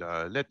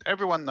will let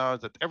everyone know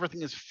that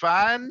everything is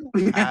fine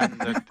and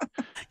that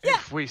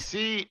if we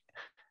see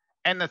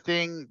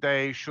anything,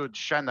 they should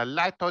shine a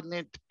light on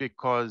it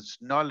because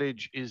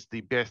knowledge is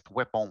the best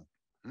weapon.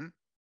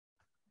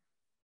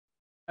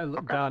 I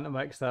look down at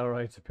my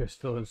accelerator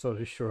pistol and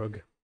sort of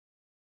shrug.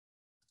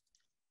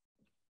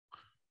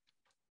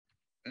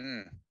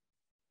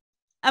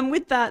 And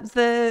with that,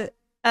 the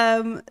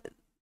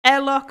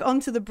airlock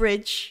onto the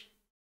bridge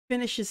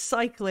finishes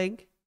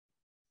cycling.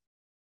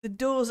 The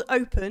doors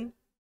open,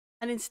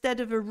 and instead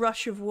of a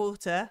rush of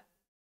water,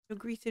 you're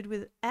greeted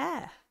with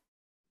air.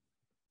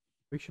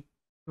 We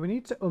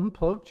need to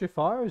unplug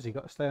Jafar, or has he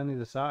got to stay on the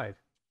other side?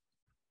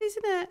 He's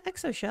in an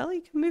exoshell.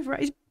 He can move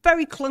around. He's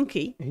very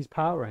clunky. He's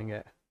powering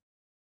it.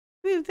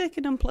 They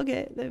can unplug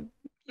it.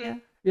 Yeah.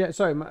 Yeah,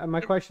 sorry,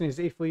 my question is,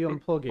 if we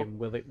unplug him,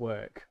 will it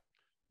work?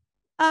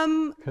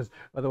 Because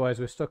otherwise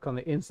we're stuck on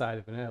the inside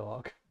of an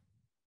airlock.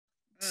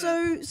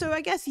 So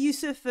I guess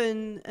Yusuf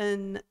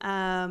and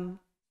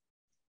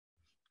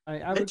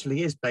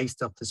Literally is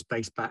based off the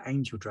space bat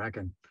angel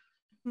dragon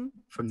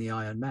from the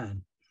Iron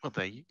Man. Well,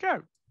 there you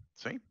go.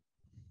 See?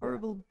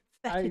 Horrible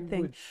fetid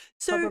thing. would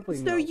So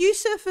probably not.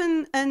 Yusuf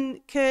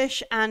and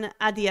Kirsch and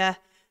Adia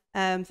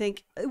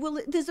think, well,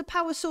 there's a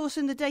power source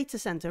in the data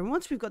center, and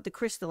once we've got the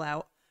crystal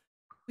out,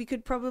 we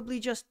could probably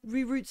just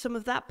reroute some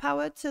of that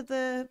power to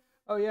the.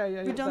 Oh yeah,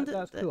 redundant.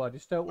 that's cool. I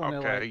just don't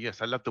want to. Okay,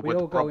 yes, I love the we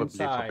all word go probably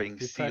inside, for being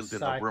we sealed press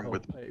in a room cycle,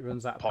 with it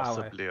runs out of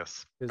possibly power.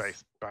 a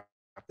space bat.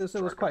 This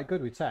was quite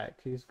good with tech.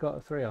 He's got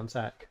a 3 on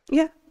tech.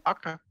 Yeah.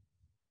 Okay.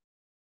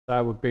 So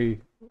I would be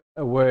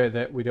aware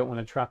that we don't want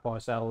to trap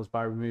ourselves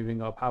by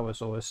removing our power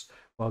source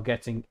while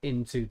getting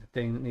into the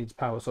thing that needs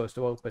power source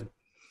to open.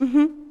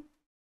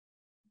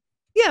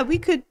 Yeah, we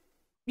could.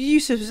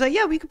 Yusuf was like,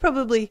 yeah, we could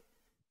probably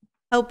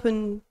help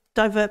and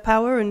divert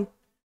power, and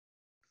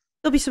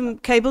there'll be some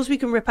cables we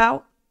can rip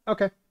out.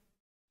 Okay.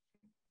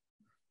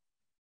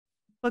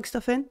 Plug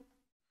stuff in.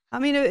 I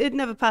mean, it'd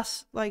never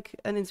pass like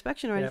an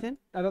inspection or anything.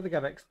 I don't think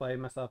I've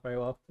explained myself very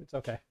well. It's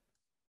okay.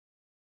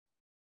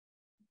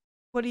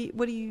 What do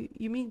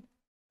you mean?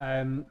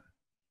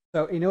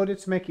 So in order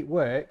to make it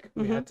work,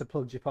 we had to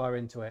plug Jafar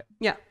into it.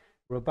 Yeah.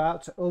 We're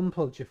about to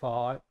unplug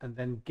Jafar and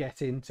then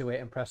get into it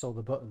and press all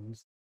the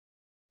buttons.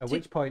 At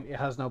which point it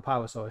has no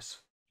power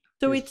source.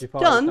 So it's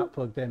Jafar is done. not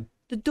plugged in.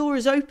 The door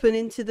is open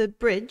into the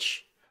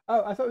bridge.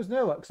 Oh, I thought it was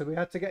no lock, so we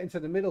had to get into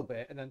the middle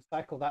bit and then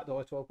cycle that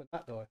door to open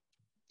that door.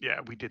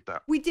 Yeah, we did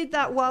that. We did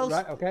that whilst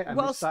Right, okay, I missed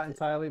whilst that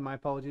entirely. My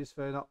apologies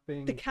for not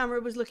being... the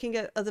camera was looking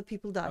at other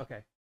people die.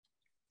 Okay.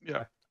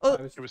 Yeah. Oh,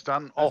 It was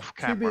done off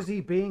Too camera.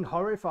 busy being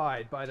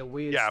horrified by the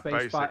weird Yeah,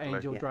 space bat basically.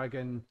 angel Yeah.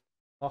 dragon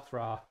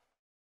Mothra.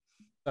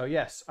 So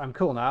yes, I'm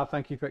cool now.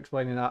 Thank you for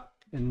explaining that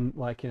in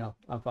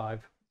I'm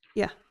 5.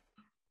 yeah.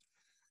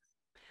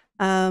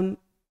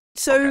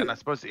 So Okay, and I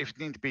suppose if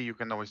need be, you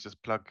can always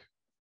just plug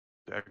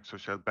the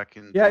exoshell back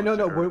in. Yeah, no,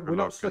 we're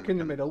not stuck in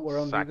the middle. We're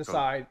on the other cycle.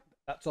 side.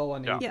 That's all I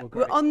need. yeah, We're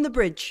we're great. on the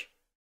bridge.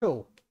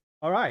 Cool.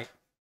 All right.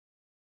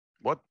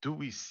 What do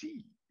we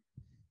see?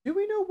 Do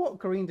we know what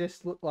green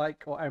discs look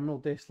like or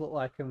emerald discs look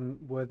like and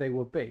where they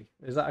would be?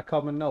 Is that a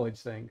common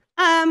knowledge thing?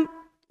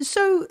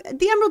 So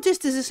the emerald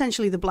disc is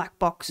essentially the black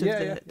box of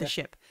Yeah, the yeah.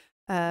 ship.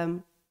 I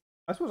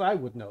suppose I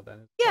would know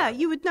then. Yeah,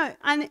 you would know,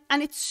 and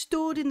it's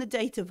stored in the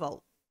data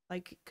vault,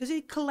 like because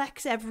it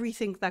collects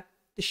everything that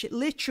the ship,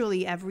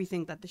 literally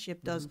everything that the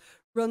ship does,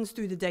 runs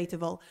through the data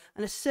vault,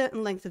 and a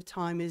certain length of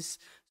time is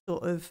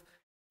sort of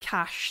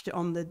cached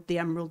on the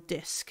emerald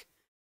disc,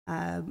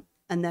 and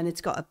then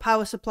it's got a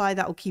power supply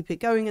that will keep it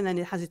going, and then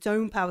it has its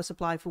own power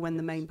supply for when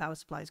the main power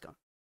supply is gone.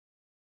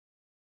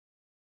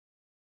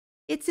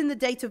 It's in the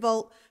data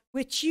vault,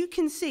 which you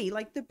can see,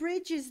 like the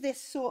bridge is this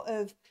sort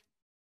of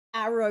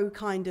arrow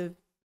kind of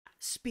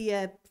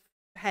spear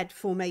head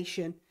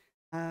formation.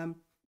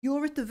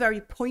 You're at the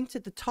very point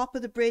at the top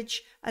of the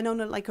bridge and on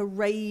a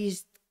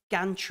raised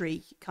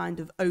gantry kind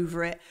of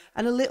over it,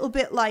 and a little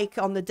bit like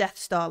on the Death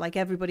Star, like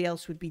everybody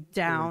else would be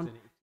down.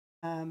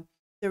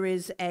 There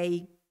is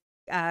a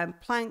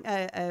plank,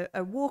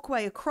 a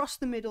walkway across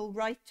the middle,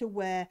 right to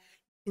where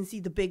you can see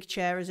the big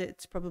chair, as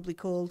it's probably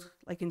called,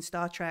 like in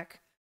Star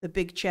Trek. the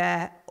big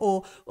chair,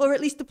 or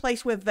at least the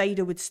place where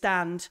Vader would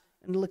stand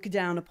and look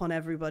down upon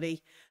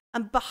everybody.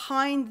 And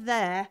behind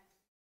there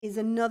is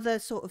another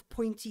sort of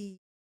pointy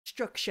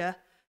structure,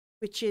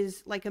 which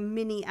is like a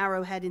mini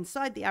arrowhead.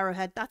 Inside the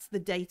arrowhead, that's the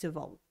data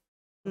vault.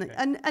 Okay.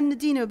 And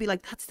Nadina would be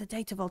like, that's the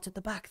data vault at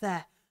the back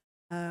there.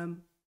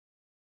 Kind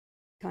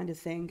of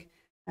thing.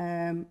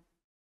 As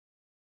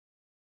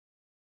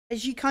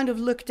you kind of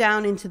look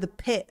down into the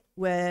pit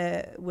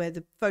where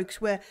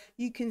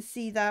you can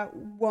see that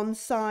one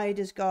side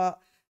has got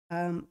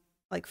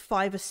like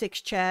 5 or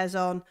 6 chairs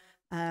on,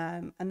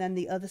 and then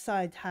the other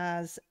side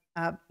has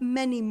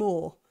many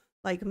more.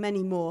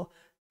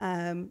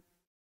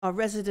 Our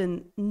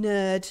resident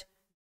nerd,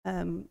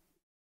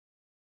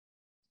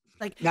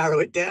 narrow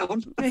it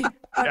down.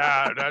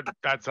 Yeah,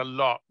 that's a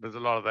lot. There's a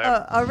lot of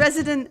them. Our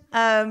resident,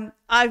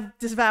 I've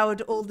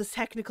devoured all the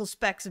technical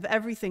specs of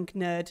everything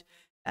nerd.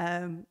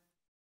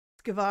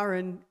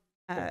 Skavaran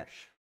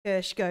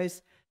Hirsch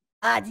goes,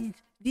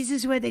 this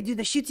is where they do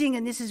the shooting,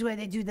 and this is where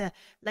they do the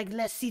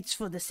less seats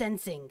for the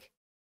sensing,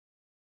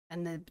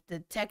 and the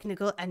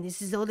technical, and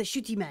this is all the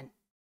shooty men,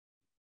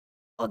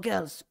 or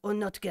girls, or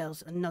not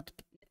girls, and not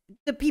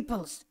the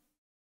peoples.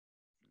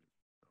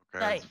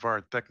 Okay, it's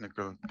very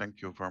technical.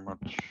 Thank you very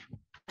much.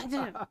 I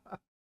don't know.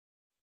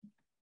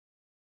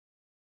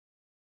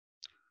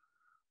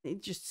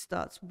 It just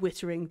starts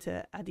whittering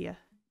to Adia.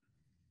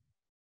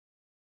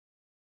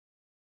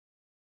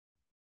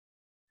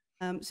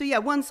 So yeah,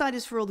 one side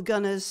is for all the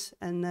gunners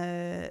and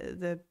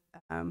the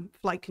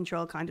flight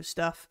control kind of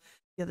stuff.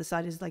 The other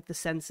side is like the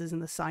sensors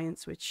and the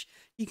science, which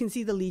you can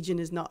see the Legion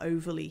is not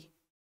overly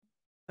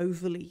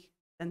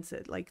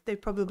censored. Like they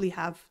probably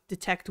have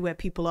detect where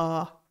people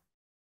are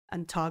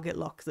and target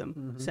lock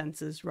them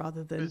sensors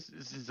rather than. This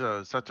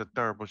is such a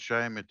terrible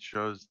shame. It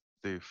shows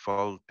the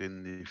fault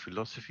in the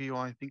philosophy,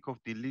 I think, of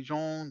the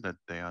Legion, that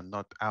they are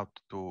not out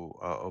to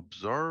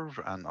observe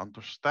and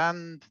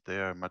understand.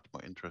 They are much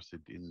more interested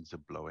in the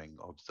blowing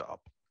of the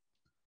up.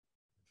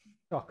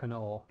 Shock and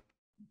awe.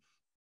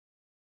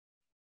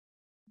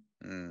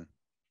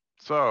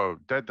 So,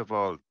 Data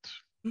Vault.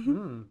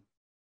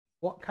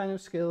 What kind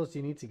of skills do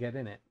you need to get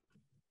in it?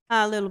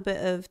 A little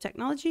bit of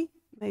technology,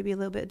 maybe a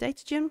little bit of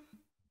data gym.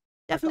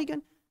 Definitely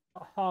good.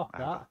 Half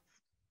that.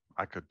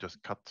 I could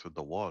just cut through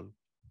the wall.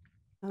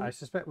 I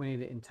suspect we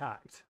need it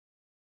intact.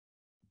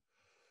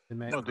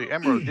 No, the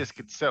Emerald Disc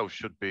itself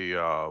should be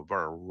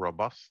very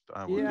robust.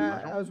 I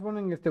was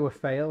wondering if there were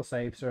fail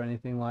safes or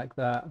anything like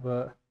that,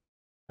 but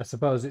I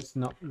suppose it's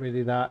not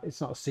really that.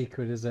 It's not a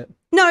secret, is it?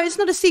 No, it's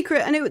not a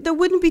secret, and there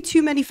wouldn't be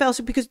too many fail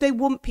safes because they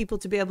want people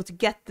to be able to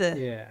get the.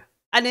 Yeah.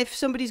 And if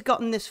somebody's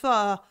gotten this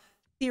far,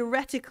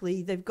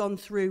 theoretically, they've gone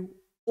through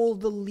all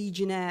the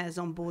Legionnaires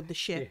on board the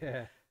ship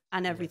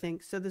and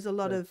everything. So there's a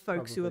lot of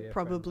folks who are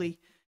probably.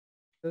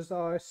 Does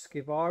our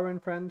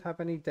Skivaran friend have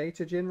any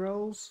data gin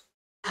rolls?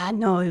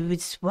 No,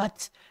 it's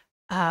what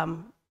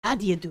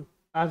Adia do.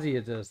 Adia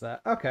does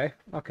that. Okay.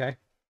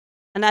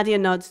 And Adia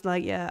nods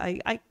like, yeah,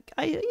 I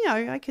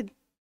could.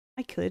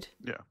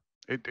 Yeah,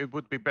 it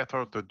would be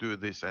better to do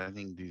this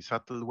in the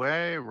subtle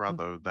way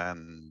rather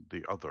than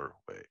the other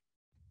way.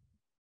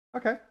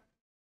 Okay.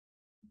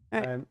 All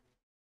right.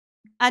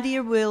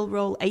 Adia will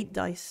roll 8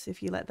 dice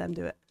if you let them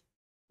do it.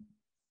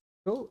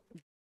 Cool.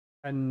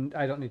 And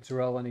I don't need to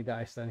roll any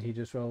dice then, he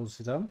just rolls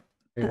his own?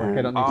 I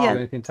don't need to do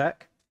anything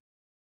tech?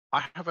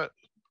 I have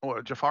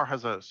Jafar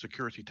has a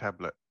security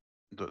tablet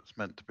that's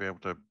meant to be able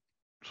to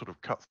sort of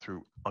cut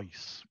through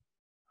ice.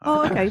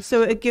 Okay,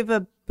 so it'd give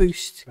a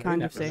boost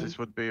kind of thing. This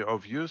would be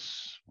of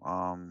use.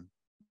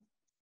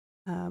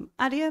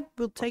 Adia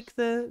will take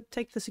the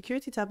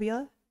security tab,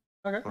 yeah.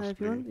 Okay. If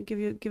you want, give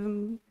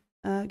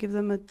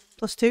them a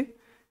 +2.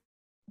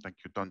 Thank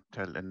you. Don't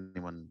tell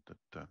anyone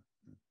that.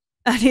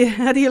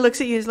 Adia looks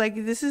at you. Is like,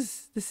 this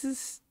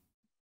is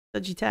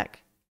dodgy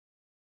tech.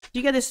 Did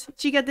you get this?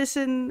 Did you get this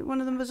in one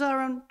of the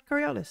bazaar on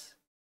Coriolis?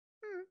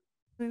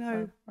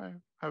 I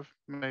have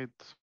made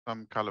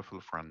some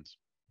colorful friends.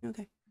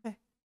 Okay.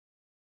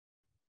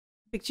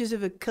 Pictures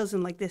of a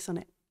cousin like this on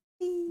it.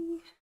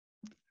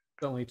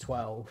 It's only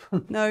 12.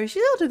 No,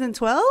 she's older than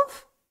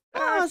 12.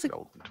 She's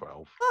older than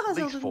 12. At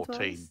least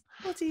 14.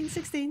 14,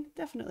 16,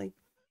 definitely.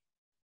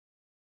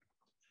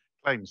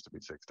 Claims to be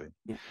 16.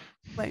 Yeah,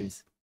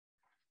 claims.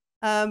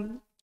 So I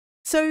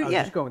was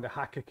just going to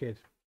hacker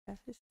kid. Yeah,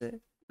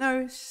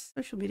 it's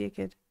social media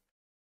kid.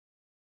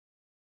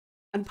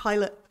 And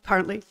pilot,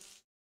 apparently.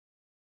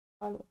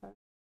 So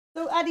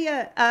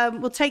Adia,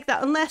 we'll take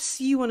that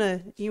unless you wanna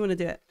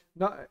do it.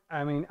 No,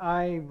 I mean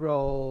I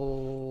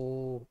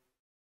roll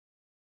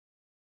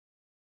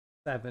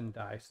 7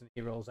 dice and he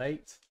rolls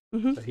 8.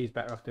 So he's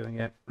better off doing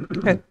it.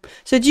 Okay.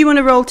 So do you want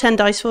to roll 10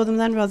 dice for them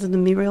then, rather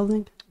than me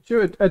rolling?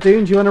 Sure.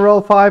 Adine, do you want to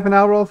roll 5 and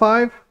I'll roll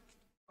 5?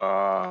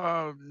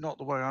 Not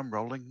the way I'm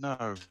rolling.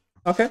 No.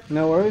 Okay,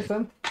 no worries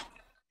then.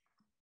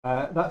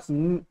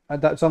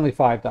 That's only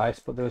 5 dice,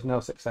 but there was no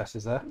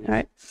successes there. All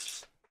right.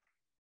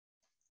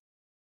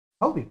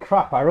 Holy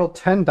crap! I rolled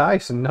 10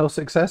 dice and no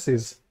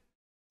successes.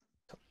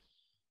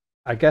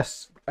 I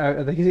guess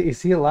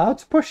Is he allowed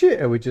to push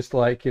it? Or are we just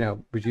like,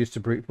 reduced to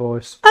brute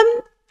force?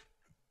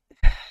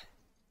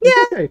 Yeah,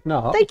 okay if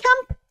not. they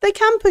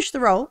can push the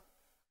roll.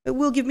 It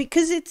will give me,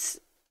 because it's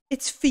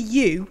for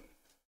you.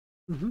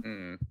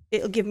 Mm-hmm.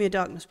 It'll give me a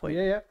darkness point.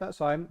 Yeah, that's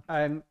fine.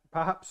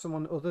 Perhaps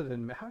someone other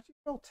than me. How do you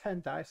roll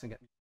 10 dice and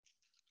get me?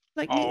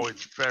 Like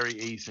it's very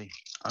easy.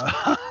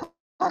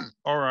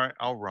 All right,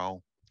 I'll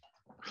roll.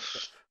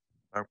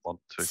 I don't want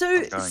to.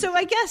 So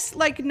I guess,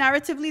 like,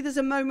 narratively, there's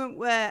a moment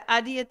where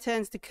Adia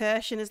turns to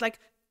Kirsch and is like,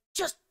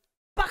 "Just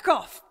back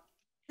off!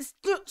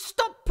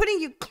 Stop putting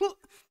your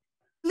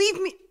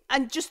leave me!"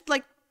 And just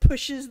like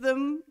pushes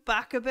them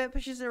back a bit,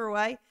 pushes her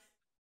away.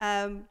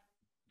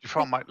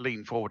 Jafar might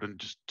lean forward and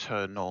just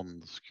turn on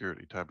the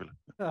security tabula.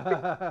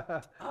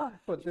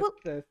 Put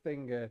the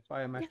finger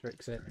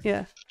biometrics in.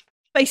 Yeah.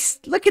 Face,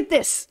 look at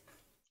this.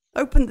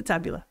 Open the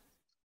tabula.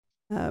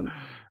 Okay.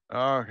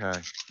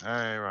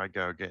 There I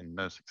go, getting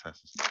no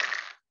successes.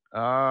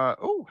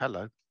 Oh,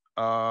 hello.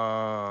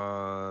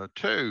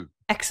 2.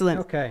 Excellent.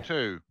 Okay.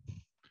 2.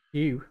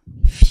 You.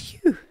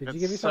 Phew. Did you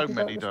give so yourself a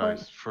many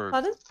darkness dice for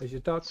Pardon? Is your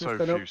darkness so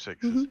gone few up? 6s.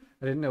 Mm-hmm.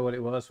 I didn't know what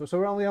it was. So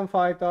we're only on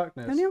 5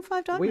 darkness. Only on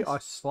 5 darkness. We are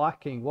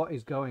slacking. What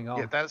is going on?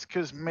 Yeah, that's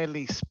because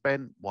Millie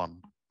spent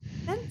one.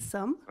 And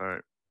some.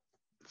 So,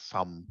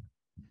 some.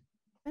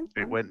 And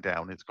It some. went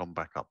down, it's gone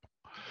back up.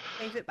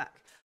 Gave it back.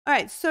 All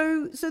right,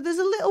 so there's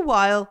a little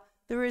while.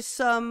 There is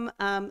some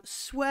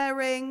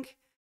swearing.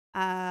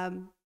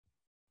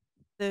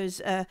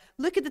 There's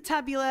look at the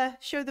tabula,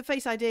 show the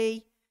face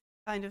ID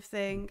kind of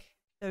thing.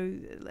 So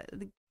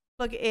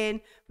plug it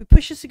in. We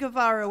push the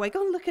Sigavara away.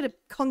 Go and look at a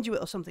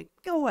conduit or something.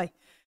 Go away.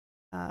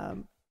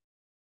 And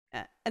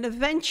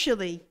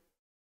eventually,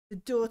 the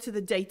door to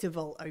the data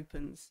vault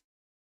opens.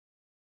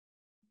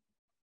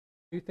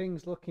 Do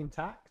things look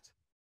intact?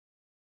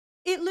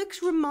 It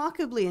looks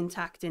remarkably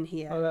intact in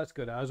here. Oh, that's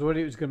good. I was worried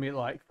it was going to be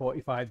like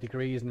 45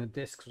 degrees and the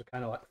discs were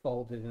kind of like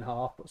folded in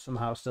half, but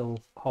somehow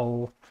still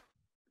whole.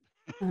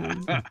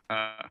 That'd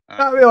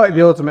be like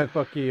the ultimate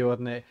fuck you,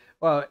 wouldn't it?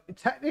 Well,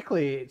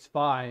 technically it's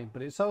fine,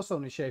 but it's also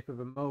in the shape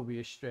of a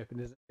Mobius strip and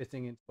isn't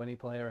fitting into any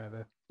player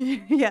ever.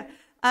 Yeah.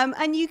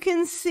 And you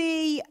can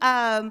see,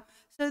 so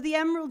the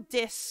emerald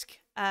disc,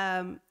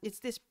 it's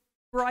this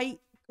bright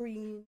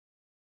green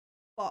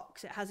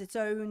box. It has its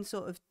own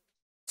sort of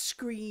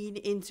screen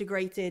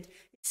integrated.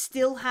 It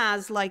still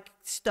has like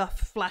stuff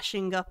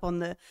flashing up on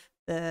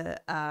the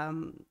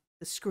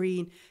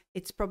screen.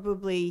 It's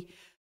probably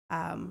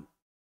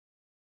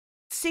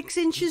 6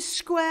 inches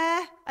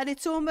square, and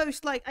it's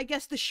almost like, I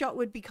guess the shot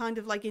would be kind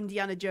of like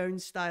Indiana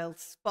Jones style,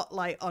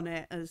 spotlight on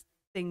it as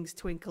things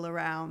twinkle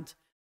around.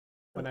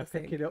 When I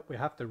pick it up, we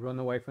have to run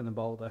away from the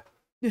boulder.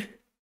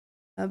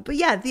 But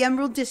yeah, the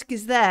emerald disc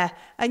is there,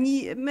 and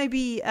you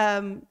maybe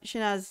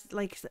Shanaz,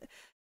 like,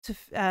 to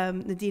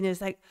Nadina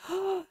is like,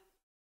 "Oh,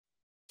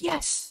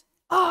 yes,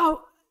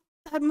 oh,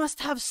 that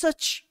must have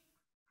such.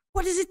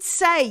 What does it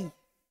say?"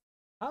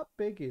 How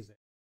big is it?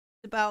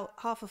 It's about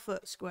 1/2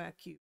 foot square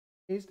cube.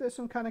 Is there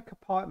some kind of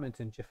compartment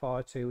in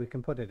Jafar 2 we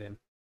can put it in?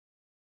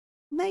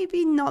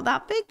 Maybe not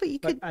that big, but you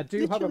could. I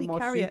do have a literally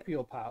carry it.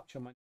 marsupial pouch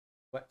on my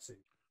wetsuit.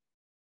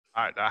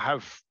 I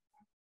have.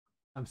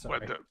 I'm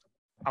sorry.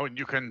 I mean,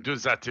 you can do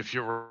that if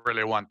you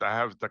really want. I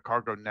have the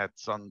cargo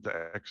nets on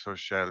the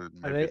exoshell.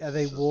 Are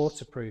they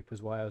waterproof?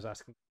 Is why I was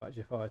asking about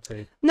Jafar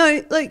 2.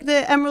 No, like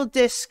the emerald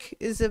disc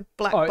is a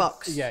black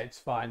box. Yeah, it's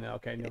fine.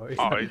 Okay, no worries.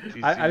 Oh,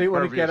 I didn't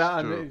want to get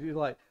out to... and you're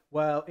like,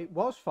 well, it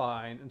was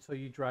fine until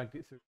you dragged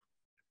it through.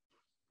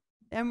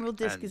 The emerald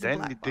disc and is then a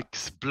black it box.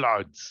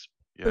 explodes.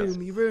 Yes.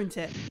 Boom! You ruined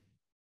it.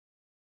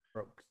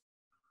 Broke.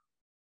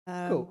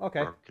 Cool.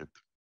 Okay. Broke it.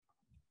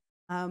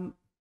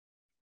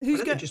 Who's Why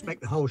don't going they just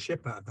make the whole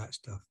ship out of that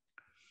stuff?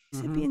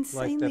 to be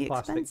insanely like the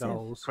plastic expensive?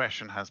 dolls.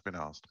 Question has been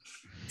asked.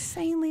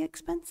 Insanely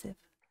expensive.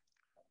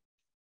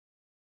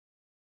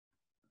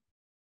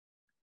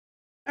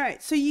 All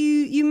right, so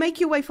you make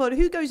your way forward.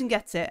 Who goes and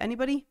gets it?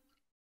 Anybody?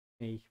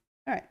 Me.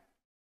 All right.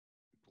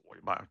 We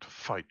might have to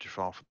fight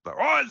Jafar for that.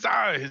 Oh, it's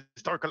a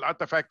historical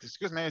artifact.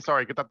 Excuse me.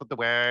 Sorry, get out of the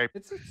way.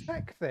 It's a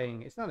tech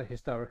thing. It's not a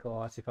historical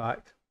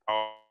artifact.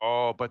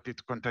 Oh, but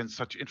it contains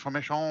such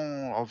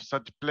information of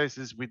such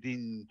places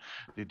within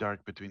the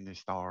dark between the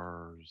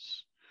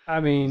stars.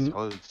 I mean,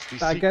 So it's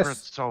the I guess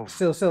secrets of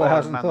Silsila all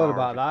hasn't thought manner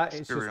about of that.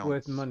 It's just worth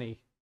experience. money.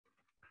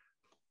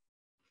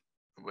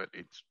 Well,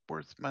 it's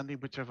worth money,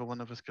 whichever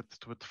one of us gets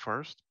to it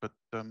first. But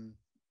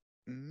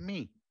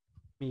me.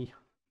 Me.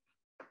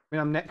 I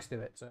mean, I'm next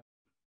to it, so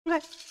Okay.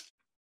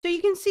 So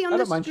you can see on I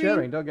the don't mind screen.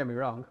 sharing. Don't get me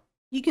wrong.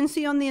 You can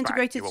see on the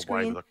integrated Back you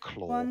away screen. with a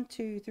claw. 1,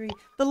 2, 3.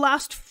 The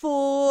last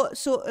 4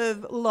 sort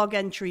of log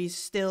entries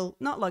still,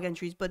 not log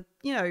entries, but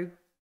Yeah,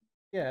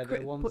 the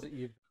Crit- ones put- that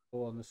you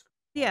go on the screen.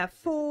 yeah, like,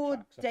 4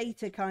 tracks up.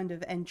 data kind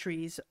of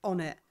entries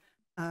on it.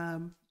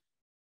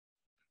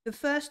 The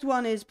first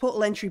one is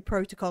portal entry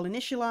protocol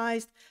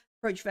initialized,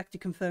 approach vector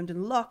confirmed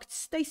and locked,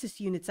 stasis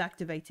units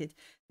activated,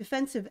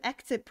 defensive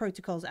exit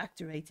protocols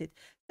activated,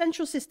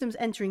 central systems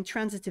entering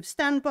transitive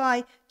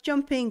standby,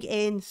 jumping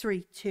in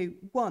 3, 2,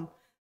 1.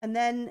 And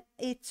then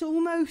it's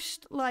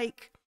almost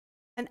like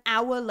an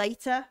hour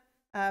later,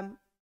 the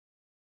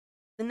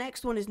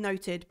next one is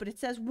noted, but it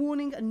says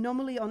warning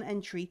anomaly on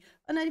entry,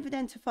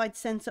 unidentified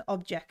sensor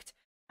object,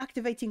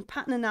 activating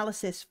pattern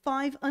analysis,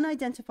 5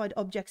 unidentified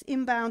objects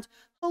inbound,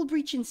 hull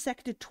breach in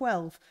sector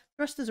 12,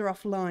 thrusters are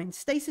offline,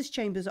 stasis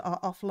chambers are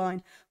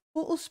offline,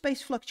 portal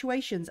space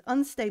fluctuations,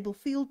 unstable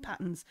field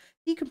patterns,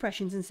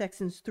 decompressions in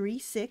sections 3,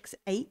 6,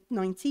 8,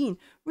 19,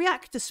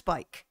 reactor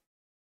spike.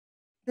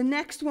 The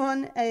next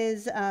one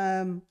is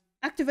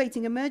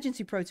activating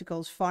emergency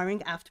protocols,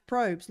 firing aft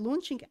probes,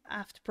 launching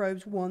aft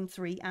probes 1,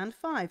 3, and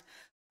 5.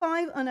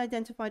 5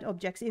 unidentified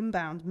objects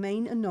inbound,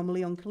 main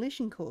anomaly on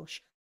collision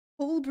course.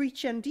 Hull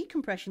breach and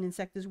decompression in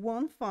sectors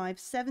 1, 5,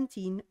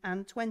 17,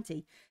 and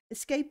 20.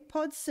 Escape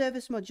pods,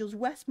 service modules,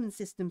 Westman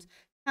systems,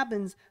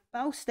 cabins,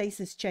 bow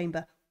stasis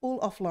chamber, all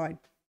offline.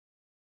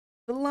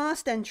 The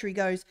last entry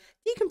goes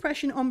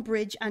decompression on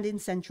bridge and in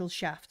central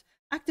shaft.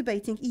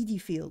 Activating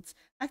ED fields,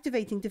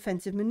 activating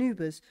defensive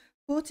maneuvers,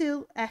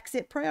 portal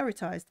exit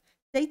prioritized,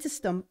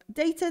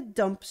 data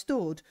dump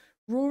stored,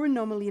 raw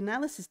anomaly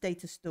analysis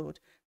data stored,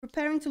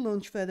 preparing to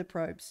launch further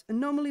probes,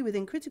 anomaly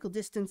within critical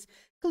distance,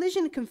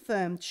 collision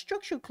confirmed,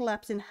 structural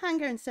collapse in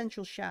hangar and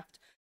central shaft,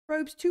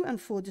 probes 2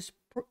 and 4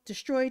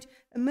 destroyed,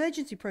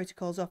 emergency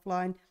protocols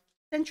offline,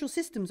 central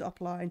systems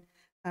offline,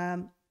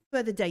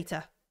 further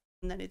data,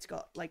 and then it's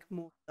got like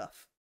more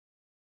stuff.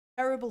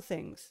 Terrible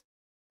things.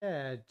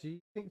 Yeah, do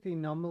you think the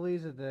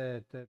anomalies are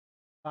the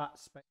fat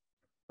space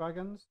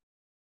dragons?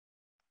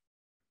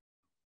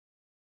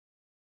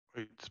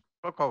 It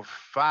spoke of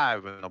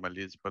 5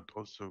 anomalies, but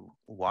also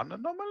 1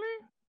 anomaly?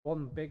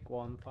 1 big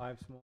one, 5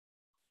 small.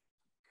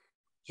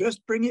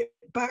 Just bring it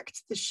back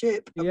to the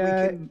ship and we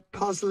can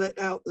puzzle it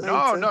out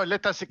later. No,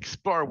 let us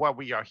explore why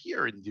we are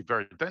here in the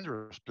very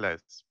dangerous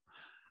place.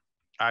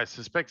 I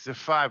suspect the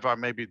 5 are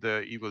maybe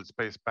the evil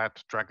space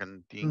bat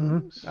dragon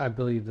things. I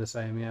believe the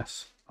same,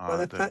 yes.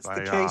 Well, if that's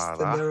the case,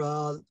 then there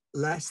are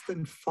less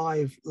than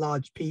 5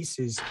 large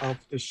pieces of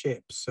the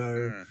ship.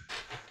 So,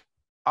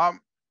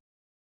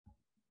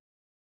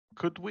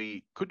 could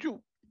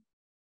you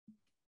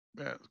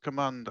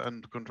command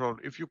and control,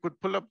 if you could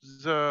pull up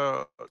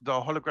the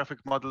holographic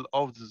model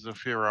of the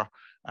Zafira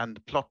and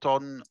plot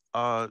on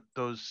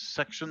those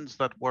sections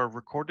that were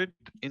recorded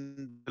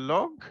in the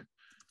log,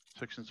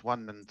 sections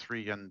 1 and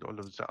 3 and all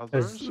of the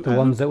others. The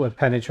ones that were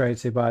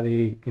penetrated by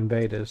the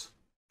invaders.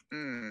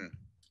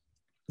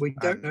 We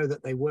don't know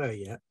that they were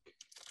yet.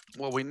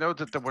 Well, we know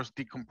that there was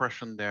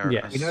decompression there.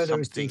 Yes. We know there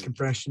was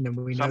decompression, and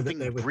we know that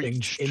there were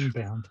things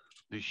inbound.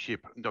 The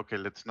ship. Okay,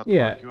 let's not.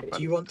 Yeah.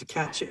 Do you want to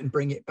catch it and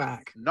bring it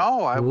back?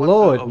 No, I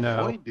want to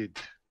avoid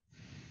it.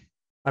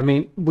 I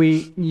mean,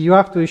 you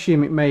have to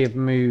assume it may have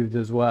moved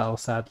as well,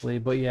 sadly.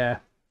 But yeah,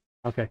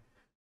 okay.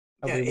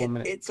 Yeah, 1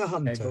 minute. It's a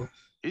hunter.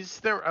 Is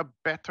there a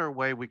better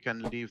way we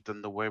can leave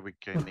than the way we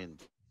came in?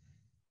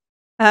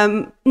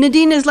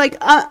 Nadine is like,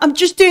 I'm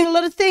just doing a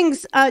lot of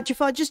things.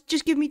 Jafar,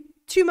 just give me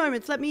 2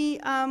 moments. Let me.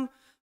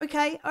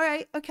 Okay. All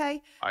right.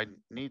 Okay. I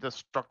need a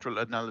structural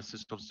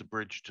analysis of the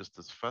bridge just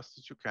as fast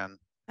as you can.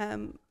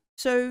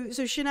 So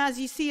Shanaz,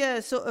 you see a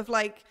sort of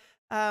like,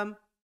 and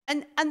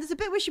there's a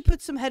bit where she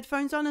puts some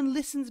headphones on and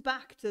listens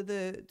back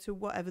to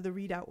whatever the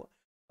readout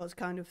was,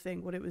 kind of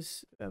thing. What it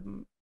was.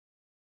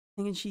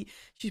 And she's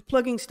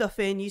plugging stuff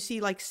in. You see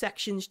like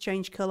sections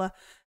change color.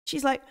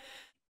 She's like,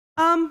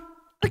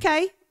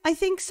 okay. I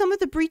think some of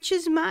the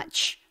breaches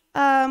match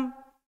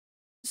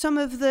some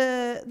of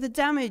the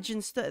damage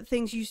and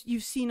things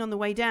you've seen on the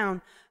way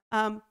down.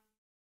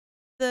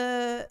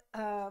 The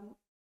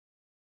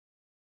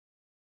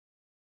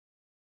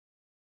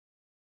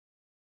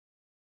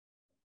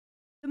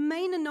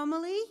main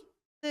anomaly,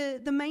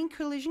 the main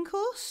collision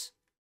course.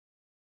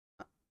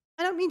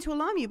 I don't mean to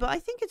alarm you, but I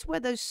think it's where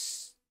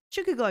those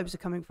sugar globes are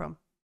coming from.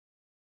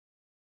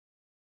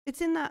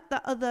 It's in that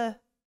other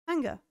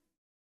hangar.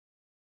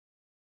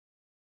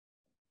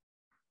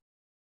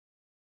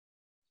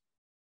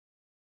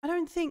 I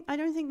don't think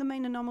the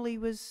main anomaly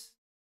was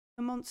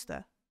the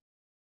monster.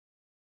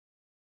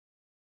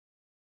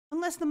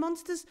 Unless the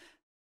monsters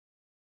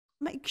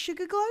make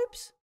sugar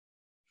globes?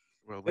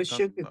 Well, the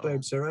sugar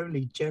globes are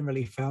only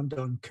generally found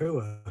on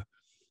Kua.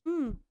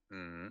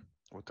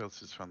 What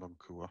else is found on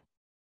Kua?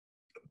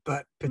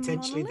 But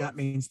potentially that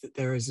means that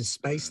there is a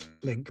space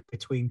link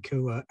between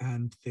Kua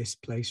and this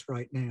place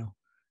right now.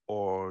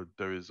 Or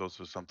there is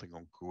also something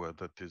on Kua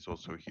that is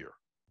also here.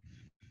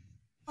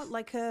 What,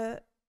 like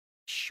a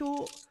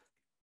short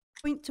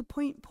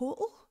point-to-point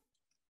portal?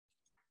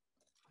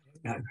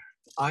 No,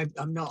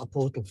 I'm not a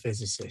portal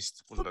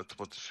physicist. Well, that's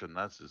what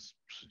Shanaz is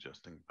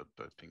suggesting, but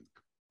I think,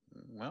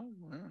 well,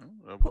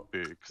 that would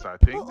be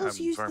exciting. Portals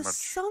use very the much...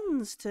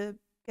 suns to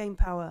gain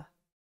power.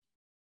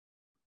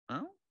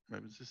 Oh,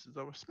 maybe this is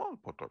our small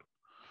portal.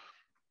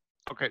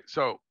 Okay,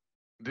 so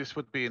this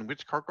would be in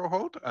which cargo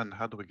hold, and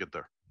how do we get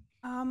there?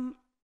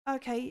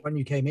 Okay. When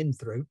you came in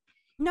through.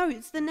 No,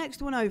 it's the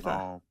next one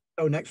over.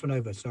 Oh, next one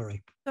over,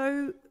 sorry.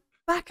 So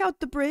back out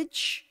the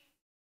bridge.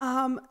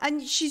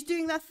 And she's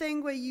doing that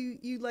thing where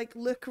you like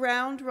look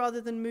around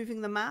rather than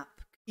moving the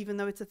map, even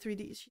though it's a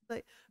 3D. She's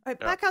like, all right,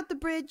 back out the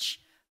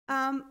bridge.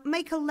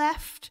 make a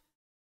left,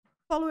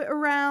 follow it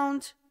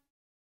around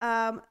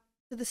to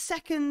the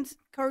second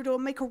corridor,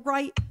 make a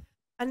right,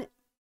 and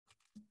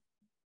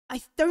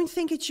I don't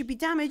think it should be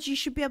damaged. You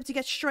should be able to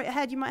get straight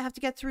ahead. You might have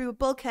to get through a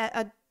bulkhead,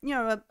 a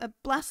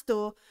blast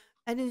door,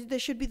 and there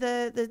should be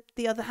the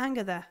other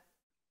hangar there.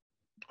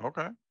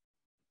 Okay.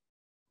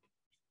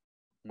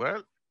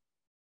 Well,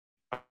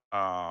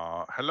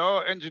 hello,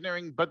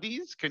 engineering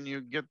buddies. Can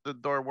you get the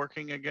door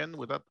working again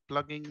without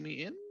plugging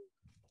me in?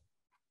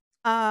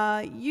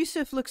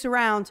 Yusuf looks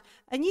around,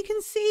 and you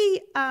can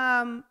see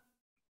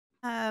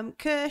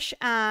Kirsch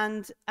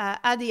and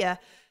Adia.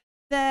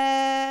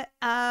 They've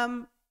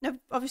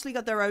obviously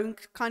got their own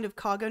kind of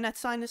cargo net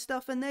sign and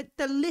stuff, and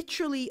they're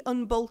literally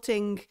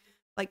unbolting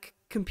like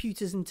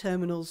computers and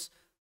terminals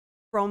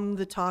from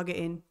the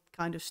targeting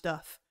kind of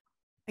stuff.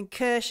 And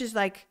Kirsch is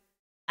like,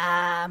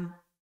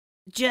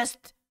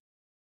 just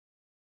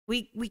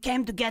we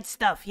came to get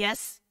stuff,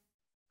 yes?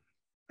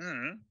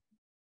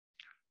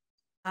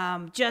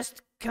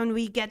 Just can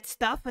we get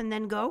stuff and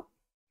then go?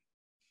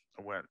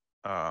 Well,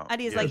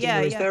 Adia's yes. like,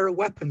 yeah. Is there a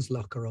weapons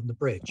locker on the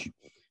bridge?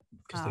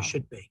 Because there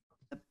should be.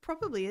 It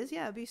probably is,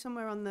 yeah. It'll be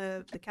somewhere on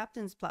the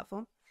captain's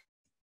platform.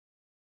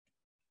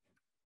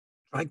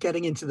 Right,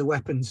 getting into the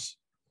weapons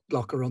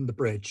locker on the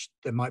bridge,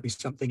 there might be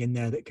something in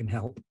there that can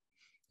help,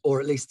 or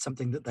at least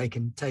something that they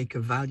can take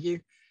of value.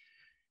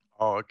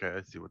 Oh, okay,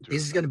 I see what you're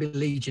This is going to be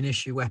Legion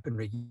issue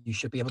weaponry. You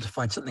should be able to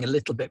find something a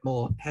little bit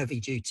more heavy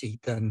duty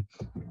than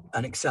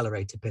an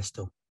accelerator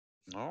pistol.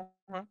 No,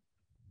 well,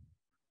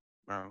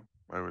 I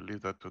will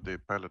leave that to the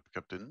pilot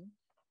captain.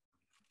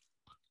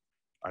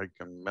 I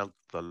can melt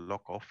the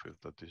lock off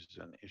if that is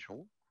an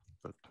issue,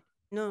 but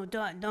No,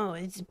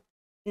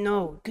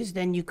 because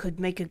then you could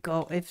make it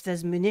go. If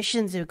there's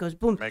munitions, it goes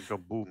boom. make a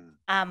boom.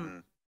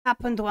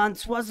 Happened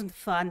once, wasn't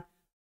fun.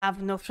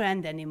 Have no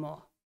friend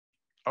anymore.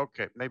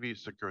 Okay, maybe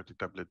security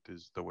tablet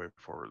is the way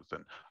forward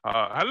then.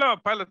 Hello,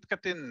 pilot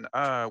captain.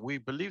 We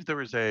believe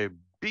there is a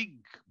big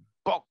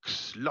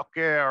box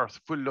locker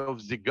full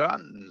of the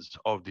guns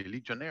of the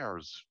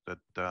Legionnaires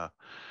that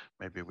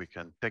maybe we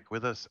can take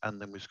with us and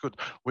then we scoot.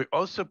 We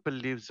also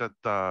believe that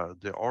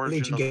the origin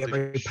Legion of get the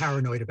very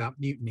paranoid about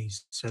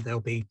mutinies, so there'll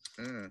be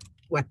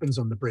weapons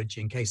on the bridge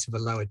in case of a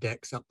lower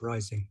decks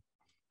uprising.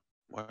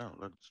 Well,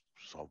 that's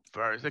so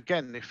very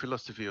again the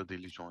philosophy of the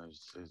Legion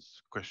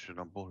is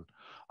questionable.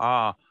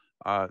 I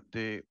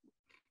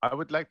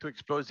would like to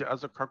explore the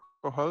other cargo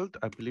hold.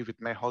 I believe it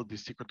may hold the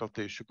secret of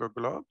the sugar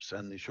globes,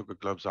 and the sugar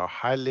globes are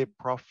highly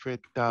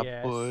profitable.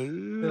 Yes,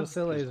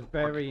 Phil is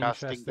very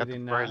Broadcasting interested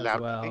in very that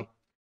as well. loudly.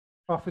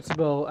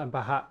 Profitable and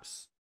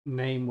perhaps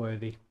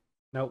noteworthy,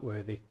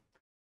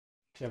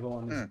 whichever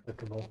one is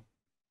applicable.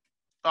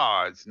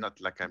 Oh, it's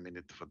not like I'm in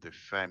it for the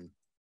fame.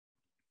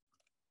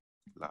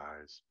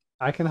 Lies.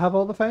 I can have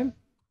all the fame,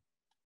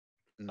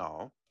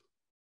 No,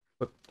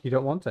 but you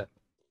don't want it.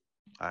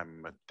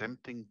 I'm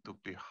attempting to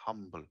be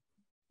humble.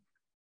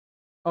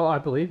 Oh, I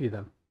believe you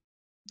then.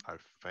 I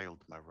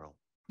failed my role.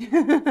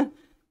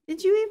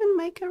 Did you even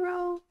make a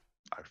roll?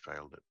 I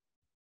failed it.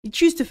 You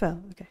choose to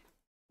fail. Okay.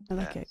 I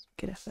like it. Yes.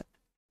 Good effort.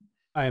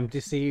 I am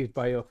deceived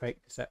by your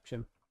fake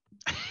deception.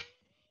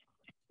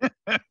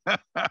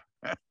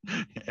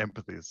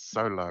 Empathy is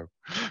so low.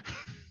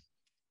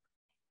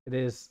 It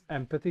is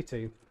empathy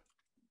too.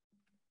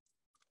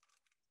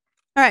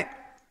 All right.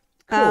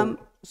 Cool.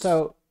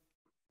 So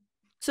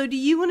do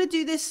you want to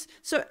do this?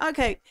 So,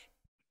 okay.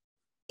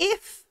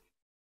 If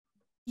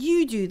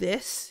you do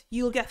this,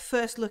 you'll get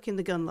first look in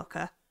the gun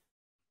locker.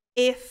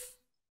 If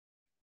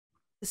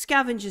the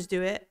scavengers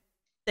do it,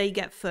 they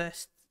get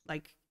first,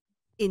 like,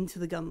 into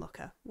the gun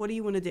locker. What do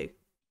you want to do?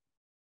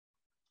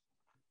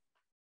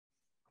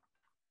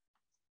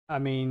 I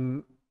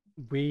mean,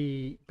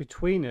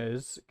 between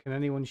us, can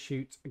anyone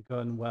shoot a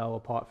gun well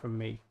apart from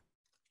me?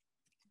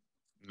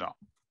 No.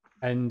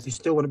 And You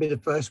still want to be the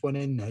first one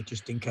in there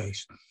just in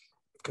case,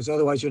 because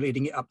otherwise you're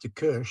leading it up to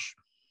Kirsch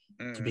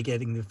to be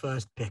getting the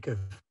first pick of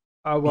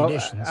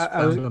munitions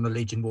found on a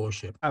Legion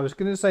warship. I was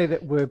going to say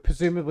that we're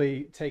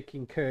presumably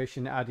taking Kirsch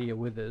and Adia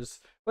with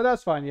us, but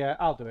that's fine. Yeah,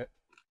 I'll do it.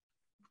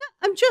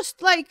 I'm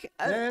just like,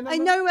 Yeah, I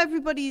know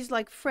everybody's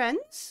like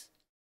friends,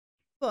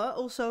 but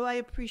also I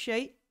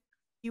appreciate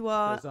you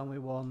are. There's only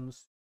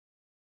ones.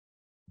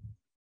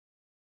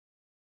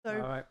 So All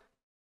right.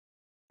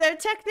 they're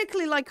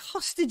technically like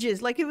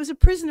hostages, like it was a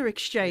prisoner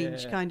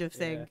exchange kind of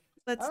thing. Yeah.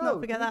 Let's Oh, not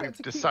forget do we that. get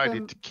to keep Decided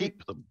them to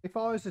keep them. If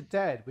ours are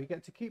dead, we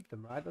get to keep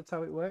them, right? That's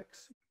how it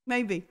works.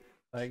 Maybe.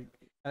 Like,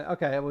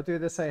 okay, we'll do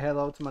the say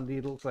hello to my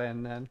needle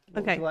clan then. What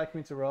would Okay. you like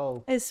me to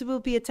roll? This will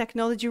be a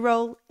technology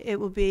roll. It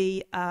will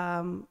be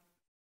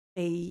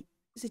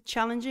is it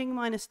challenging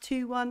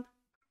 -2 one?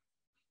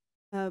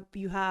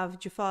 You have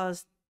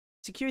Jafar's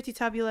security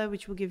tabula,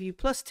 which will give you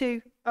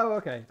 +2. Oh,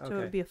 okay. So it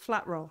would be a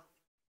flat roll.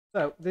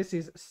 So this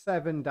is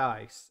 7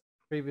 dice.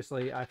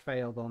 Previously, I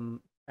failed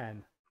on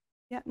 10.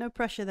 Yeah, no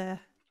pressure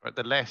there. Right,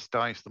 the less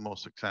dice, the more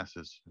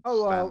successes. It's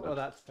Oh, well, standard.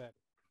 that's fair.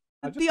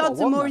 I just The got odds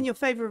are one more then. in your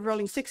favor of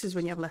rolling 6s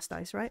when you have less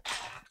dice, right?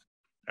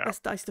 Yeah, Less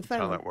dice to That's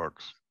how fail. that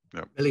works.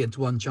 Yep. 1,000,000 to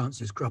 1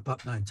 chances crop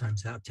up 9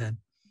 times out of 10.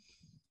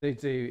 They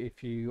do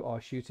if you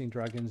are shooting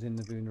dragons in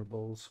the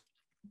vulnerables.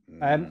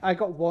 Mm. I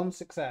got 1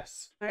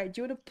 success. All right,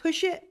 do you want to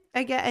push it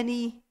and get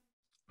any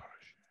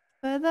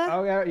further?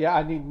 Oh yeah,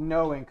 I need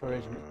no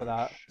encouragement for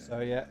that. So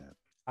yeah,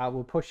 I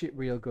will push it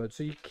real good.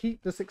 So you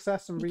keep the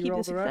success and You reroll keep the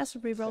the success rest.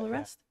 and reroll the Yeah.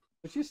 rest.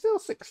 Which is still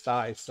 6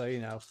 dice, so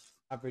you know,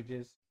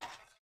 averages.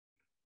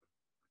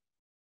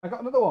 I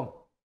got another one.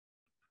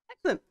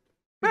 Excellent.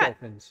 Two Right.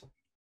 dolphins.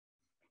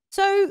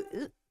 So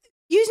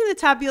using the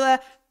tabula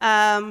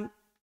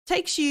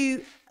takes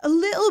you a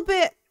little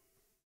bit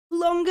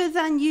longer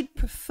than you'd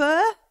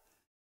prefer.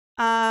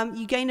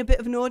 You gain a bit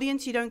of an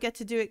audience. You don't get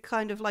to do it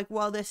kind of like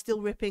while they're still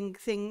ripping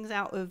things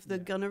out of the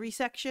gunnery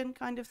section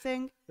kind of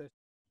thing.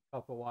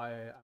 Copper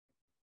wire.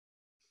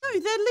 No,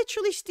 they're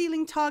literally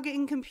stealing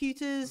targeting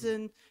computers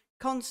and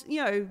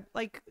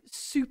like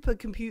super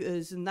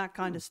computers and that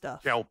kind of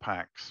stuff. Gel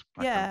packs.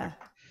 that kind of Yeah.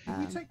 thing.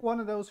 Can you take one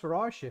of those for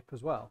our ship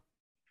as well?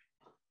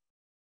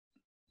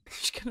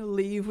 Just gonna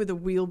leave with a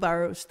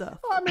wheelbarrow of stuff.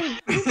 I mean,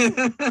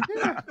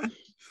 yeah.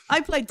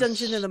 I played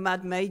Dungeon of the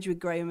Mad Mage with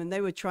Graham, and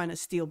they were trying to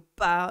steal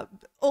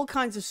all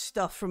kinds of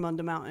stuff from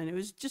Undermountain. It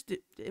was just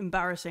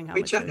embarrassing how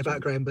We're much. chatting they were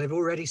about Graham, but they've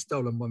already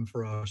stolen one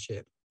for our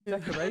ship.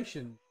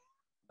 Decoration.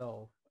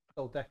 Stole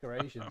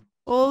decoration.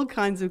 all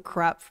kinds of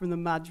crap from the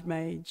Mad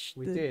Mage.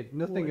 We The did.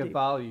 Nothing of bloody-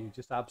 value,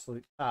 just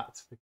absolute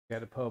tats. We could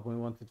get a pub and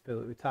we wanted to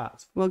fill it with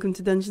tats. Welcome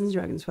to Dungeons and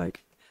Dragons,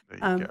 folk.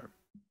 There you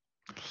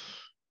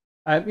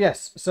go.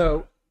 Yes,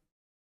 so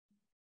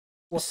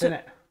what's in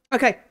it?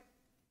 Okay.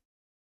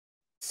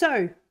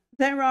 So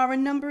there are a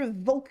number of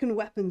Vulcan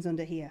weapons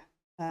under here.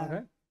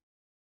 Okay.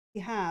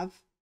 You have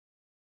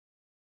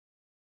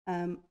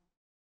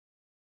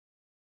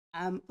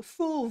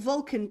 4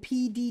 Vulcan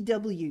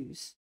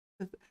PDWs,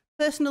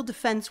 personal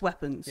defense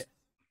weapons.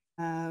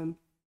 Yeah.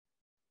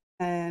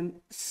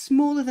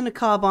 Smaller than a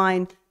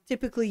carbine,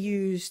 typically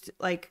used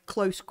like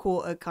close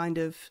quarter kind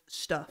of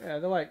stuff. Yeah,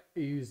 they're like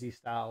Uzi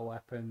style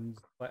weapons,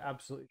 like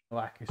absolutely no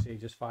accuracy,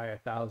 just fire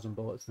 1,000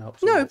 bullets and hope.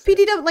 No, someone hits it.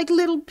 PDW, like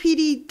little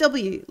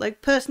PDW,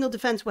 like personal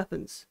defense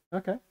weapons,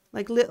 Okay.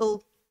 like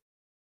little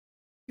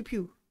pew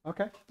pew,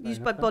 Okay. fair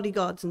used by enough then.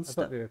 bodyguards and I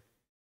stuff. thought they were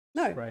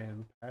No.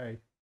 spraying. Hey.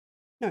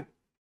 No.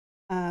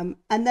 And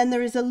then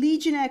there is a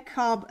Legionnaire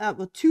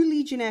two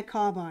Legionnaire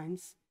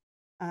carbines,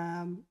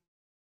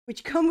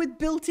 which come with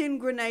built-in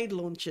grenade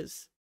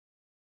launchers.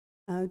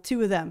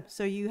 2 of them.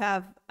 So you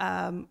have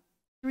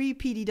 3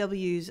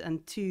 PDWs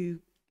and 2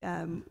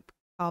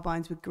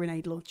 carbines with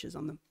grenade launchers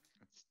on them.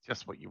 It's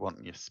just what you want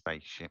in your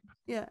spaceship.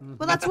 Yeah. Mhm.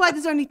 Well, that's why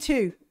there's only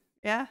 2.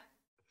 Yeah.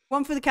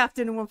 1 for the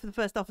captain and 1 for the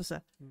first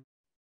officer.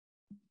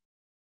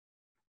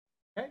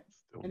 Okay.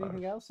 Still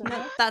Anything no. else in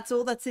there? That's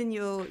all that's in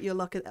your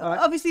locker. All right.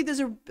 Obviously, there's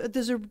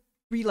a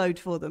reload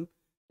for them.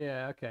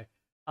 Yeah, okay.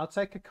 I'll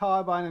take a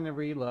carbine and a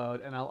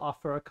reload, and I'll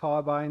offer a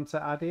carbine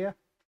to Adia.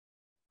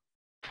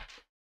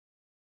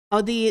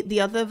 Oh,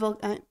 the other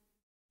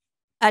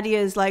Adia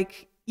is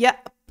like, yeah,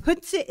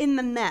 puts it in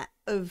the net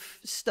of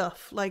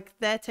stuff. Like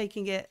they're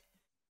taking it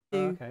to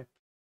Okay.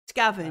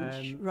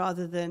 scavenge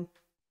rather than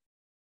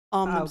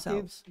arm I'll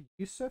themselves. give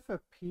Yusuf a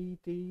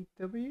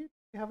PDW.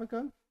 You have a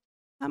gun?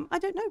 I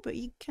don't know, but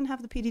you can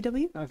have the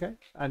PDW. Okay.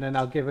 And then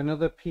I'll give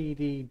another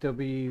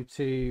PDW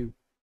to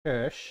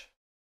Kirsch.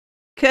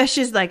 Kirsch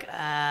is like,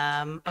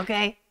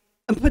 okay,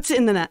 and puts it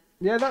in the net.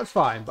 Yeah, that's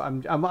fine, but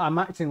I'm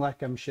acting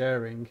like I'm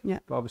sharing. Yeah.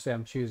 But obviously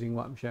I'm choosing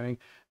what I'm sharing.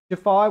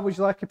 Jafar, would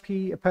you like a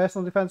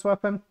personal defense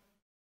weapon?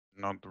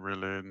 Not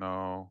really,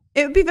 no.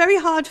 It would be very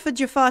hard for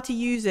Jafar to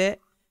use it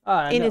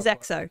I in know, his but-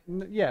 exo.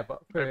 Yeah,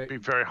 but It'd be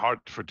very hard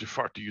for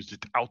Jafar to use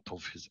it out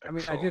of his I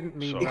mean, I exo, didn't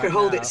mean You right could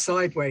hold now. it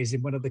sideways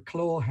in one of the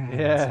claw hands.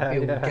 Yeah,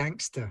 and be all yeah.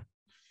 gangster.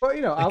 But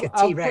you know, Like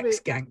I'll a T-Rex put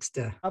it,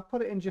 gangster. I'll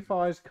put it in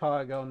Jafar's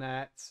cargo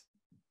net,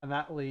 and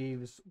that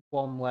leaves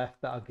 1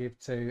 left that I'll give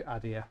to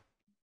Adia.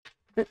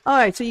 All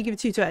right, so you give it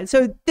 2 to it.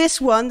 So this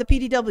one, the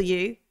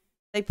PDW,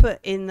 they put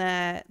in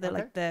their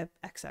like their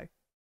exo,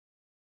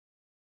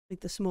 like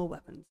the small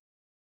weapons.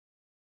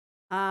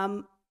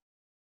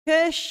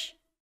 Kirsch,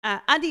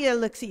 Adia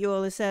looks at you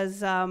all and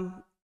says,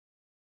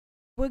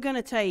 "We're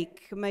gonna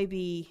take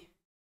maybe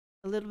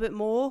a little bit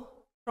more.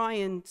 Try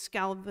and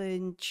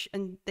scavenge."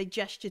 And they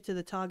gesture to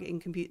the targeting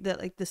computer,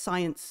 like the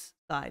science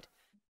side.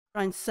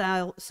 Try and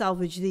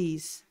salvage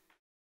these.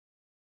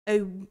 Are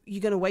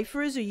you going to wait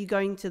for us, or are you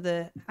going to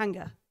the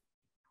hangar?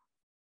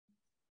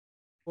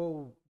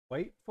 We'll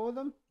wait for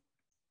them.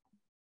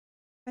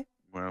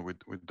 Well, we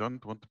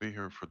don't want to be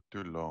here for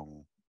too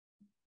long.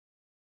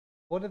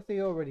 What have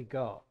they already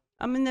got?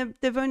 I mean,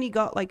 they've only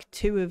got like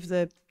 2 of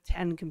the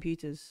 10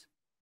 computers.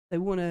 They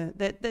wanna.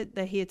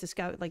 They're here to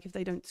scout. Like if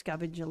they don't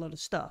scavenge a lot of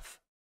stuff,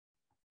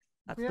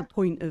 that's Yeah. the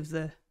point of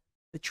the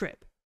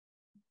trip.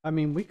 I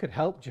mean, we could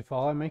help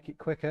Jafar and make it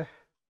quicker,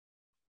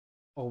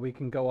 or we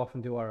can go off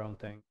and do our own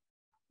thing.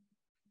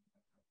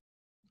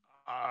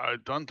 I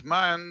don't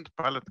mind,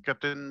 pilot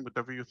captain,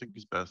 whatever you think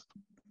is best.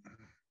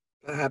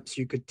 Perhaps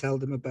you could tell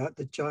them about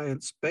the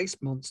giant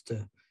space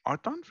monster I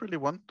don't really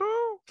want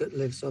to. that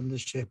lives on the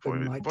ship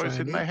and might try Voice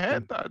and in my eat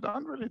head. them. I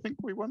don't really think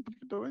we want to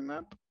be doing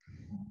that.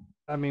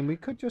 I mean, we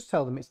could just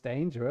tell them it's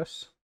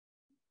dangerous.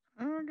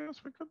 I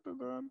guess we could do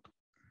that.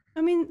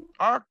 I mean,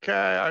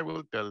 Okay, I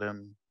will tell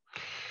him.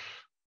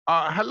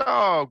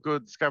 Hello,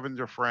 good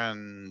scavenger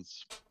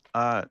friends.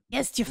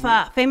 yes, we,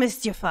 Jafar,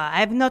 famous Jafar. I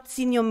have not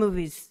seen your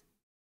movies.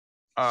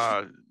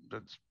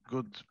 that's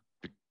good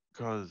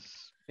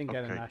because Didn't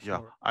get a okay, yeah.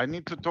 national. I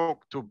need to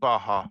talk to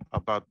Baha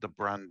about the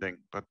branding,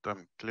 but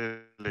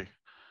clearly,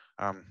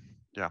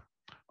 yeah.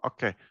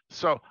 Okay,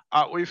 so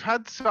we've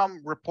had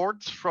some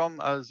reports from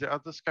the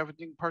other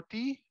scavenging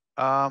party.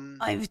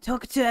 I've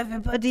talked to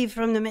everybody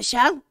from the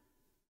Michelle.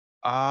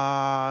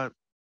 Uh,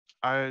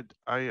 I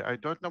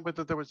don't know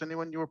whether there was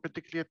anyone you were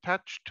particularly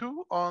attached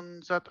to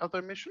on that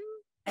other mission.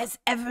 As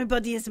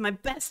everybody is my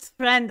best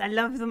friend. I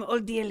love them all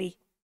dearly.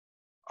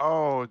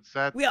 Oh,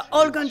 that We are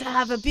all is going to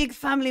have a big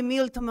family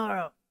meal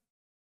tomorrow.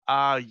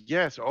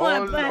 yes, For a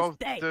all of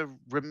birthday. the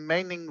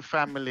remaining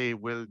family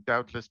will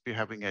doubtless be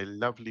having a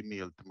lovely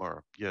meal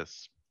tomorrow.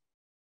 Yes.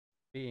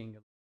 Being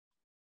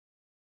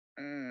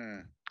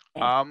Mm.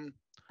 Eh. Um,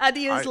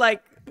 Adia's I-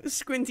 like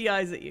squinty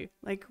eyes at you.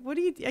 Like, what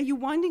are you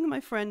winding my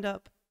friend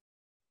up?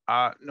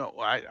 no,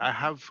 I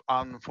have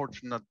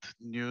unfortunate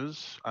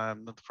news.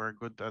 I'm not very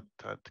good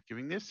at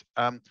giving this.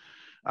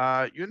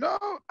 You know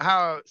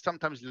how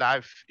sometimes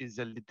life is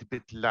a little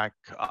bit like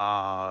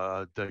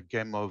the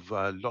game of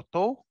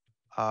Lotto,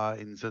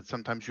 in that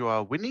sometimes you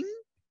are winning.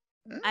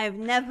 I have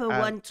never And-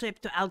 one trip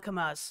to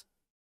Alcamas.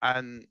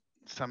 And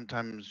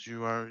sometimes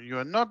you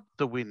are not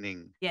the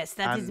winning. Yes,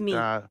 that is And, me.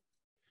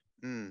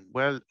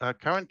 well,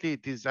 currently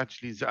it is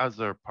actually the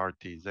other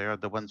party. They are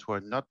the ones who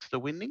are not the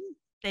winning.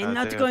 They're they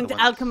not are going the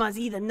to ones- Alcamas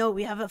either. No,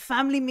 we have a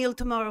family meal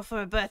tomorrow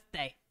for a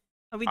birthday.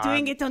 Are we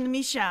doing it on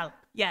Michal?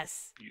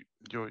 Yes.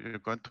 You're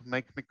going to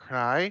make me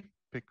cry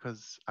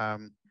because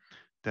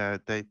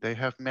they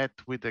have met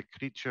with a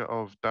creature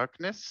of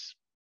darkness,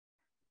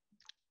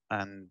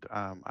 and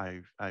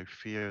I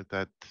fear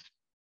that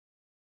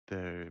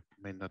there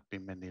may not be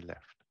many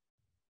left.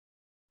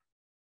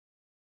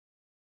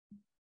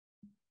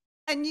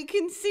 And you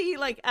can see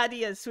like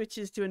Adia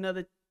switches to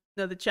another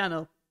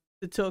channel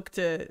to talk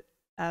to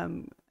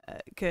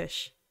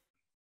Kirsch.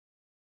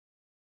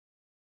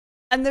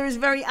 And there is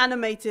very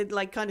animated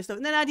like kind of stuff.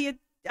 And then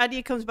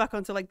Adia comes back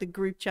onto like the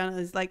group channel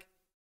and is like,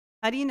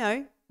 how do you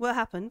know what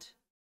happened?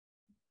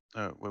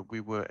 Well,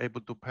 we were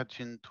able to patch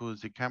into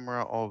the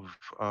camera of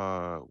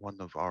one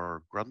of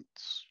our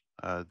grunts,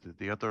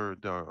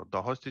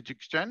 the hostage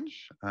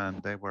exchange,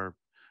 and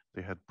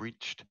they had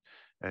breached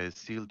a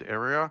sealed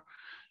area,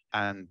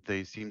 and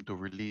they seemed to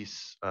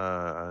release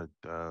a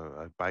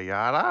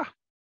Bayara.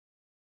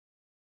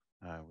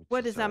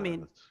 What does that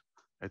mean?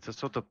 It's a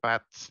sort of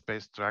bat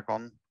space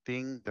dragon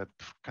thing that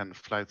can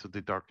fly through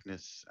the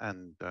darkness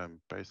and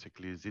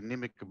basically is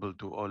inimical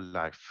to all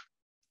life.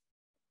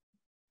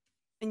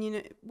 And you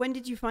know, when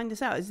did you find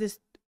this out? Is this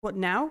what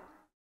now?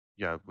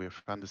 Yeah, we have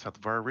found this out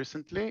very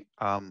recently.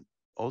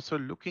 Also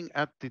looking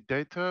at the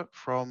data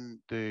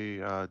from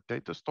the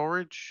data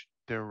storage,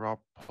 there are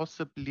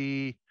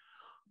possibly,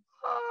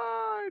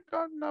 I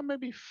don't know,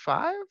 maybe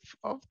 5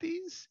 of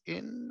these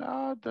in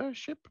the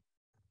ship.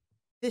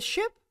 This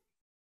ship?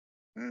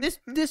 This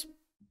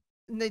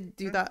they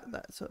do that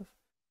sort of.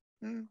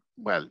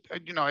 Well,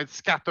 you know, it's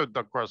scattered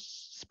across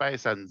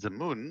space and the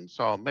moon,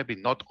 so maybe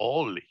not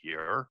all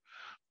here.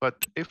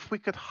 But if we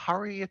could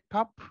hurry it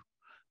up,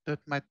 that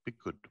might be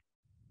good.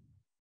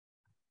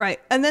 Right,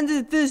 and then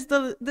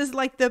there's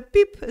like the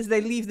beep as they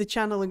leave the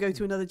channel and go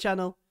to another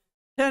channel,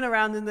 turn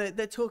around and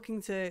they're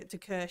talking to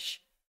Kirsch,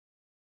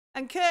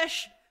 and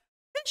Kirsch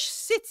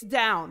sits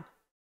down,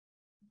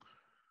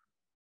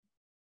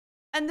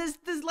 and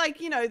there's like,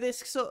 you know, this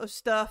sort of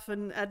stuff,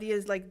 and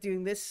Adia's like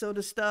doing this sort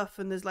of stuff,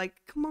 and there's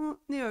like, come on,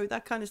 you know,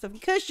 that kind of stuff.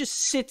 And Kirsch just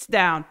sits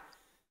down,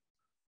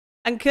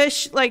 and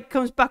Kirsch like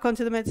comes back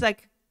onto the meds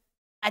like,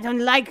 I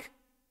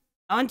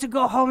want to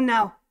go home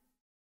now.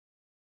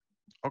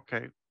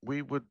 Okay,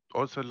 we would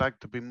also like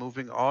to be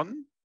moving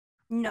on.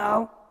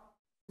 No,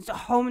 it's a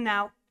home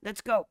now.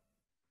 Let's go.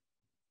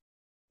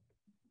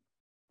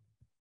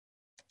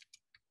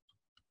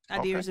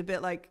 Adia's a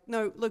bit like,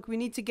 no, look, we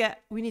need to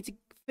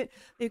fit.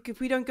 If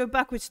we don't go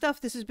back with stuff,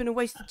 this has been a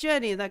wasted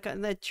journey. Like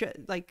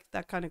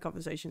that kind of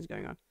conversation is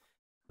going on.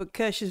 But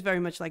Kirsch is very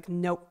much like,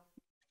 nope,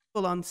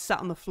 full on, sat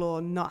on the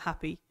floor, not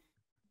happy.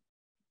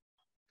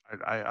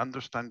 I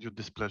understand your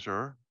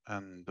displeasure,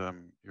 and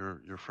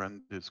your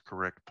friend is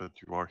correct that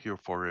you are here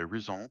for a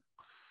reason.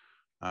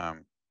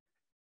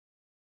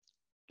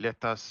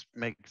 Let us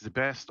make the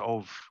best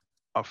of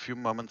a few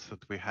moments that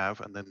we have,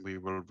 and then we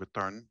will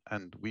return,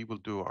 and we will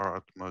do our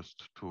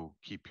utmost to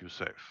keep you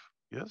safe.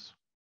 Yes?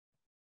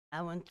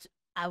 I want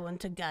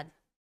a gun.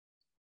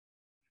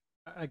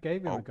 I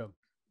gave him a gun.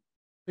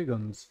 2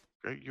 guns.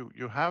 Okay,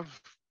 you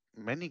have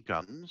many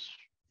guns.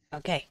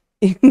 Okay.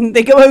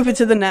 They go over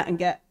to the net and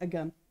get a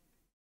gun.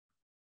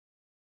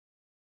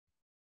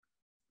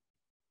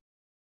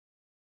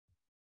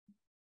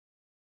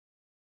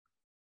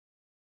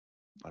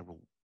 I will.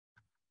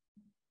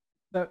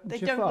 So, They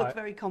Jafar, don't look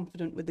very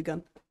confident with the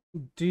gun.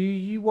 do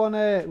you want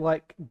to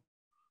like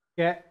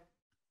get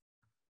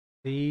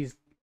these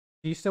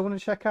Do you still want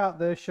to check out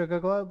the sugar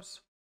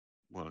globes?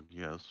 Well,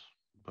 yes,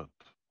 but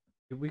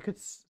We could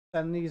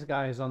send these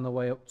guys on the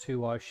way up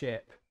to our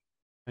ship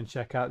and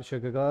check out the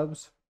sugar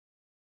globes.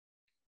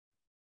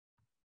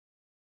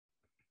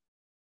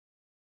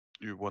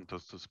 you want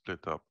us to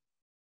split up.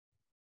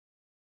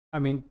 I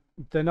mean,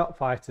 they're not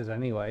fighters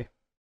anyway.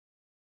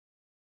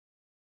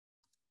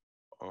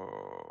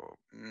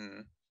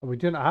 Mm, We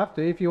do not have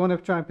to. If you want to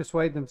try and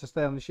persuade them to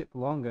stay on the ship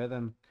longer,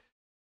 then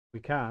we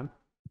can.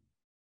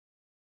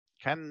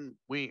 Can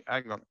we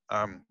hang on?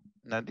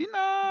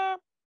 Nadina.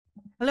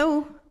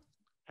 Hello.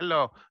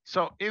 Hello.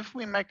 So if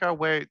we make our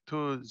way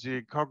to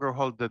the cargo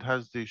hold that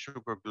has the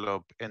sugar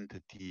globe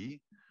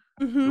entity,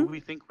 do we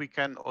think we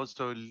can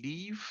also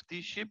leave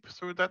the ship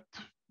through that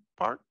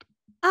part?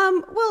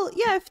 Well,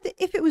 yeah.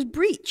 If it was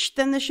breached,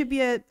 then there should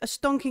be a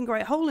stonking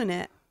great hole in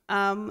it.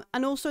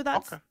 And also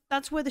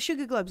that's where the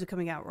sugar globes are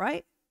coming out,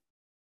 right?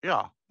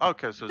 Yeah.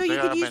 Okay. So you they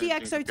could are use the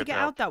managing exo to get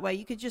out that way.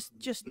 You could just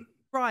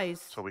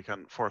rise. So we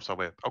can force our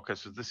way. Okay.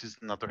 So this is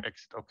another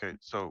exit. Okay.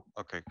 So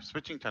okay.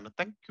 Switching channel.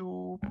 Thank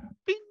you.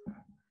 Bing.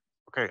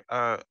 Okay.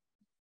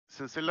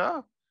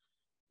 Cecilia,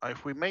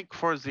 if we make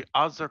for the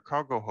other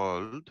cargo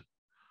hold,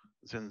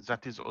 then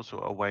that is also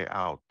a way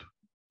out.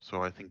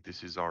 So I think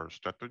this is our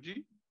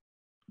strategy.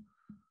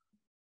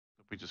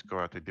 We just go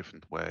out a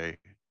different way,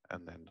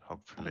 and then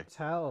hopefully.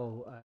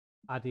 Tell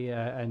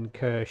Adia and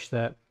Kirsch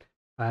that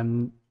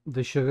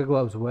the sugar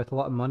globes are worth a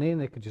lot of money, and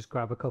they could just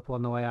grab a couple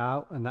on the way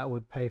out, and that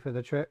would pay for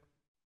the trip.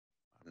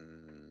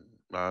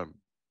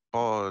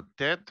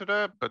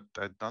 Peut-être, but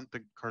I don't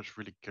think Kirsch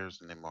really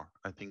cares anymore.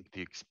 I think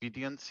the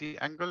expediency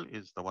angle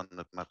is the one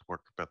that might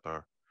work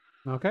better.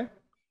 Okay.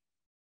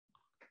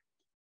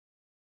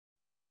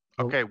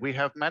 Okay, we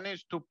have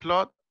managed to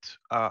plot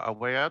a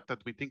way out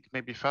that we think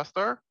may be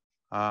faster,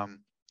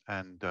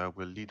 and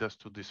will lead us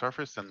to the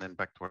surface and then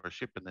back to our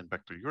ship and then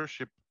back to your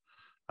ship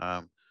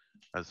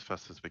as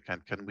fast as we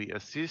can. Can we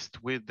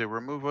assist with the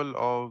removal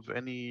of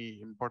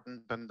any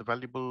important and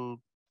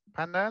valuable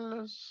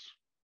panels?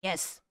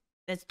 Yes,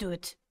 let's do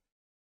it.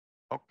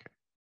 Okay.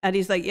 And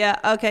he's like, yeah,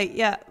 okay,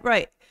 yeah,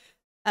 right.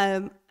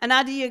 And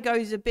Adia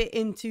goes a bit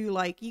into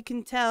like, you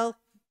can tell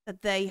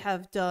that they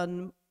have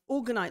done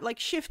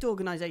shift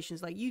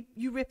organizations. Like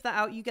you rip that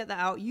out, you get that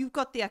out. You've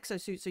got the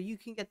exosuit, so you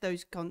can get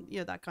those,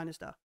 that kind of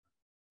stuff.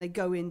 They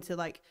go into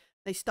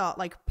they start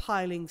like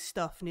piling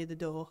stuff near the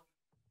door,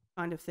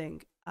 kind of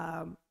thing.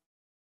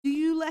 Do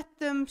you let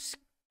them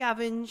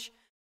scavenge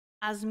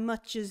as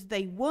much as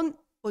they want,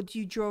 or do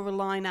you draw a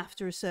line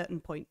after a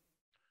certain point?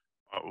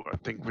 Oh, I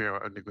think we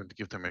are only going to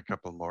give them a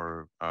couple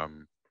more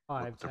 5-10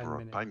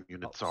 minutes. time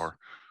units are.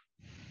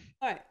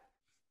 All right.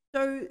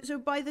 So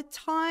by the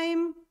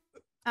time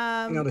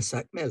hang on a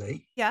sec,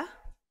 Millie. Yeah.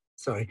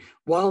 Sorry.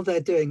 While they're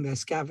doing their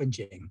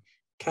scavenging,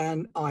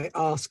 can I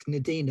ask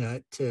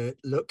Nadina to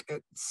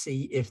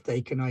see if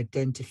they can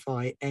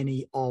identify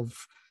any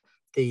of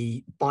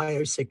the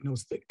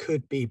biosignals that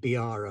could be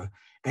Biara,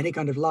 any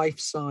kind of life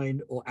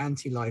sign or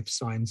anti-life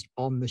signs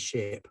on the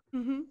ship?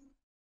 Mm-hmm.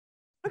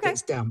 Okay.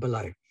 That's down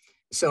below.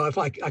 So if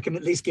I can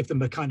at least give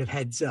them a kind of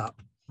heads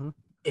up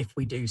if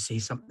we do see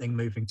something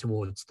moving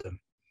towards them.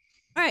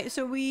 All right,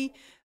 so we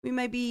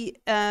maybe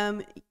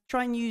try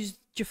and use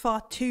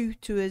Jafar 2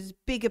 to as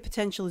big a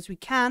potential as we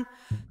can.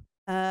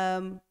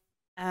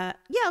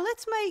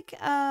 Let's make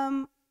a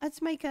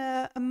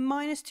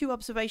 -2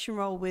 observation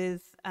roll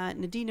with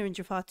Nadina and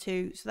Jafar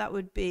 2. So that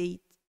would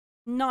be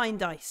 9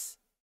 dice.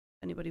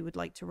 Anybody would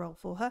like to roll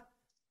for her?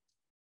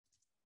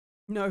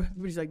 No,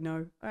 everybody's like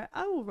no. All right,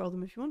 I will roll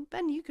them if you want.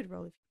 Ben, you could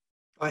roll if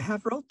I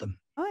have rolled them.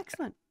 Oh,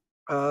 excellent.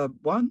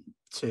 1,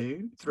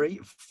 2, 3,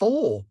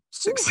 4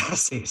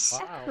 successes.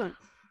 Wow. Excellent.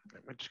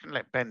 We're just going to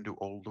let Ben do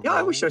all the Yeah,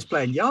 I wish I was rolls.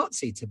 playing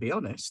Yahtzee, to be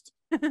honest.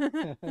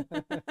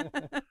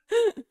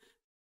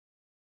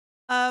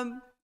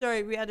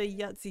 Sorry, we had a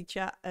Yahtzee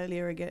chat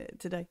earlier again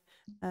today.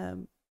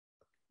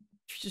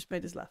 Which just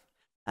made us laugh.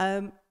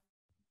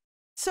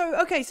 So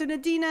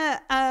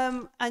Nadina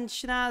and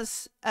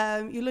Shanaz,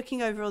 you're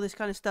looking over all this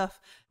kind of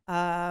stuff.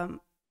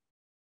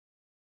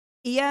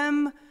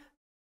 EM,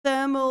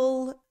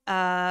 thermal,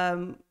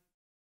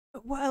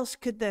 what else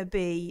could there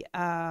be?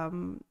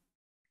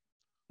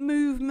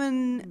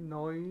 Movement,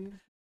 Noise.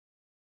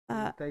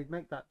 They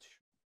make that.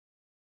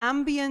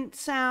 ambient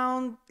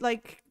sound,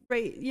 like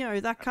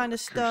that kind of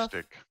stuff.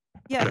 Acoustic.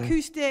 Yeah,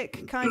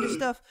 acoustic kind of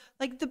stuff.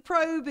 Like the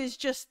probe is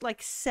just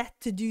like set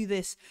to do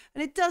this,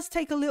 and it does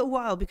take a little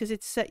while because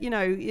it's set,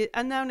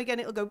 and now and again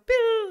it'll go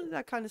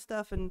that kind of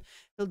stuff, and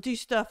it'll do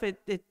stuff.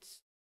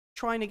 It's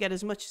trying to get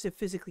as much as it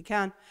physically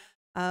can.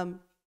 And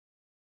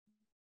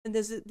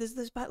there's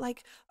this about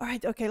like, all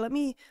right, okay, let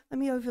me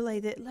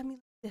overlay that. Let me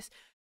this.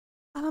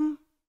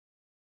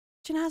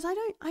 Janaz,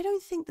 I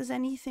don't think there's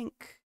anything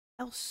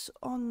else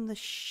on the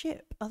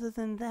ship other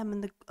than them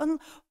and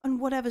and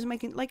whatever's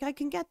making. Like I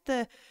can get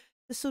the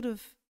sort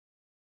of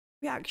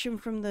reaction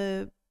from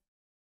the.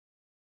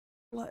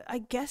 I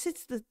guess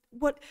it's the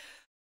what.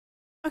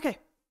 Okay.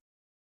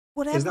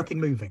 Whatever. There's nothing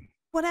moving.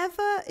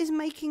 Whatever is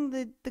making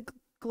the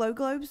glow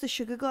globes, the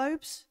sugar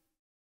globes.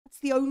 That's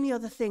the only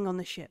other thing on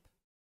the ship.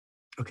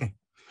 Okay.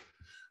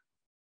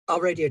 I'll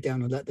radio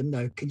down and let them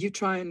know. Can you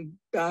try and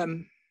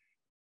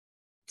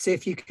see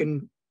if you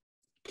can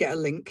get a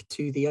link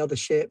to the other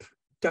ship?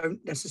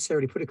 Don't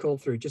necessarily put a call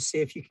through. Just see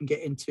if you can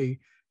get into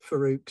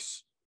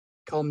Farouk's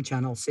comm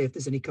channel. See if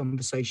there's any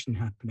conversation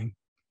happening.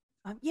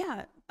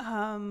 Yeah.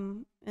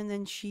 And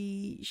then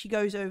she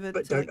goes over.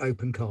 But to, don't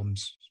open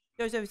comms.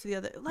 Goes over to the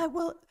other. Like,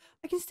 well,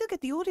 I can still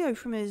get the audio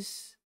from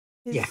his.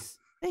 Yeah.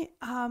 Thing.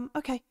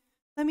 Okay.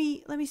 Let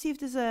me see if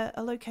there's a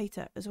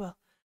locator as well.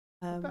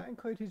 Does that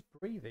include his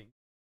breathing?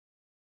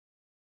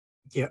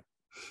 Yeah.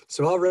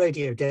 So I'll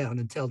radio down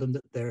and tell them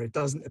that there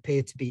doesn't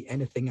appear to be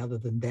anything other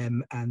than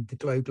them and the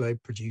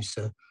Globe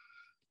producer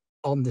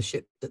on the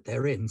ship that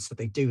they're in. So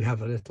they do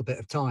have a little bit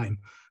of time,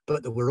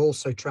 but that we're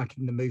also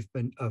tracking the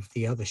movement of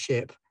the other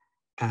ship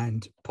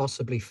and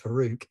possibly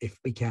Farouk if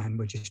we can.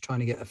 We're just trying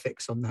to get a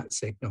fix on that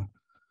signal.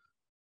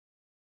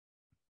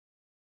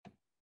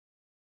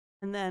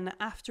 And then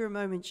after a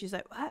moment, she's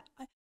like, I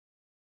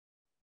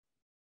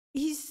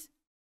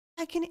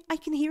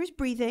can hear his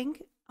breathing.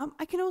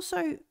 I can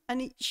also,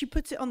 and she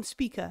puts it on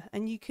speaker,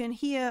 and you can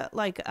hear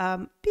like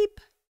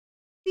beep,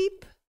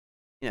 beep,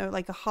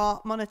 like a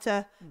heart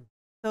monitor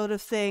sort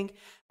of thing,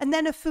 and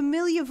then a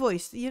familiar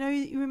voice.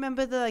 You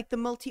remember the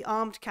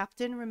multi-armed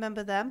captain?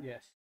 Remember them?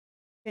 Yes.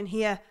 You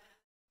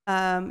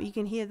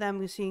can hear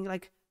them saying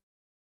like,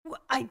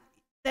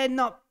 they're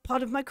not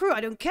part of my crew.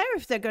 I don't care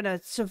if they're gonna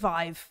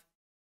survive.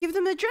 Give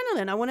them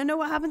adrenaline. I want to know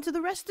what happened to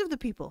the rest of the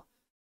people.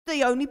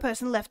 The only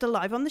person left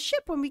alive on the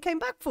ship when we came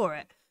back for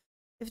it.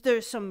 If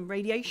there's some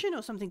radiation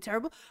or something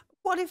terrible,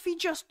 what if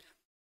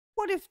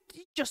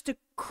just a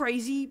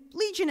crazy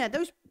legionnaire?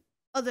 Those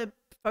other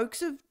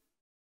folks have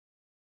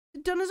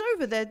done us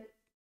over.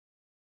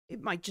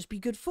 It might just be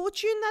good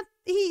fortune that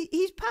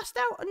he's passed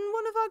out and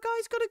one of our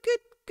guys got a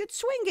good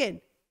swing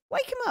in.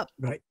 Wake him up.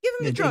 Right. Give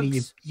him the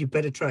drugs. You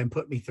better try and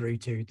put me through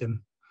to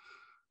them.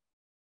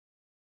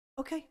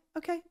 Okay.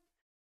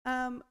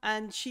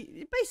 And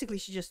she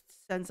just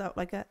sends out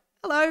like a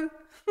hello,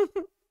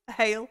 a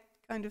hail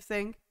kind of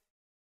thing.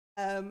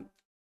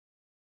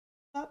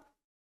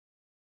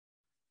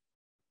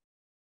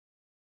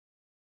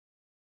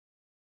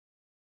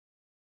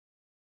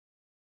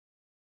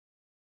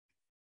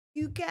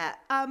 You get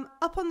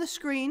up on the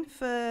screen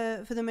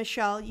for the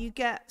Michelle, you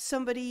get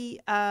somebody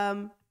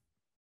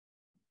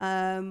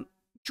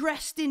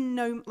dressed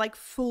in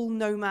full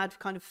nomad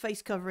kind of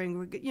face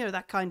covering,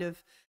 that kind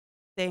of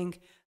thing.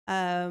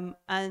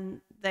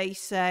 And they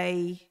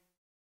say,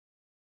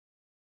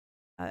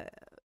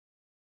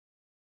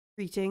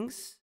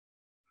 greetings.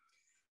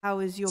 How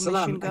is your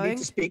mission going? I need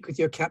to speak with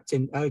your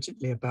captain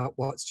urgently about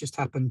what's just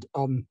happened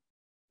on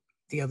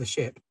the other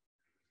ship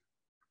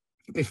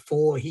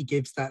before he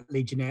gives that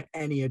legionnaire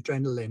any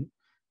adrenaline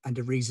and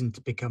a reason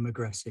to become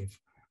aggressive.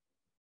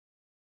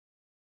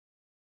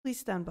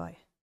 Please stand by.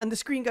 And the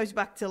screen goes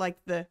back to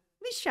like the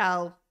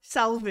Michelle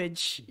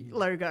salvage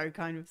logo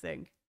kind of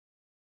thing.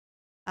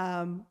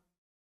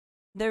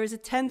 There is a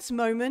tense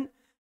moment,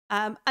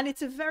 and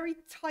it's a very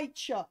tight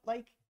shot.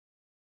 Like,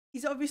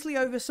 he's obviously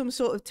over some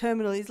sort of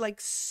terminal. He's like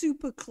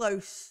super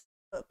close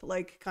up,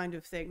 like kind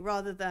of thing,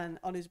 rather than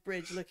on his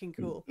bridge looking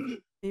cool.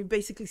 You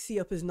basically see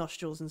up his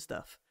nostrils and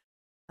stuff.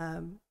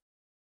 Shouting.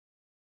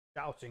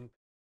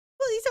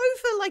 Well, he's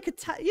over like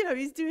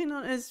he's doing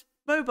on his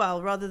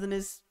mobile rather than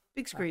his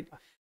big screen.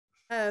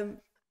 And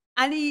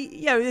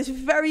he, this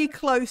very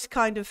close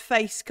kind of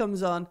face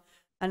comes on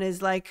and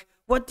is like,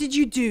 "What did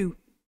you do?"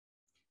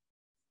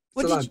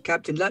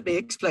 Captain, let me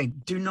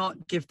explain. Do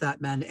not give that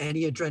man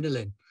any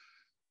adrenaline.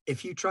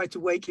 If you try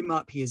to wake him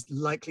up, he is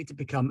likely to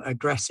become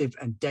aggressive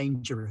and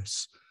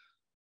dangerous.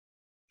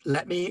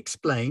 Let me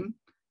explain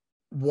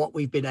what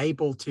we've been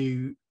able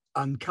to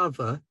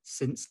uncover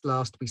since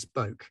last we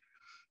spoke.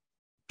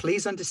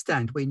 Please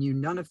understand, we knew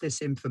none of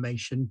this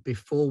information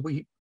before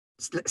we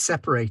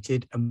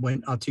separated and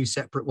went our two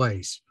separate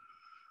ways.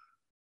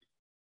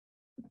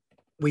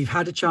 We've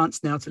had a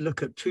chance now to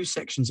look at two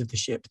sections of the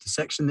ship, the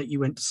section that you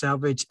went to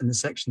salvage and the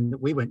section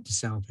that we went to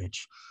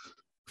salvage.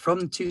 From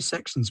the two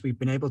sections, we've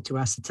been able to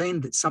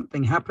ascertain that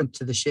something happened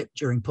to the ship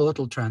during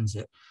portal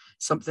transit.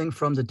 Something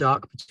from the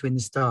dark between the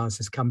stars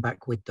has come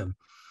back with them.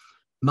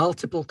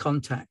 Multiple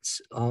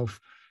contacts of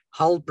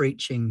hull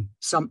breaching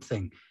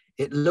something.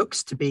 It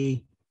looks to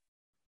be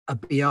a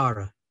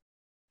Biara,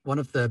 one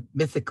of the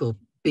mythical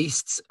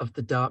beasts of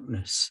the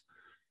darkness,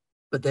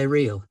 but they're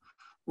real.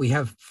 We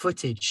have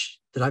footage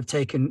that I've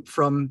taken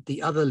from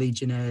the other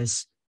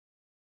Legionnaires'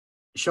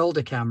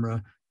 shoulder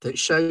camera that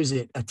shows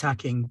it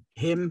attacking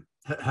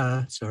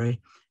her,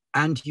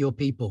 and your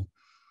people.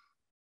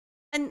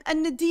 And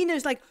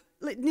Nadina's like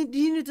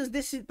Nadina does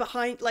this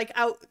behind, like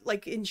out,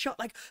 like in shot,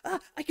 like,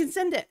 I can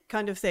send it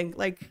kind of thing.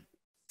 Like,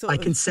 I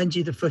can send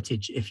you the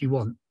footage if you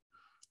want.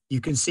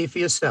 You can see for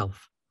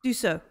yourself. Do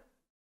so.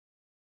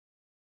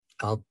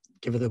 I'll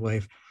give her the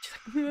wave.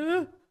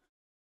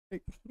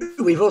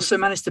 We've also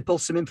managed to pull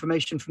some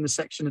information from the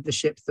section of the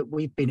ship that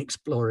we've been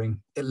exploring.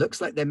 It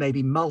looks like there may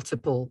be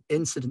multiple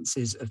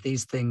incidences of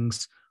these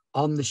things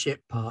on the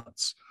ship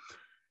parts.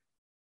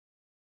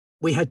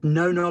 We had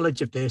no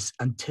knowledge of this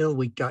until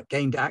we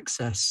gained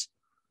access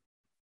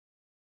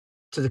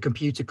to the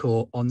computer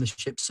core on the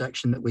ship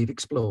section that we've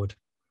explored.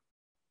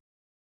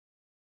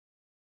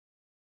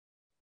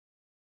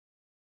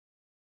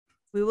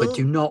 We will. But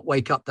do not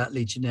wake up that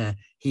Legionnaire.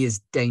 He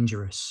is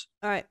dangerous.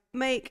 All right,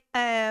 make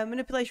a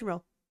manipulation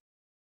roll.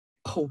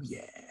 Oh,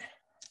 yeah.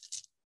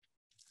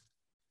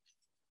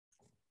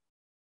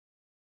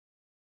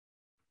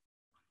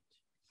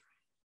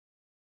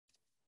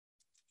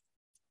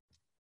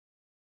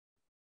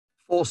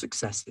 Four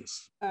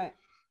successes. All right.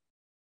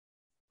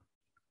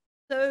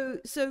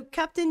 So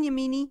Captain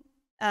Yamini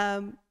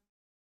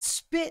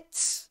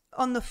spits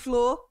on the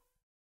floor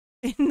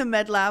in the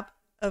med lab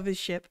of his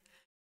ship.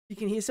 You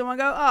can hear someone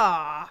go,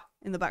 "Ah,"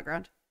 in the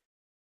background.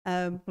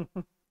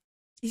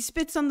 He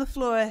spits on the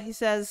floor. He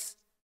says,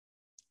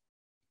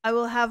 "I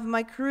will have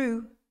my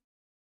crew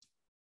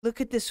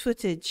look at this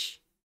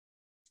footage.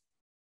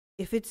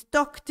 If it's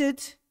doctored,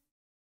 if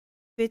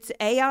it's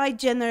AI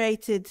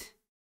generated,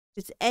 if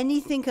it's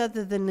anything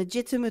other than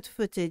legitimate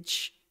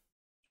footage,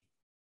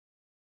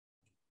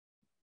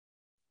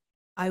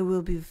 I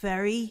will be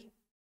very,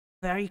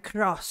 very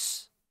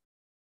cross."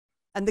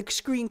 And the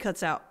screen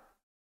cuts out.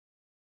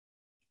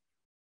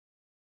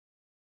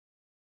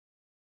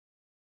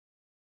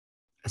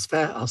 That's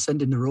fair. I'll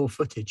send in the raw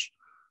footage.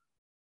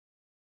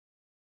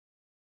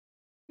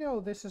 You know,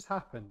 this has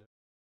happened.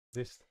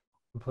 This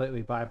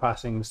completely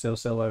bypassing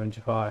Silsilla and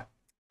Jafar.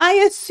 I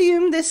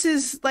assume this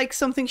is like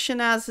something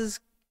Shanaz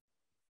has.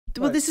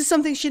 Well, Right. this is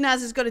something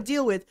Shanaz has got to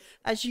deal with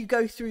as you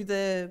go through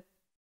the,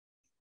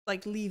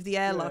 like, leave the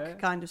airlock Yeah.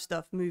 kind of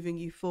stuff, moving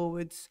you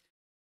forwards,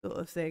 sort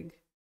of thing.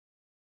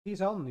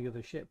 He's on the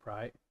other ship,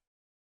 right?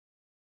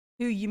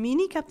 Who,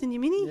 Yamini? Captain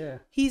Yamini? Yeah.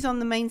 He's on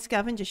the main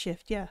scavenger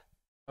shift, yeah.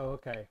 Oh,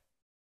 okay.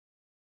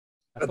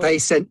 I But thought- they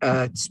sent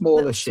a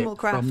smaller Small ship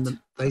craft. from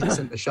them. They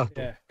sent the shuttle.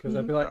 Yeah, because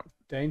I'd be like,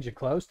 danger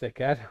close,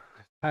 dickhead.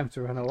 Time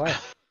to run away.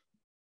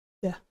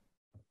 Yeah.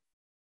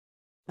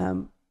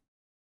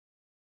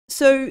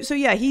 So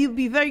yeah, he'll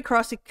be very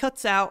cross. It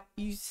cuts out.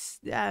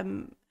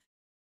 Nadina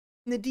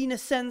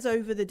sends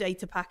over the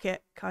data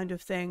packet, kind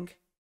of thing.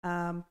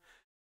 And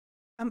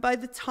by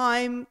the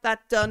time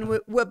that's done,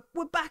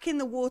 we're back in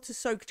the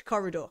water-soaked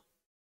corridor.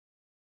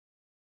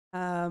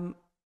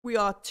 We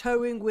are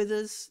towing with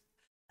us.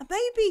 And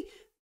maybe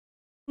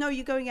no,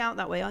 you're going out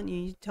that way, aren't you?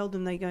 You told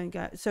them they're going to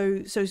go.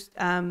 So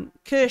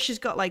Kirsch has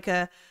got like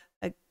a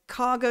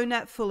cargo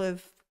net full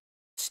of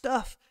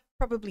stuff,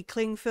 probably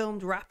cling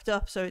filmed, wrapped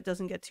up so it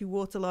doesn't get too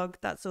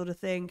waterlogged, that sort of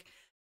thing.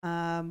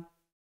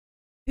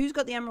 Who's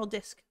got the emerald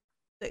disc?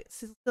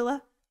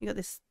 Scylla? You got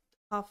this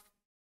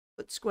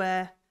half-foot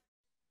square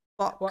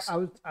box.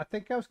 Well, I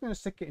think I was going to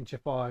stick it in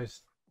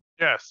Jafar's.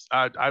 Yes,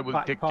 I will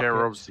Back take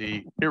care of pocket.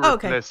 the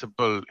Okay.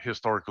 irreplaceable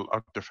historical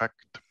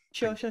artifact.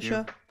 Sure. Thank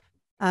you.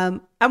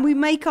 And we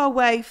make our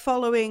way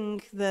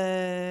following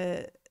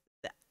the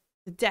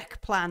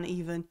deck plan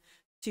even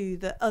to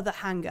the other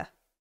hangar.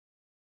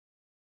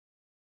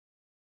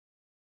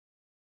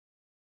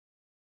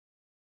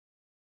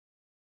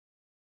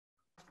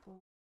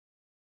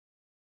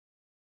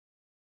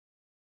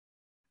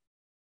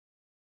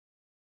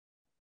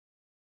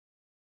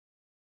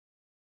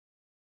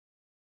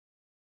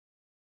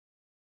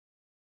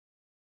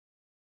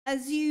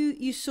 As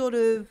you sort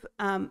of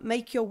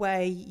make your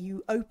way,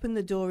 you open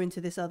the door into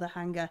this other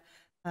hangar.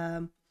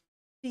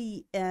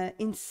 See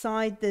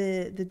inside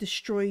the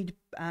destroyed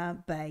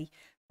bay,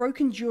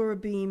 broken Dura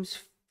beams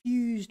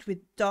fused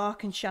with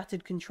dark and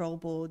shattered control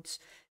boards.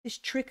 This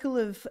trickle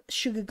of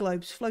sugar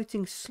globes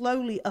floating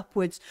slowly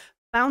upwards,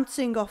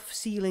 bouncing off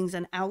ceilings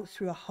and out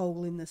through a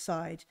hole in the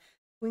side,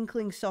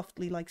 twinkling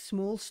softly like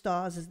small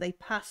stars as they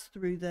pass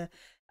through the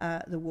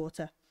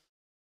water.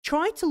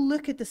 Try to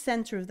look at the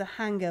center of the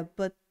hangar,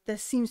 but there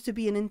seems to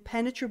be an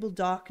impenetrable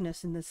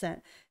darkness in the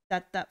set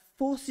that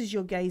forces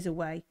your gaze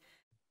away.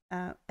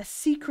 A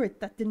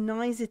secret that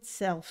denies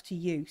itself to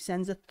you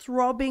sends a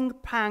throbbing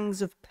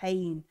pangs of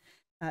pain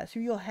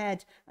through your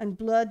head and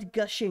blood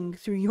gushing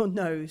through your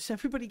nose.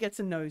 Everybody gets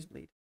a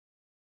nosebleed.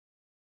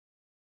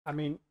 I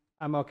mean,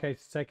 I'm okay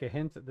to take a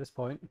hint at this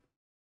point.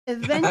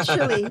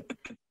 Eventually,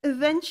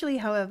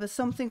 however,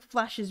 something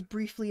flashes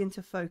briefly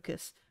into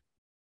focus.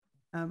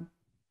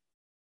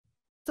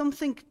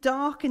 Something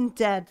dark and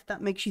dead that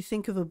makes you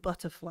think of a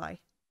butterfly.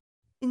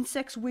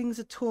 Insect's wings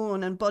are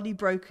torn and body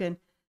broken,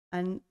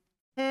 and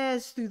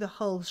hairs through the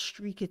hull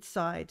streak its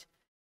side.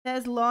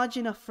 Hairs large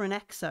enough for an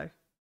exo.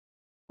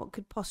 What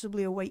could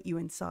possibly await you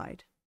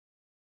inside?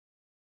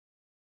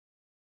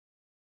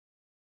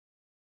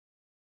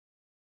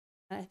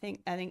 And I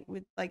think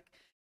with like,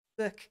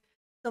 look,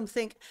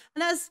 something,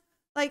 and as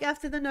like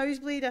after the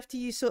nosebleed, after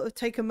you sort of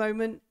take a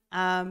moment,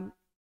 and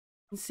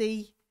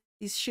see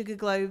these sugar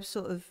globes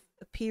sort of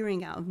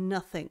appearing out of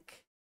nothing.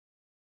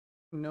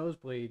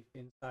 Nosebleed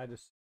inside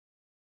us.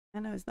 I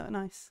know, it's not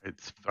nice.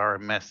 It's very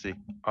messy.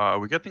 Are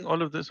we getting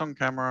all of this on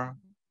camera?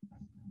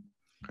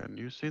 Can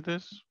you see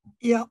this?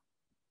 Yeah.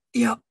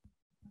 Yeah.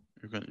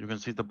 You can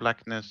see the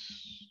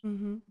blackness.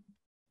 Mm-hmm.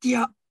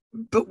 Yeah.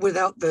 But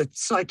without the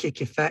psychic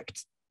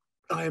effect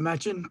I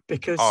imagine,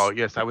 because Oh,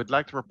 yes, I would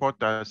like to report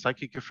the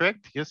psychic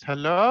effect. Yes,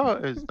 hello.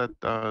 Is that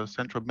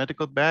Central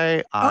Medical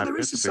Bay? I'm there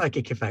is a just bit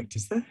psychic effect,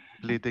 is there?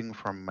 bleeding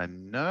from my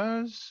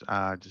nose.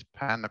 Just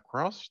pan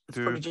across It's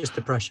to probably just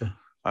the pressure.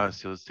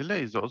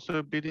 Silsila is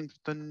also bleeding to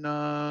the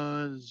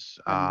nose.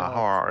 I'm How not.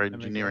 are our Let me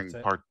get engineering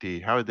it. party?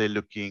 How are they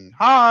looking?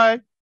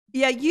 Hi.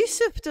 Yeah,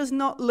 Yusuf does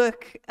not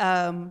look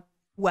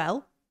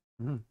well.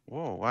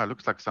 Whoa, wow,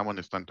 looks like someone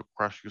is trying to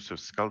crush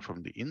Yusuf's skull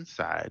from the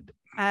inside.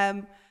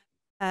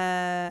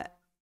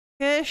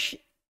 Kirsch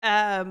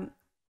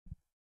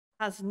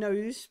has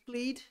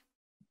nosebleed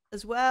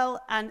as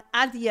well, and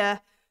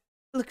Adia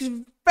looks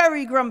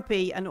very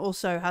grumpy and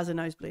also has a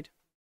nosebleed.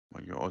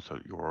 Well, you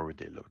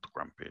already looked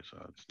grumpy, so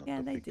it's not Yeah,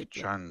 a they big did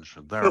look. change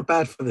I there. feel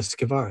bad for the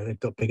Skavara. They've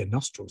got bigger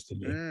nostrils than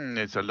you.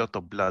 It's a lot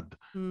of blood.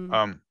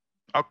 Mm.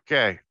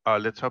 Okay,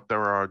 let's hope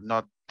there are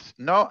not.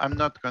 No, I'm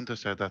not going to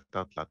say that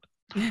out loud.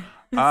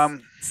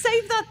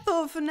 Save that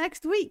thought for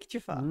next week,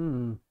 Jafar,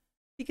 Mm.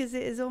 because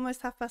it is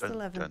almost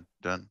 11:30. Dun,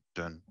 dun,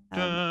 dun,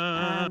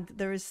 And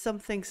there is some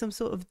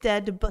sort of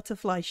dead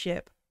butterfly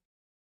ship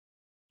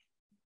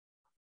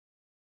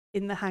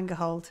in the hangar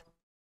hold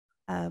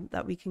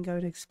that we can go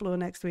and explore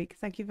next week.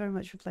 Thank you very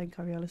much for playing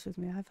Coriolis with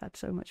me. I've had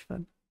so much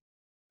fun.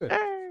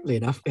 Funnily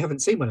enough, we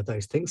haven't seen one of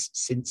those things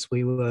since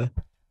we were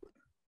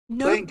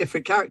playing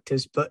different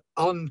characters, but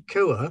on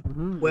Kua,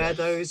 where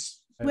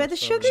those where the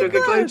So sugar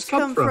good. globes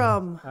come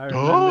from. I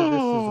remember this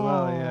as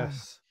well. Oh.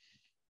 Yes.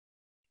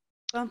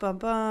 Bum bum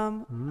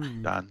bum.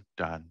 dun,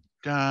 dun,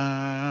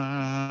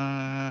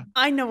 dun.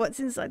 I know what's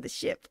inside the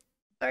ship.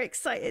 Very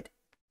excited.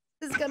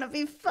 This is gonna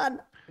be fun.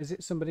 Is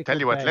it somebody? Tell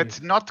you called what, Dave?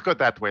 let's not go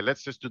that way.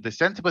 Let's just do the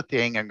sensible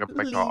thing and go back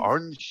to Leave. our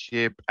own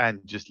ship and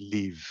just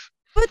leave.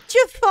 But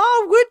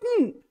Jafar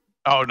wouldn't.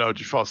 Oh no,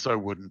 Jafar so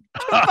wouldn't.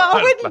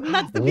 Jafar wouldn't. and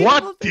That's the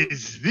beautiful What thing.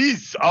 is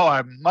this? Oh,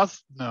 I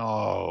must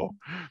know.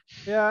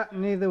 Yeah,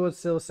 neither would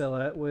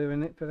Silsila. We're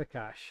in it for the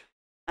cash.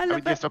 I I love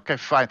mean, yes, it. okay,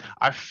 fine.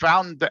 I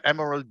found the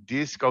emerald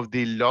disc of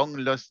the long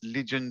lost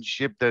legion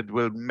ship that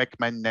will make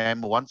my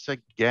name once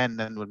again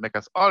and will make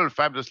us all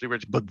fabulously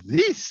rich. But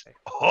this,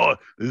 oh,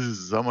 this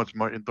is so much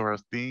more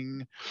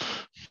interesting.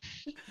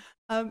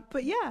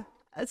 But yeah,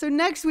 so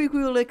next week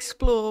we will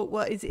explore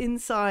what is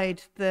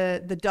inside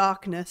the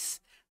darkness.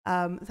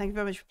 Thank you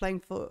very much for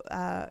playing for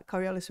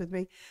Coriolis with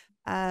me.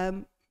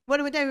 What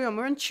are we doing on?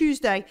 We're on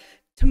Tuesday.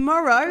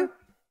 Tomorrow,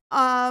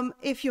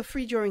 if you're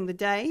free during the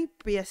day,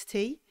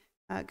 BST,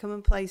 come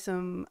and play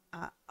some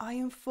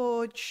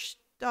Ironforge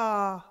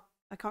Star.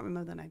 I can't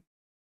remember the name.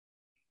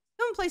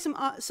 Come and play some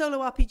solo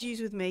RPGs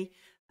with me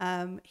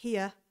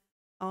here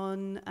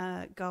on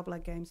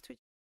Garblag Games Twitch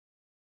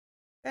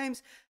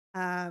games.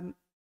 I'm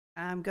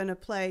gonna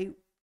play.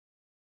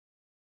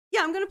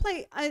 Yeah, I'm gonna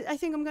play. I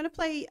think I'm gonna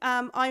play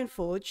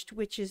Ironforged,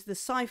 which is the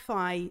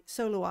sci-fi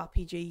solo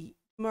RPG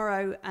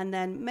tomorrow, and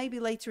then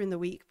maybe later in the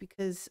week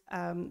because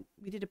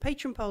we did a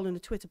Patreon poll and a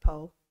Twitter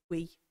poll.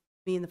 Me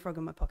and the frog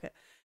in my pocket.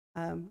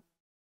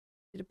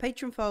 Did a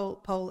Patreon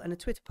poll and a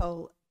Twitter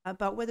poll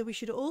about whether we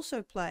should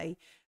also play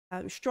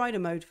Strider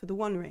mode for the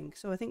One Ring.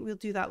 So I think we'll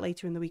do that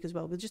later in the week as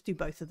well. We'll just do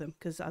both of them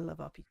because I love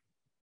RPG.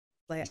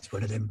 It's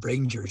one of them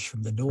rangers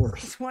from the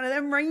north. It's one of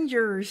them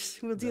rangers.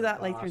 We'll do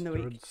that later in the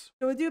week. Bastards.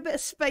 So we'll do a bit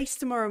of space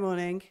tomorrow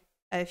morning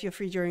if you're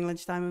free during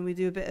lunchtime, and we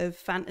do a bit of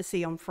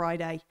fantasy on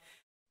Friday.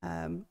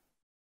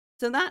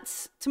 So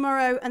that's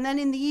tomorrow, and then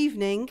in the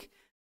evening,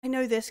 I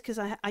know this because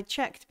I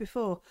checked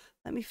before.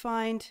 Let me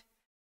find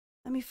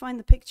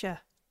the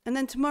picture. And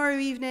then tomorrow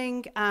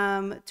evening,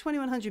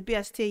 2100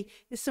 BST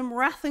is some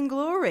Wrath and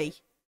Glory.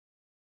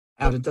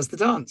 Alden does the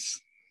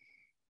dance.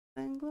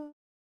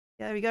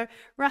 There we go.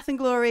 Wrath and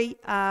Glory.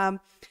 And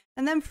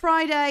then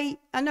Friday,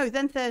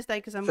 then Thursday,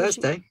 because I'm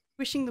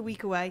wishing the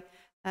week away.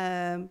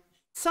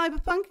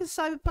 Cyberpunk, is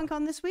Cyberpunk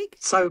on this week?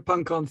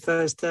 Cyberpunk on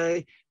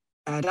Thursday,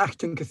 and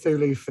Acton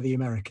Cthulhu for the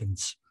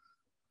Americans.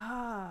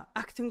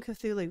 Acton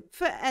Cthulhu.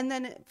 And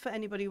then for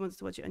anybody who wants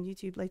to watch it on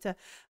YouTube later.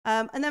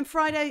 And then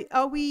Friday,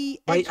 are we...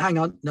 Wait, hang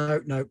on.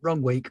 No,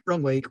 wrong week.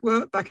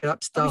 Well, back it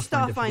up.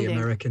 Starfinder for the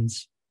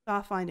Americans.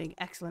 Starfinding,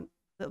 excellent.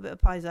 A little bit of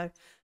Paizo.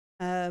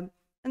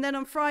 And then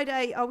on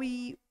Friday, are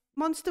we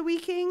Monster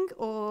Weeking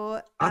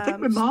or... I think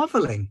we're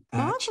marveling,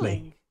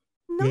 actually.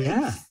 Nice.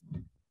 Yeah.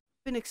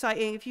 Been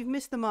exciting. If you've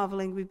missed the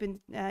marveling, we've been...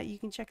 you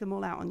can check them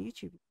all out on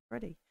YouTube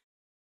already.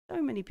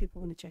 So many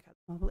people want to check out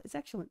the Marvel. It's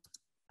excellent.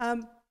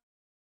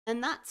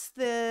 And that's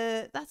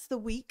the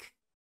week.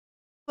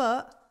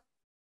 But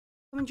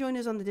come and join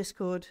us on the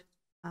Discord,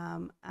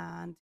 and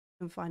you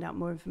can find out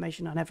more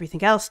information on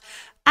everything else.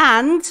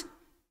 And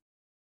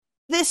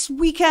this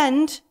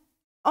weekend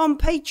on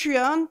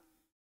Patreon,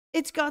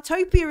 It's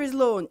Gartopia is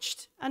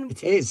launched, and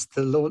it is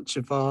the launch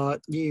of our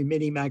new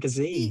mini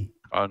magazine.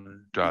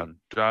 Dun.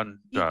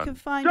 You can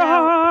find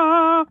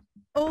out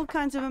all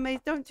kinds of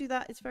amazing. Don't do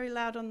that; it's very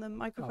loud on the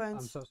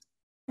microphones.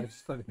 I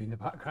just thought it'd be in the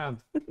background.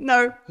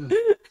 No.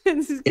 Yeah,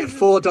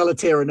 $4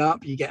 tier and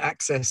up, you get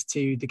access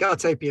to the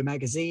Gartopia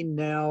magazine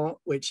now,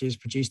 which is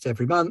produced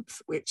every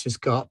month, which has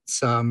got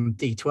some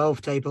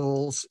D12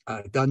 tables,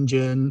 a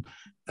dungeon,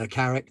 a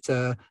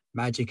character,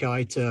 magic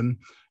item,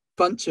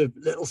 bunch of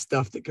little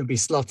stuff that can be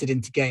slotted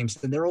into games,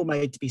 and they're all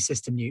made to be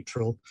system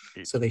neutral,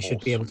 so they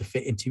should be able to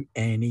fit into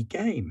any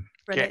game.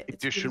 Get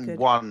edition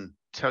 1.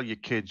 Tell your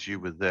kids you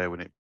were there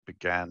when it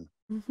began.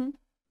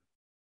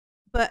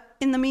 But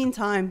in the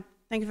meantime,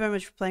 thank you very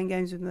much for playing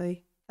games with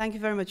me. Thank you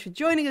very much for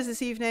joining us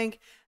this evening.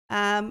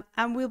 And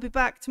we'll be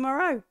back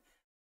tomorrow.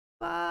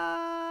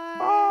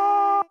 Bye.